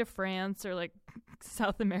instead of going to France or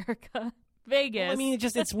South America, Vegas. Well, I mean,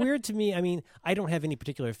 it's weird to me. I mean, I don't have any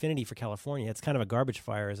particular affinity for California. It's kind of a garbage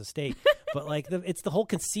fire as a state. But it's the whole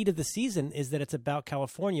conceit of the season is that it's about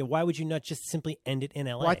California. Why would you not just simply end it in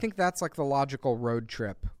LA? Well, I think that's the logical road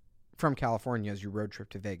trip from California as you road trip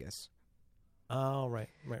to Vegas. Oh, right.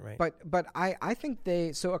 But I think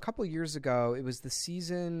so a couple of years ago, it was the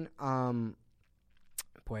season,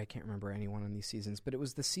 boy, I can't remember anyone on these seasons, but it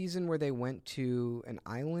was the season where they went to an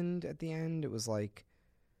island at the end. It was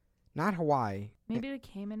not Hawaii. Maybe the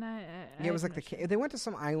Cayman Islands. Yeah, it was they went to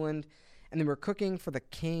some island and they were cooking for the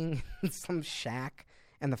king in some shack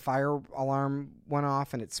and the fire alarm went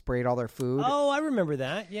off and it sprayed all their food. Oh, I remember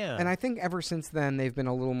that, yeah. And I think ever since then, they've been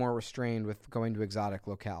a little more restrained with going to exotic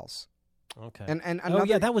locales. Okay. And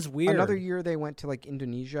another, that was weird. Another year they went to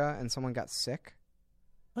Indonesia and someone got sick.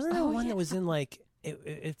 Wasn't there one that was in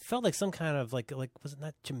it felt like some kind of wasn't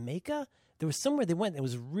that Jamaica? There was somewhere they went. It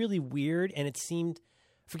was really weird, and it seemed.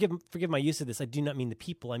 Forgive my use of this. I do not mean the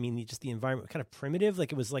people. I mean just the environment. Kind of primitive,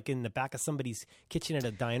 like it was in the back of somebody's kitchen at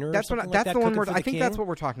a diner. That's what. That's the one where I think that's what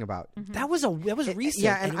we're talking about. Mm-hmm. That was recent.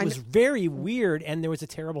 Yeah, and it was very weird, and there was a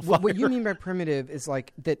terrible fire. What you mean by primitive is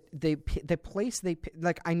that the place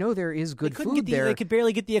I know there is good food there. They could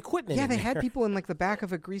barely get the equipment. Yeah, they had people in the back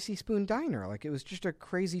of a Greasy Spoon diner. It was just a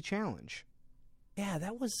crazy challenge. Yeah,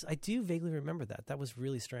 I do vaguely remember that. That was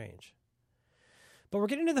really strange. But we're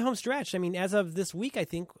getting to the home stretch. I mean, as of this week, I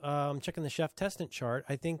think, checking the Chef Testant chart,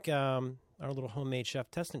 I think our little homemade Chef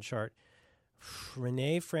Testant chart,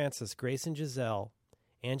 Renee Francis, Grace and Giselle,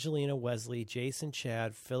 Angelina, Wesley, Jason,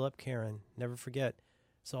 Chad, Philip, Karen, never forget.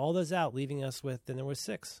 So all those out, leaving us with, and there was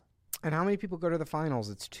 6. And how many people go to the finals?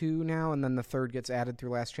 It's 2 now, and then the third gets added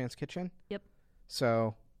through Last Chance Kitchen? Yep.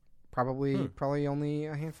 So probably only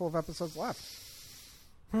a handful of episodes left.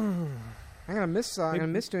 I'm gonna miss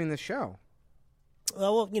doing this show.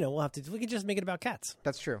 Well, we'll have to. We can just make it about cats.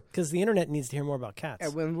 That's true. Because the internet needs to hear more about cats.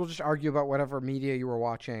 And we'll just argue about whatever media you were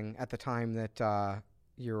watching at the time that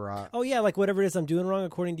you're. Oh yeah, whatever it is I'm doing wrong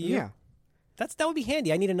according to you. Yeah, that would be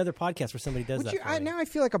handy. I need another podcast where somebody does that. Now I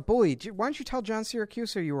feel like a bully. Why don't you tell John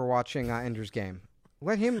Syracuse you were watching Ender's Game?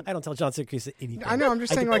 Let him. I don't tell John Syracuse anything. I know. I'm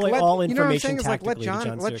just saying, let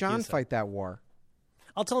John fight that war.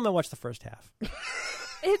 I'll tell him I watched the first half.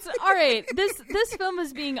 It's all right. This film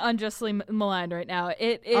is being unjustly maligned right now.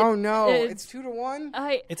 Oh no, it's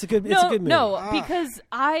 2-1. It's a good movie. No, because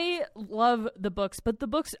I love the books, but the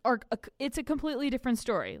books it's a completely different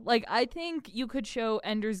story. I think you could show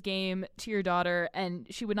Ender's Game to your daughter and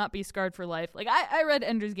she would not be scarred for life. I read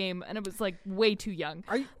Ender's Game and it was way too young.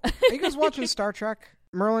 Are you guys watching Star Trek,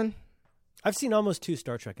 Merlin? I've seen almost 2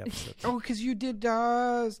 Star Trek episodes. Oh, because you did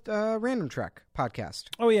Random Trek podcast.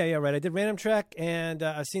 Oh, yeah, right. I did Random Trek, and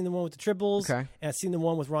I've seen the one with the Tribbles, and I've seen the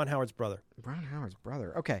one with Ron Howard's brother. Ron Howard's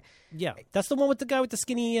brother, okay. Yeah, that's the one with the guy with the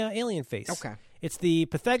skinny alien face. Okay. It's the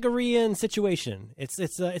Pythagorean situation. It's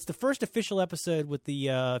the first official episode with the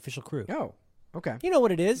official crew. Oh, okay. You know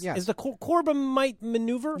what it is? Yes. It's the Corbomite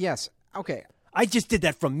maneuver? Yes, okay. I just did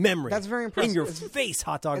that from memory. That's very impressive. In your face,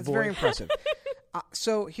 hot dog boy. It's very impressive.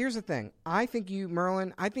 So here's the thing. I think you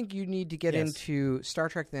need to get into Star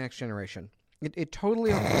Trek: The Next Generation. It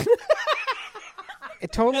totally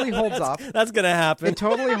it totally holds up. That's gonna happen. It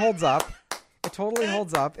totally holds up.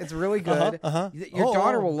 It's really good. Your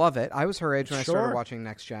daughter will love it. I was her age when I started watching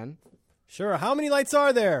Next Gen. Sure. How many lights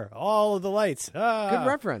are there? All of the lights. Good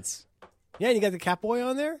reference. Yeah, and you got the cat boy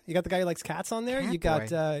on there. You got the guy who likes cats on there. You got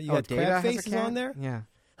crab faces on there. Yeah.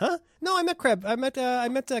 Huh? No, I met Crab. I met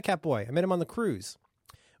Catboy. I met him on the cruise.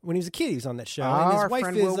 When he was a kid, he was on that show. And his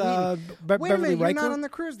wife is Wait a Beverly minute, Riker. you're not on the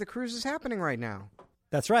cruise. The cruise is happening right now.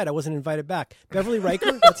 That's right. I wasn't invited back. Beverly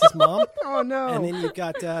Riker, that's his mom. Oh no! And then you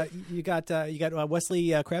got Wesley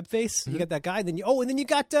Crabface. You got that guy. Then you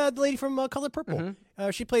got the lady from Color Purple.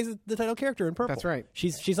 She plays the title character in Purple. That's right.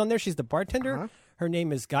 She's on there. She's the bartender. Her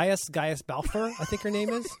name is Gaius Balfour. I think her name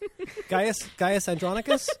is Gaius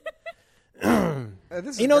Andronicus. The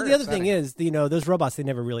other thing is, those robots, they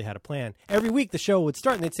never really had a plan. Every week the show would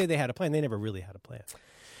start and they'd say they had a plan. They never really had a plan.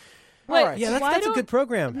 Wait, right. Yeah, that's a good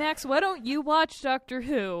program. Max, why don't you watch Doctor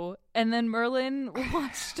Who and then Merlin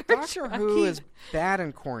watch Star Trek? Doctor Who is bad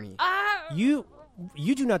and corny. You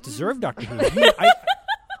do not deserve Doctor Who.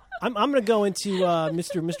 I'm going to go into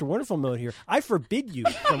Mr. Wonderful mode here. I forbid you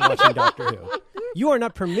from watching Doctor Who. You are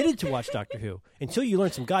not permitted to watch Doctor Who until you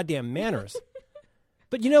learn some goddamn manners.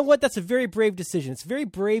 But you know what? That's a very brave decision. It's very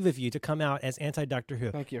brave of you to come out as anti-Doctor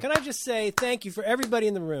Who. Thank you. Can I just say thank you for everybody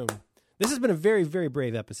in the room? This has been a very, very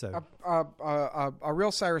brave episode. A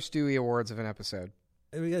real Cyrus Dewey Awards of an episode.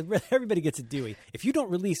 Everybody gets a Dewey. If you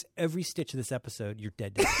don't release every stitch of this episode, you're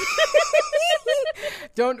dead.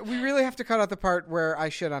 We really have to cut out the part where I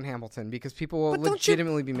shit on Hamilton because people will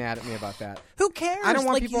legitimately be mad at me about that. Who cares? I don't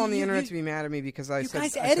want people on the internet to be mad at me because I said you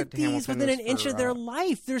guys edit these Hamilton within an inch of their for,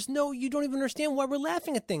 life. You don't even understand why we're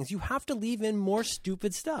laughing at things. You have to leave in more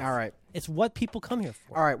stupid stuff. All right. It's what people come here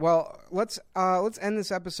for. All right. Well, let's end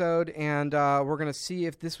this episode and we're going to see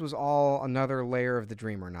if this was all another layer of the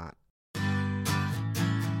dream or not.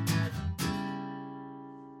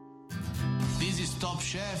 This is Top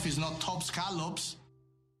Chef, is not Top Scallops.